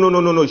say,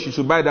 no, she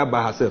should buy that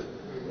by herself.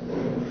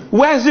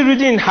 Where is it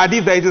written in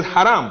hadith that it is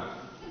haram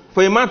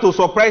for a man to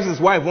surprise his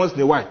wife once in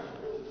a while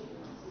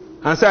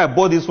and say, I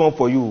bought this one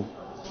for you?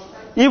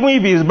 Even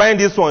if he is buying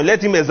this one,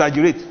 let him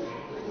exaggerate.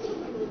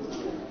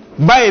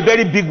 Buy a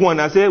very big one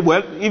and say,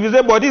 well, if you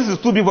say, but this is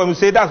too big for me,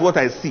 say, that's what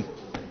I see.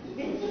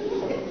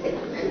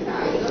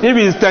 If it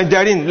is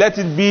tangerine, let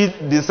it be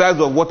the size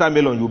of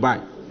watermelon you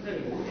buy.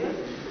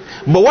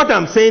 But what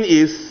I'm saying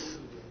is,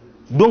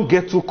 don't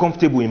get too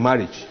comfortable in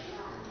marriage.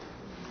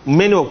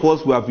 Many of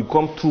us will have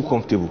become too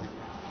comfortable.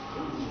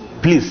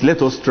 Please,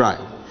 let us try.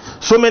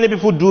 So many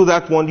people do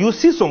that one. You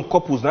see some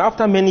couples now,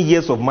 after many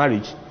years of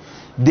marriage,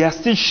 they are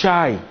still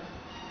shy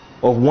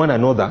of one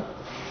another.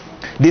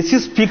 They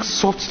still speak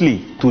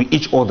softly to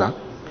each other.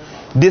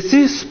 They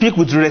still speak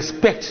with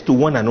respect to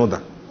one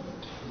another.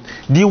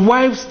 The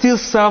wife still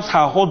serves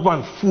her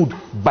husband food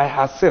by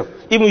herself,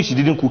 even if she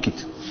didn't cook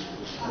it.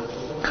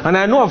 And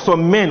I know of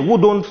some men who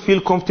don't feel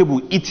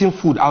comfortable eating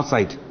food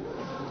outside.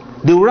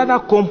 They would rather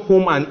come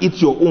home and eat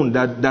your own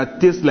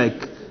that tastes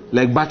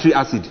like battery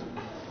acid.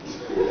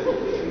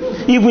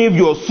 Even if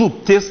your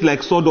soup tastes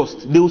like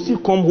sawdust, they will still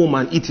come home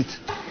and eat it.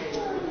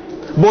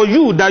 But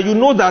you, that you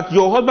know that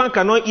your husband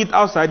cannot eat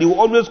outside, he will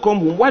always come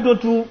home. Why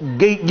don't you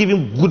give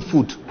him good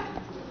food?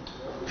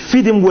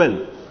 Feed him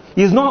well.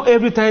 It's not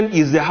every time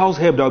is the house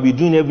help that will be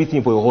doing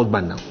everything for your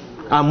husband now.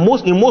 And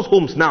in most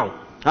homes now,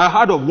 I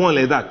heard of one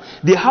like that.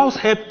 The house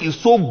help is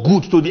so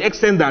good to the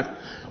extent that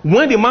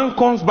when the man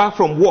comes back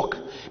from work,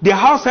 the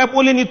house help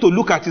only need to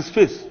look at his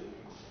face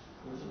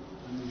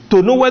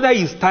to know whether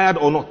he's tired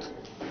or not.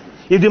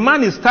 If the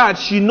man is tired,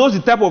 she knows the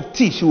type of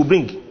tea she will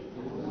bring.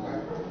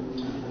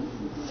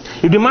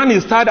 If the man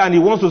is tired and he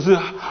wants to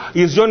see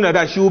his journey,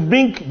 that she will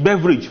bring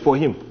beverage for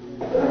him.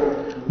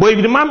 But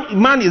if the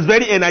man is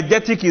very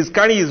energetic, he's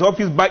carrying his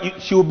office bag,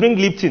 she will bring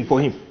Lipton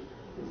for him.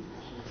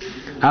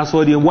 As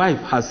for the wife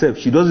herself,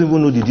 she doesn't even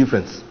know the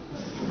difference.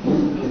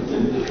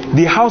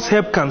 The house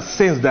help can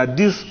sense that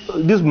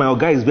this my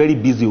guy is very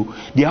busy.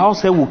 The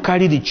house help will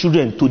carry the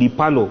children to the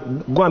parlor,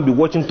 go and be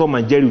watching Tom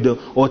and Jerry with them,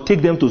 or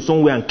take them to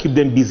somewhere and keep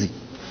them busy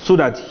so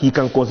that he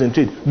can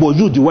concentrate. But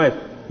you, the wife,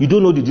 you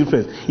don't know the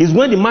difference. It's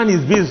when the man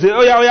is busy, say,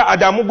 oh yeah,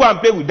 Adamu, go and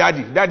play with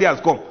daddy. Daddy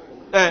has come.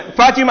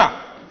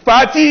 Fatima,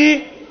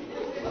 Fati,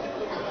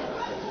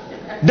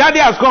 daddy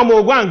has come,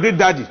 oh, go and greet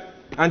daddy.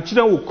 And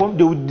children will come,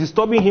 they will be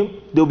disturbing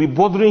him, they will be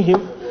bothering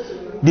him.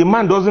 The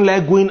man doesn't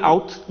like going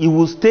out. He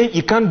will stay,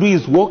 he can't do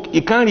his work,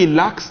 he can't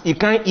relax, he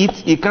can't eat,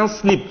 he can't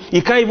sleep,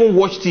 he can't even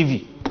watch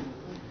TV.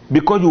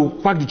 Because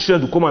you pack the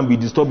children to come and be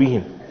disturbing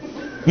him.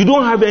 You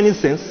don't have any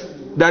sense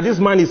that this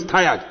man is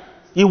tired.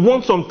 He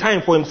wants some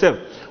time for himself.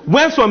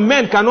 When some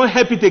men cannot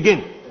help it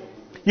again,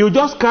 he will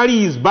just carry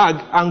his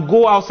bag and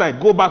go outside,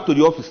 go back to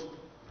the office.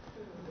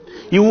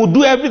 He will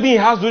do everything he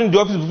has to do in the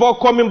office before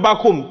coming back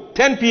home,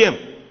 10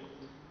 p.m.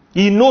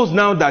 He knows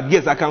now that,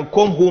 yes, I can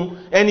come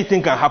home,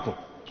 anything can happen.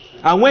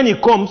 And when he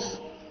comes,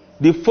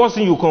 the first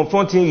thing you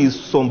confront him is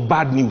some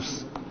bad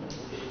news.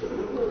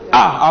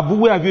 Abu,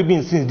 where have you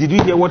been since? Did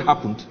you hear what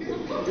happened?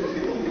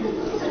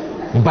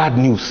 Bad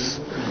news.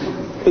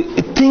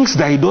 Things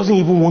that he doesn't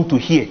even want to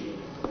hear.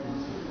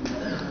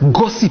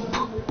 Gossip.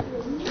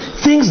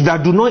 Things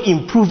that do not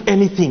improve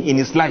anything in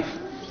his life.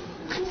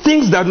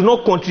 Things that do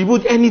not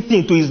contribute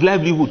anything to his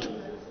livelihood.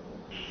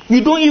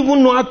 You don't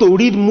even know how to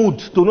read mood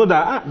to know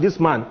that, this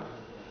man.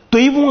 To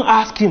even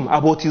ask him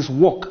about his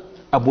work,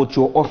 about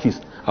your office.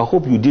 I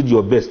hope you did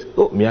your best.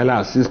 Oh, may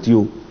Allah assist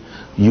you.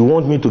 You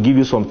want me to give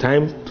you some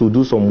time to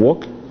do some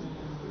work?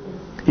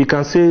 He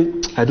can say,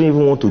 I don't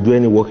even want to do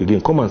any work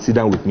again. Come and sit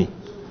down with me.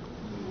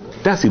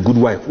 That's a good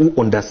wife who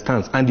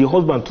understands. And the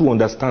husband too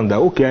understands that,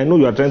 okay, I know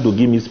you are trying to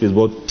give me space,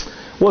 but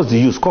what's the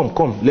use? Come,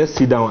 let's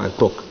sit down and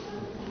talk.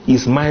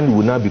 His mind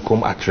will now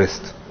become at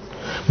rest.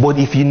 But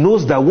if he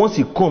knows that once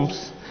he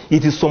comes,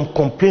 it is some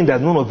complaint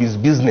that's none of his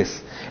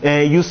business.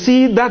 You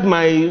see that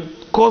my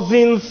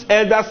cousin's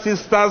elder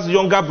sister's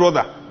younger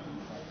brother,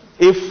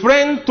 a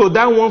friend to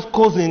that one's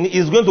cousin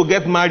is going to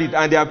get married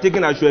and they have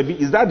taken a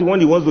Ashwebi. Is that the one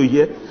he wants to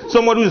hear?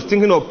 Somebody who is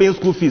thinking of paying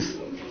school fees.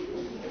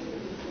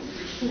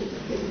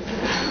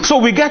 So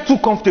we get too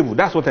comfortable.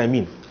 That's what I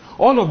mean.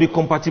 All of the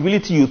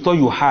compatibility you thought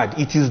you had,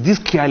 it is this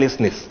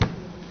carelessness,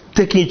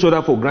 taking each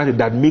other for granted,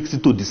 that makes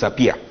it to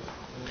disappear.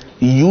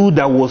 You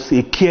that was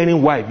a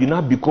caring wife, you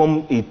now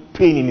become a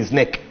pain in his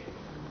neck.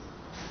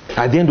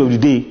 At the end of the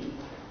day,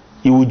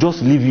 he will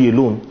just leave you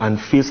alone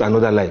and face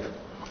another life.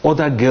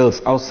 Other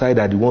girls outside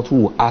are the ones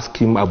who will ask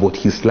him about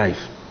his life.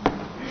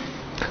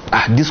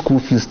 This school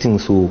fees thing,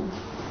 so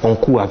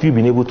uncle, have you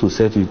been able to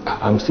settle it?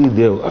 I'm still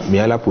there. May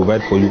Allah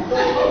provide for you.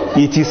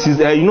 It is,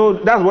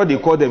 that's what they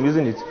call them,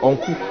 isn't it?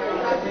 Uncle.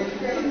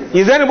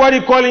 Is anybody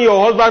calling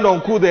your husband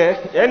uncle there?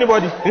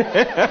 Anybody?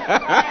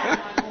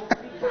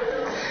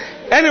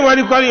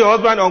 Anybody calling your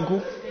husband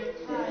uncle?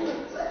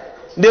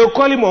 They will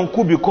call him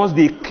uncle because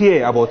they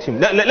care about him.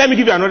 Let me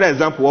give you another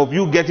example of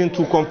you getting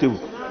too comfortable.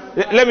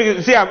 Let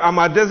me say, I'm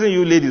addressing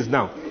you ladies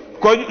now,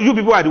 because you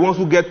people are the ones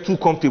who get too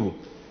comfortable.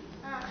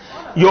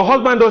 Your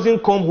husband doesn't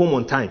come home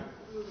on time.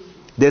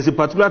 There's a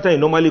particular time he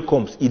normally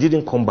comes. He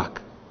didn't come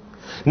back.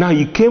 Now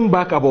he came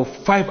back about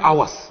 5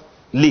 hours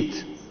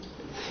late.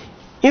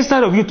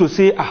 Instead of you to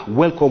say,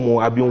 welcome,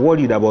 I've been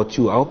worried about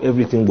you, I hope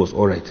everything was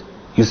all right.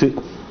 You say,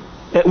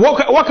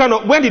 what kind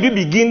of, when did you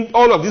begin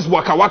all of this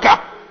waka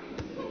waka?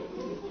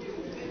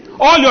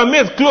 All your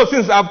mates close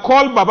since I've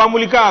called Baba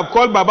Mulika, I've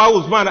called Baba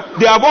Usman,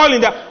 they are all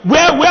in there.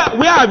 Where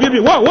have you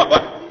been?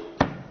 What?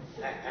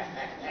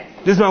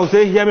 This man will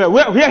say, hear me.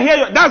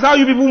 Here, that's how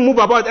you people move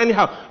about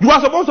anyhow. You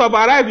are supposed to have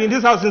arrived in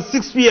this house since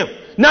 6 p.m.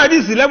 Now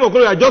this is 11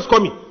 o'clock, you are just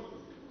coming.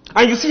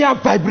 And you see her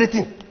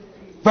vibrating.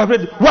 Why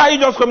are you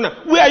just coming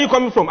now? Where are you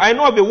coming from? I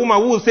know of a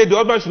woman who will say the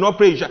husband should not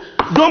pray Isha.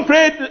 Don't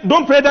pray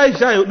that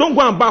Isha. Don't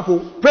go and bath.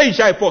 Pray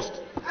Isha first.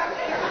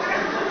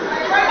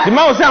 The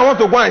man will say, I want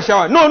to go and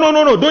shower. No,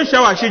 don't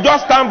shower. She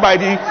just stand by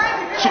the...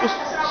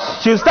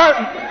 She'll stand...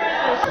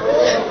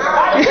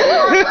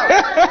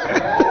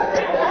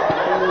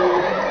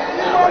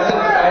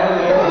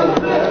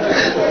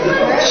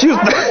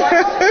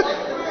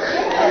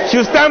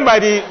 she'll stand by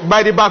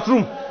the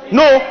bathroom.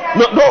 No,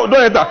 don't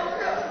enter.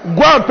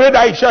 Go and pray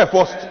that Isha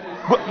first.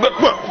 Go.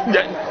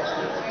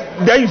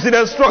 Then you see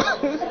them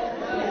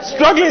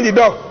struggling the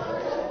dog.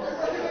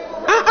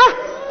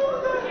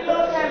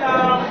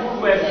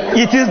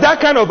 It is that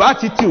kind of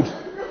attitude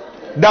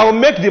that will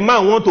make the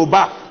man want to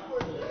bath.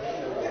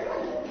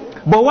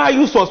 But why are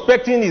you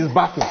suspecting he's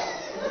bathing?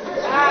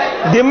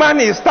 The man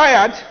is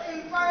tired.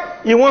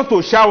 He wants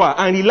to shower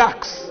and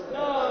relax.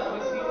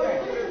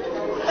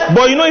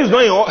 But you know he's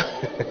not in all...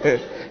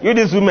 You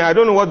this women, I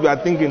don't know what we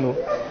are thinking. No?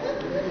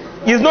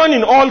 It's not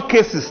in all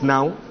cases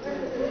now.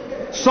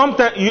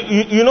 Sometimes,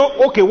 you know,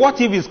 okay,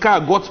 what if his car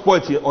got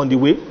spoiled on the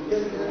way?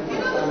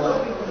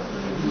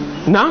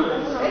 Now?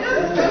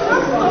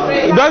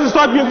 It doesn't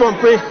stop you from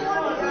praying.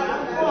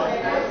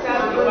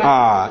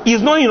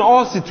 It's not in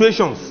all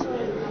situations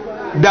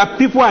that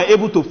people are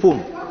able to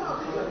phone.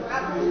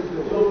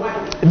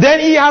 Then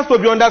he has to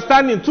be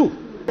understanding too.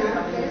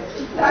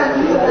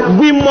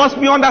 We must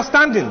be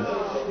understanding.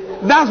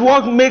 That's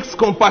what makes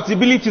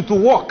compatibility to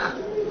work.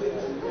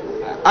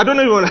 I don't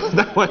know if you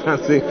understand what I'm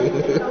saying.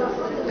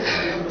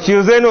 She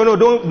will say, no,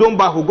 don't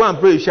back. We'll go and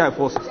pray Isha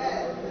first.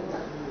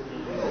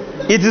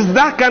 It is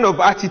that kind of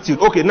attitude.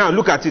 Okay, now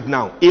look at it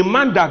now. A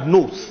man that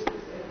knows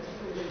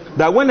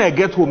that when I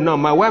get home now,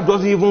 my wife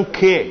doesn't even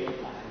care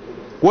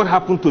what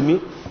happened to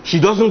me. She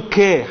doesn't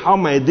care how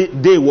my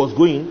day was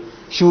going.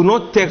 She will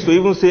not text or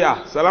even say,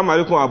 Salam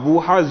alaikum Abu,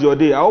 how's your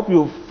day? I hope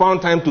you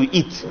found time to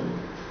eat.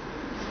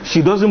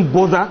 She doesn't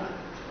bother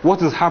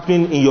what is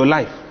happening in your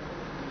life.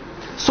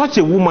 Such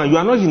a woman, you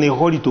are not in a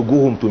hurry to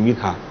go home to meet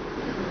her.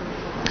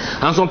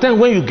 And sometimes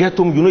when you get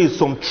home, you know it's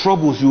some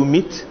troubles you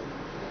meet.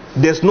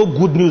 There's no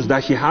good news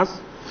that she has.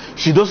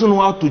 She doesn't know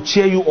how to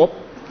cheer you up.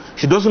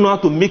 She doesn't know how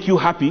to make you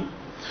happy.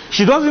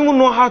 She doesn't even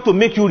know how to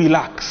make you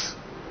relax.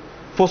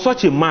 For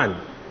such a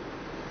man,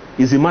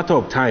 it's a matter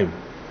of time.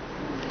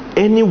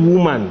 Any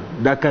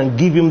woman that can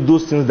give him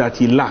those things that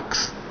he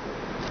lacks,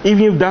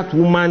 even if that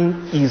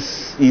woman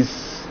is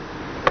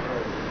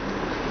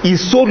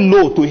so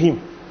low to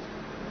him.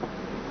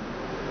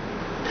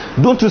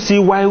 Don't you see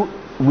why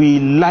we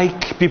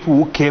like people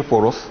who care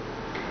for us?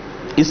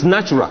 It's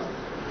natural.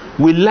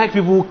 We like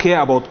people who care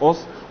about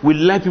us. We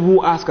like people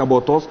who ask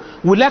about us.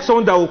 We like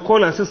someone that will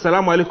call and say,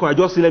 Salam alaikum, I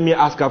just say, let me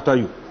ask after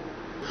you.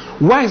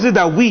 Why is it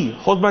that we,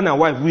 husband and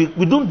wife,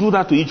 we don't do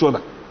that to each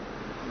other?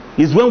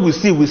 It's when we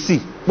see, we see.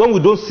 When we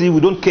don't see, we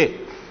don't care.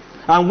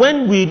 And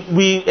when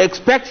we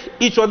expect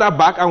each other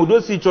back and we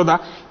don't see each other,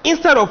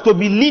 instead of to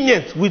be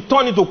lenient, we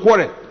turn into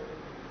quarrel.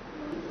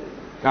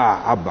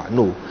 Abba,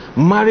 no.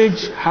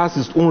 Marriage has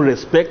its own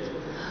respect,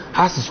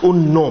 has its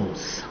own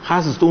norms,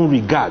 has its own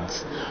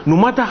regards. No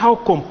matter how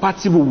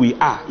compatible we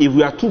are, if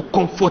we are too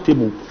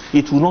comfortable,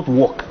 it will not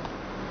work.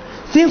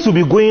 Things will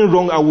be going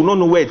wrong and we will not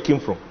know where it came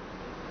from.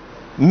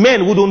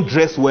 Men who don't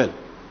dress well,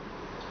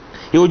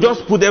 he will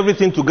just put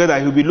everything together.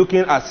 He will be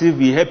looking as if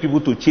he helped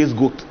people to chase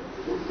goat.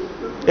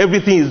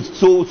 Everything is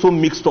so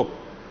mixed up.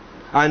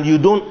 And you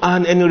don't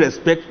earn any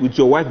respect with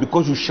your wife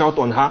because you shout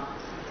on her.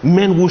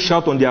 Men who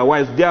shout on their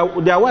wives, their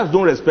wives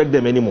don't respect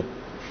them anymore.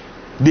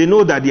 They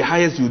know that the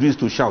highest you do is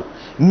to shout.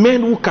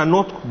 Men who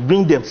cannot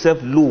bring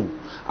themselves low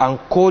and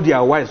call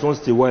their wives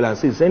once in a while and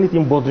say, is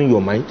anything bothering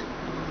your mind?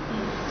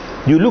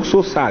 You look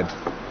so sad.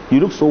 You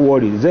look so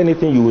worried. Is there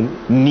anything you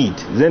need?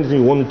 Is there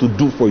anything you want me to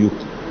do for you?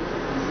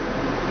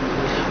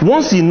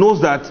 Once he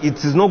knows that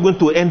it is not going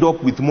to end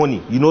up with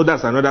money, you know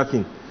that's another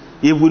thing.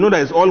 If we know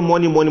that it's all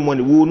money, we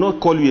will not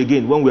call you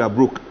again when we are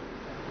broke.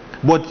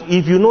 But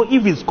if you know,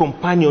 if it's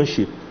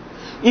companionship,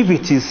 if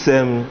it is,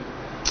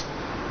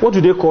 what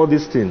do they call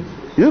this thing?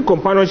 Is it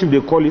companionship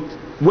they call it?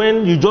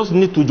 When you just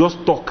need to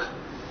just talk.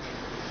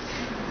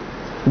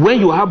 When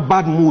you have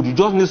bad mood, you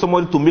just need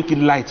somebody to make it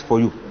light for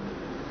you.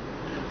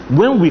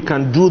 When we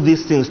can do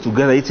these things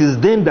together, it is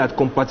then that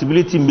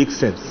compatibility makes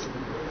sense.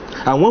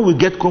 And when we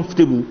get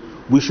comfortable,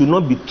 we should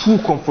not be too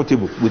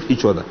comfortable with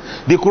each other.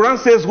 The Quran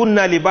says,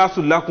 Hunna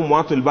libasul lakum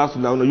wa antum libasul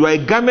lahunna. You are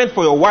a garment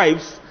for your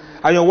wives,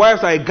 and your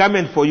wives are a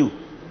garment for you.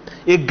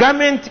 A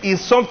garment is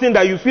something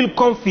that you feel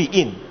comfy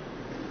in.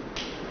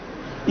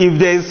 If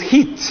there is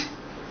heat,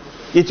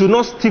 it will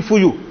not stiffen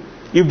you.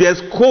 If there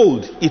is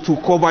cold, it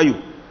will cover you.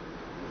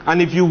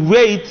 And if you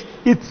wear it,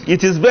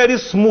 it is very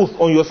smooth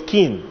on your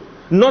skin.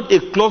 Not a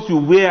cloth you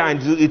wear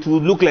and it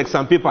will look like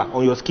sandpaper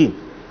on your skin.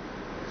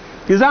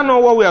 Is that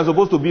not what we are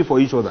supposed to be for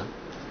each other?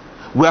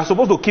 We are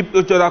supposed to keep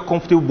each other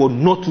comfortable, but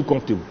not too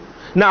comfortable.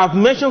 Now, I've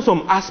mentioned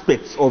some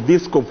aspects of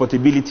this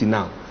comfortability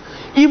now.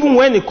 Even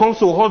when it comes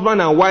to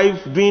husband and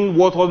wife doing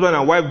what husband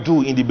and wife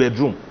do in the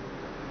bedroom.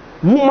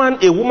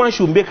 A woman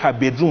should make her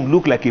bedroom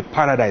look like a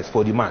paradise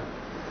for the man.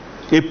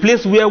 A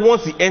place where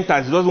once he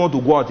enters, he doesn't want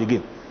to go out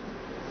again.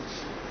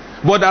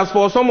 But as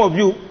for some of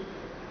you,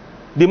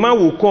 the man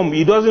will come,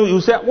 he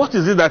say, what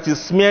is it that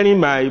is smearing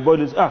my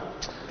body?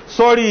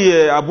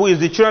 Sorry, Abu,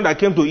 it's the children that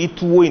came to eat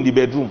tuwo in the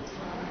bedroom.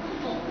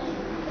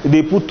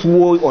 They put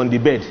tuwo on the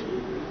bed.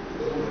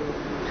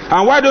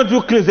 And why don't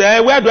you clean? Say,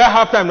 where do I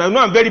have time? I know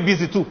I'm very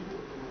busy too.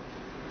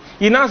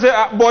 He now say,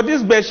 but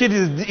this bed sheet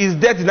is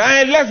dirty.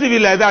 Now, let's leave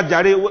it like that,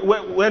 Jare.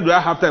 When do I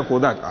have time for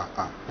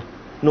that?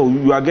 No,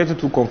 you are getting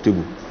too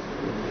comfortable.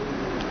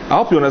 I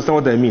hope you understand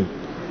what I mean.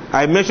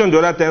 I mentioned the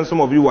other time,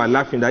 some of you were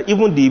laughing, that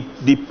even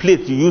the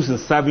plate you use in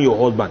serving your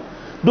husband,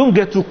 don't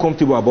get too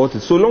comfortable about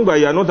it. So long as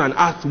you are not an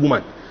asked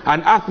woman.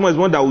 An asked woman is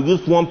one that will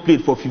use one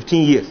plate for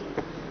 15 years.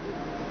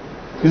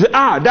 You say,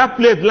 that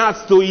plate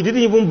lasts, so it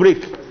didn't even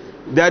break.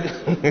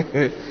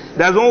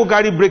 There's one who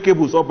carry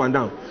breakables up and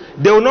down.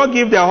 They will not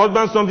give their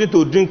husband something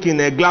to drink in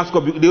a glass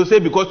cup. They will say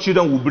because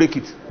children will break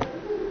it.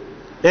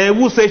 And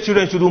who says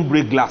children shouldn't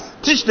break glass?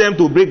 Teach them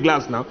to break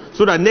glass now,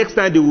 so that next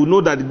time they will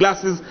know that the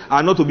glasses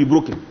are not to be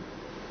broken.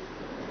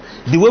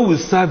 The way we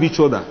serve each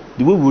other,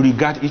 the way we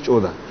regard each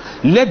other.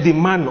 Let the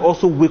man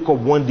also wake up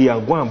one day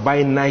and go and buy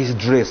a nice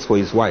dress for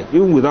his wife,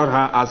 even without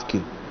her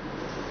asking.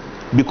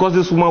 Because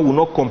this woman will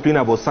not complain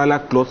about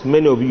salad clothes,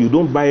 many of you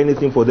don't buy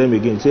anything for them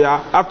again. Say,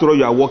 after all,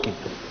 you are working.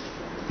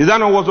 Is that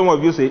not what some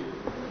of you say?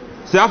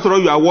 Say, after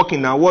all, you are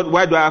working now.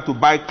 Why do I have to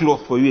buy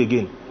clothes for you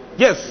again?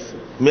 Yes,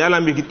 may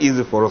Allah make it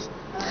easy for us.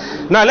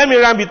 Now, let me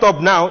ramp it up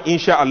now,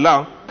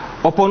 inshallah.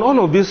 Upon all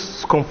of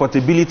this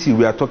comfortability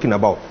we are talking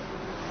about,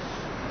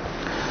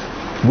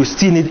 we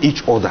still need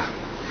each other.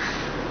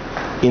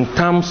 In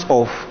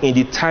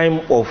the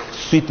time of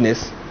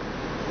sweetness,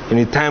 in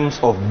the times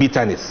of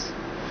bitterness,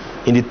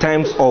 in the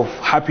times of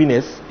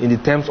happiness, in the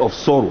times of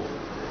sorrow.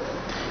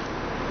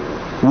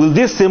 Will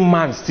this same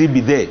man still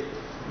be there?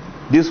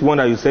 This one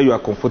that you say you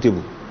are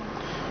comfortable.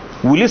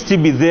 Will he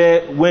still be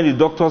there when the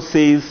doctor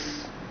says,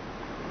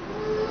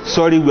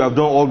 sorry, we have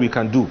done all we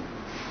can do?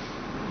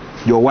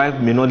 Your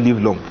wife may not live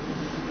long.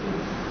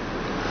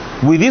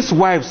 Will this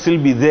wife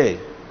still be there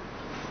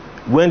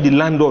when the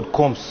landlord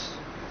comes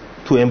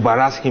to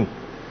embarrass him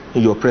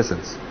in your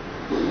presence?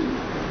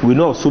 We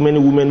know of so many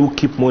women who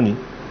keep money.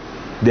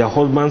 Their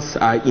husbands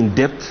are in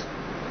debt,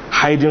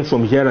 hiding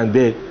from here and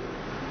there,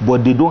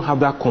 but they don't have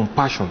that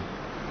compassion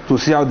to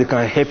see how they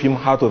can help him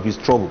out of his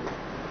trouble.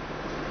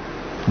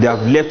 They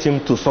have left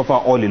him to suffer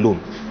all alone.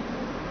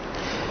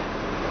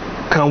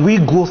 Can we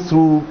go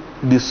through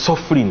the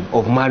suffering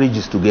of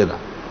marriages together?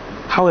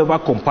 However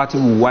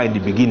compatible we were in the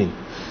beginning,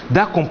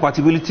 that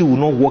compatibility will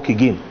not work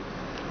again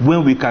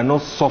when we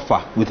cannot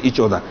suffer with each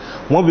other,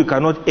 when we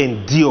cannot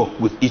endure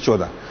with each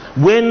other,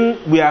 when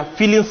we are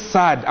feeling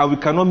sad and we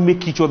cannot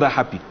make each other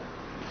happy,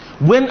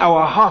 when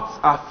our hearts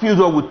are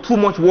filled up with too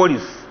much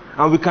worries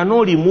and we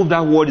cannot remove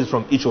that worries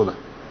from each other.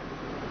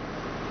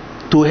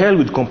 To hell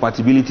with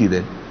compatibility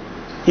then,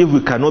 if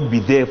we cannot be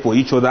there for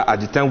each other at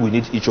the time we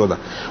need each other.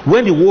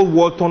 When the whole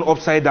world turns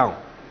upside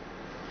down,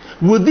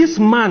 will this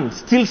man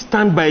still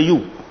stand by you?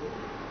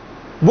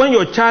 When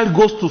your child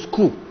goes to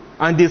school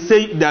and they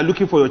say they are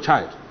looking for your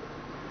child,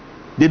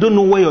 they don't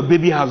know where your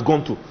baby has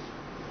gone to.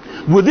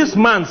 Will this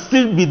man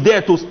still be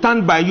there to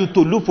stand by you to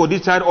look for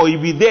this child, or he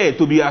be there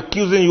to be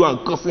accusing you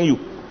and cursing you?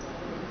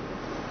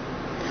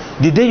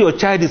 The day your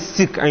child is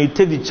sick and you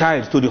take the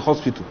child to the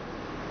hospital,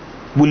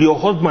 will your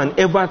husband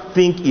ever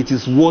think it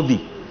is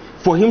worthy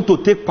for him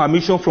to take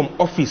permission from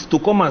office to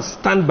come and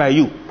stand by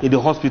you in the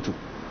hospital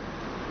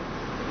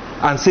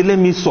and say, let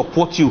me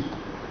support you,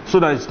 so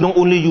that it's not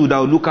only you that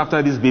will look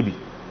after this baby?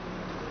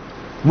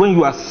 When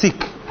you are sick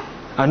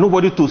and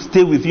nobody to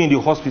stay with you in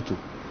the hospital,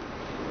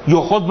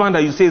 your husband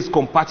that you say is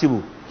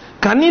compatible,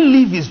 can he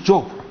leave his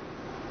job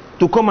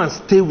to come and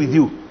stay with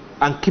you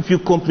and keep you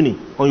company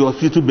on your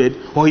hospital bed,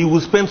 or he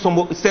will send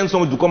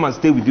someone to come and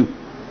stay with you?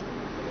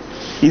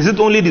 Is it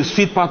only the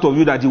sweet part of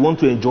you that you want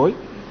to enjoy?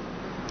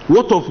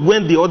 What of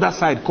when the other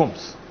side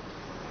comes?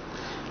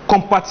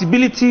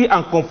 Compatibility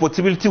and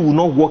comfortability will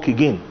not work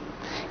again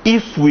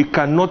if we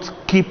cannot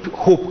keep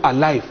hope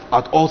alive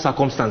at all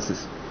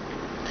circumstances.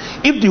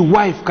 If the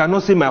wife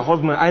cannot say, my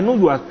husband, I know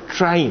you are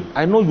trying,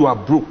 I know you are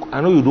broke,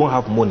 I know you don't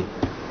have money,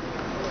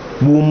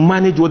 we will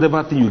manage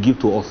whatever thing you give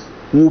to us,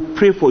 we will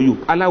pray for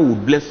you, Allah will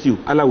bless you,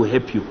 Allah will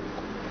help you.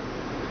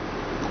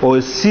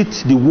 Or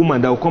sit the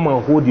woman that will come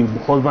and hold the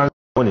husband's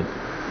money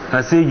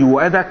and say, you will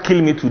either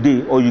kill me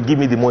today or you give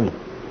me the money.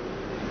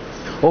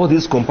 All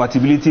this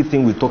compatibility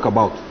thing we talk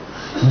about,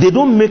 They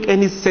don't make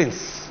any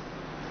sense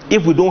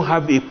if we don't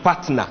have a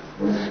partner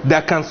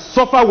that can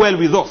suffer well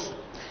with us.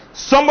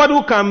 Somebody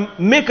who can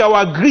make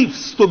our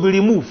griefs to be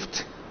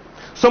removed.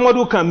 Somebody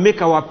who can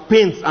make our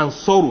pains and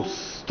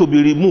sorrows to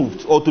be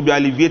removed or to be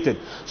alleviated.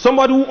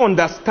 Somebody who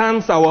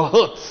understands our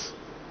hurts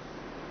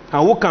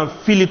and who can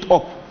fill it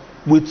up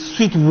with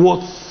sweet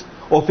words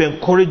of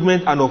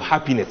encouragement and of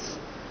happiness.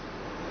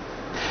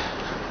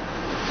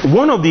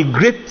 One of the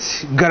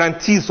great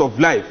guarantees of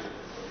life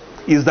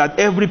is that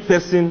every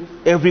person,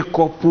 every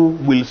couple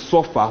will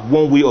suffer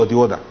one way or the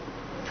other.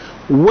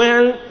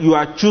 When you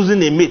are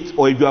choosing a mate,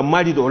 or if you are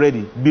married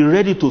already, be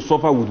ready to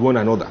suffer with one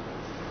another.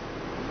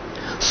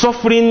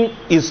 Suffering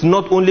is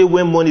not only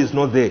when money is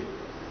not there.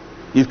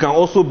 It can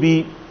also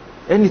be,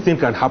 anything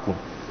can happen.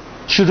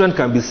 Children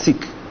can be sick.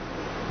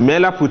 May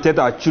Allah protect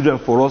our children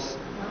for us.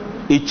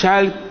 A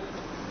child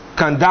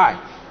can die.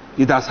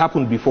 It has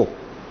happened before.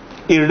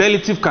 A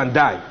relative can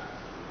die.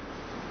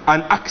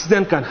 An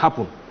accident can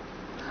happen.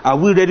 Are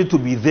we ready to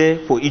be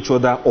there for each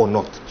other or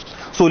not?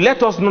 So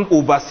let us not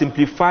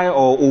oversimplify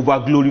or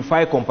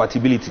overglorify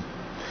compatibility.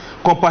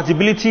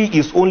 Compatibility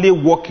is only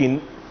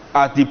working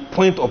at the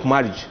point of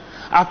marriage.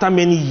 After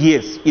many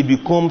years, it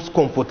becomes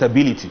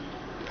comfortability.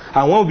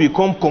 And when we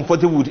become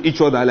comfortable with each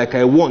other, like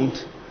I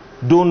want,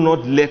 do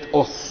not let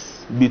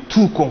us be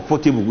too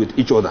comfortable with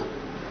each other.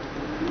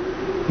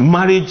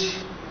 Marriage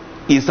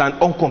is an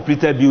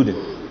uncompleted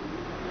building.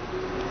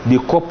 The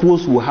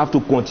couples will have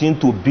to continue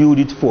to build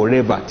it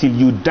forever till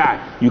you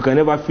die. You can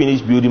never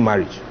finish building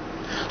marriage.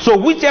 So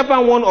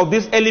whichever one of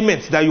these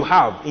elements that you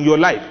have in your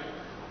life,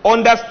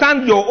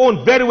 understand your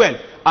own very well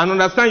and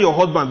understand your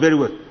husband very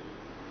well.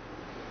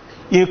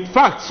 In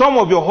fact, some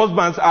of your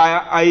husbands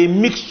are a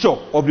mixture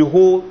of the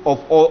whole of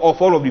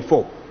all of the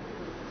four.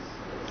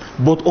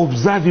 But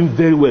observe him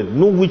very well.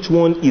 Know which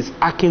one is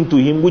akin to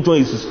him, which one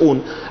is his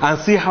own,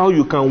 and see how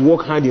you can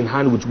work hand in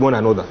hand with one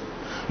another.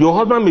 Your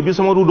husband may be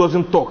someone who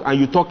doesn't talk and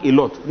you talk a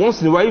lot.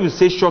 Once in a while, if you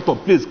say shut up,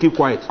 please keep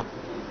quiet.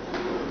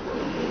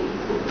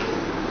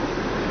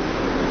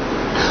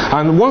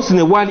 And once in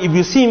a while, if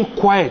you see him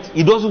quiet,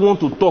 he doesn't want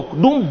to talk,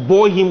 don't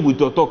bore him with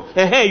your talk.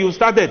 Hey, you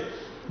started.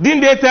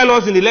 Didn't they tell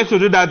us in the lecture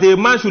that a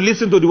man should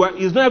listen to the wife?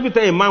 It's not every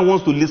time a man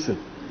wants to listen.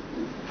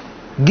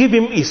 Give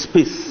him his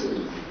space.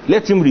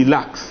 Let him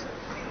relax.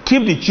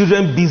 Keep the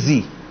children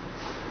busy.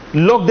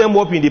 Lock them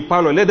up in the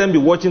parlor. Let them be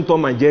watching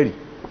Tom and Jerry.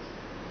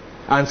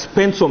 And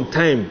spend some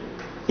time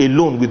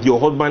alone with your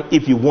husband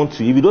if he wants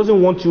to. If he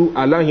doesn't want you,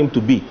 allow him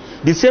to be.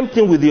 The same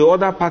thing with the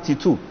other party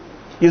too.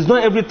 It's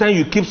not every time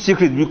you keep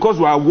secret because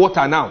we are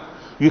water now.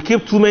 You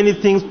keep too many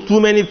things.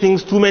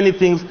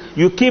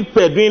 You keep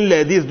doing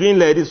like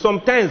this.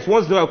 Sometimes,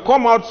 once in a while,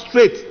 come out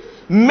straight.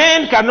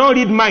 Men cannot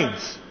read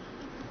minds.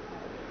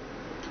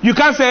 You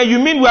can't say, you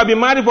mean we have been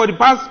married for the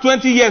past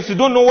 20 years, you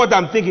don't know what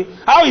I'm thinking.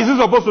 How is he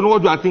supposed to know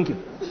what you are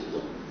thinking?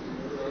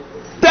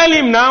 Tell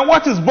him now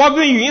what is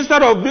bothering you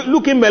instead of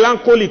looking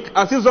melancholic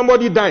as if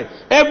somebody died.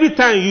 Every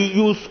time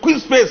you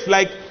squeeze face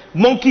like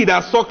monkey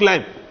that suck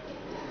lime.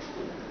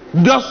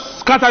 Just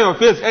scatter your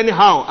face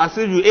anyhow as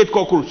if you ate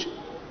cockroach.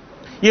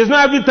 It's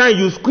not every time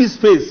you squeeze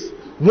face.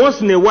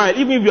 Once in a while,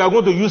 even if you are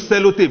going to use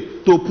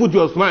sellotape to put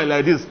your smile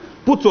like this,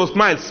 put your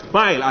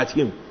smile at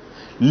him.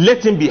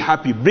 Let him be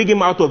happy. Bring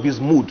him out of his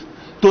mood.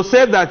 To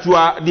say that you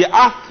are the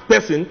earth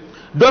person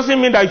doesn't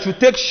mean that you should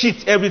take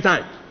shit every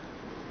time.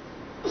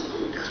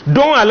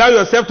 Don't allow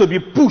yourself to be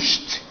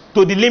pushed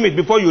to the limit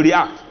before you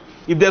react.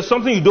 If there's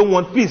something you don't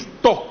want, please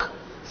talk.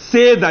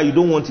 Say that you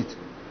don't want it.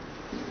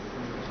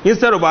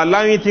 Instead of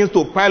allowing things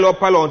to pile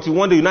up until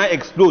one day you now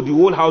explode, the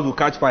whole house will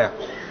catch fire.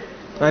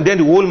 And then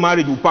the whole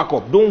marriage will pack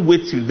up. Don't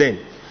wait till then.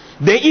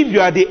 Then if you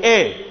are the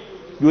air,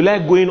 you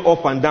like going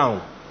up and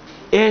down.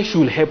 Air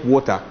should help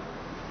water.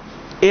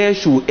 Air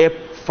should help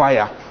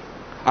fire.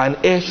 And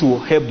air should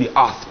help the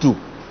earth too.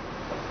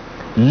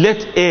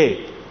 Let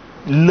air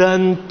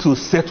learn to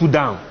settle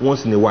down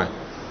once in a while.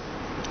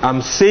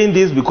 I'm saying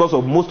this because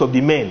of most of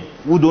the men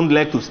who don't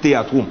like to stay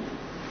at home.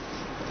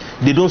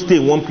 They don't stay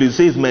in one place.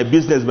 Say it's my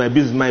business.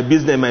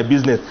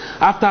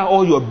 After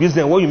all your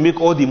business, when you make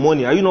all the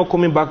money, are you not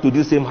coming back to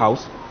this same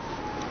house?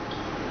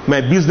 My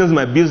business.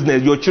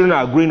 Your children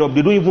are growing up.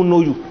 They don't even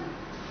know you.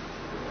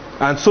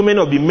 And so many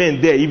of the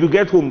men there, if you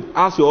get home,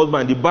 ask your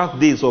husband the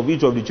birthdays of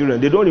each of the children.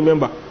 They don't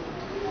remember.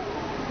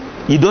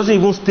 He doesn't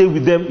even stay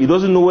with them. He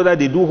doesn't know whether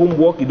they do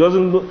homework. He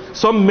doesn't know.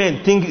 Some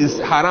men think it's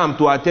haram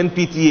to attend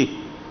PTA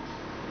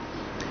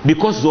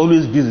because he's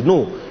always busy.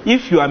 No.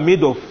 If you are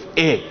made of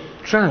air,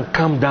 try and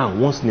calm down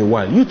once in a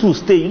while. You two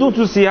stay. You don't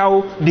you see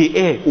how the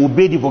air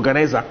obey the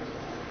organizer?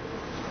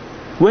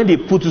 When they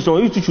put you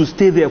somewhere, you two should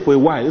stay there for a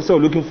while instead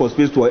of looking for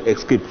space to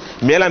escape.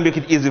 May Allah make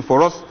it easy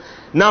for us.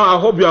 Now I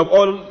hope you have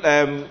all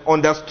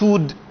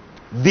understood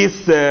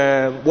this,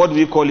 what do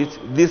we call it?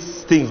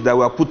 These things that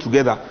were put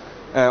together.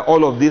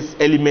 All of these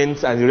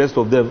elements and the rest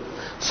of them.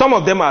 Some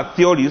of them are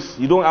theories.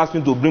 You don't ask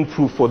me to bring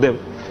proof for them.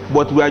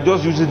 But we are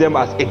just using them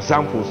as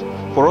examples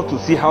for us to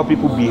see how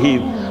people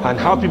behave and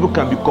how people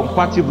can be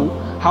compatible,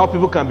 how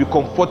people can be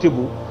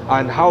comfortable,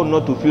 and how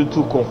not to feel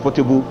too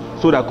comfortable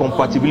so that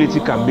compatibility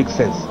can make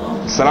sense.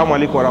 Assalamu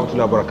alaikum wa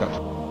rahmatullahi wa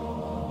barakatuh.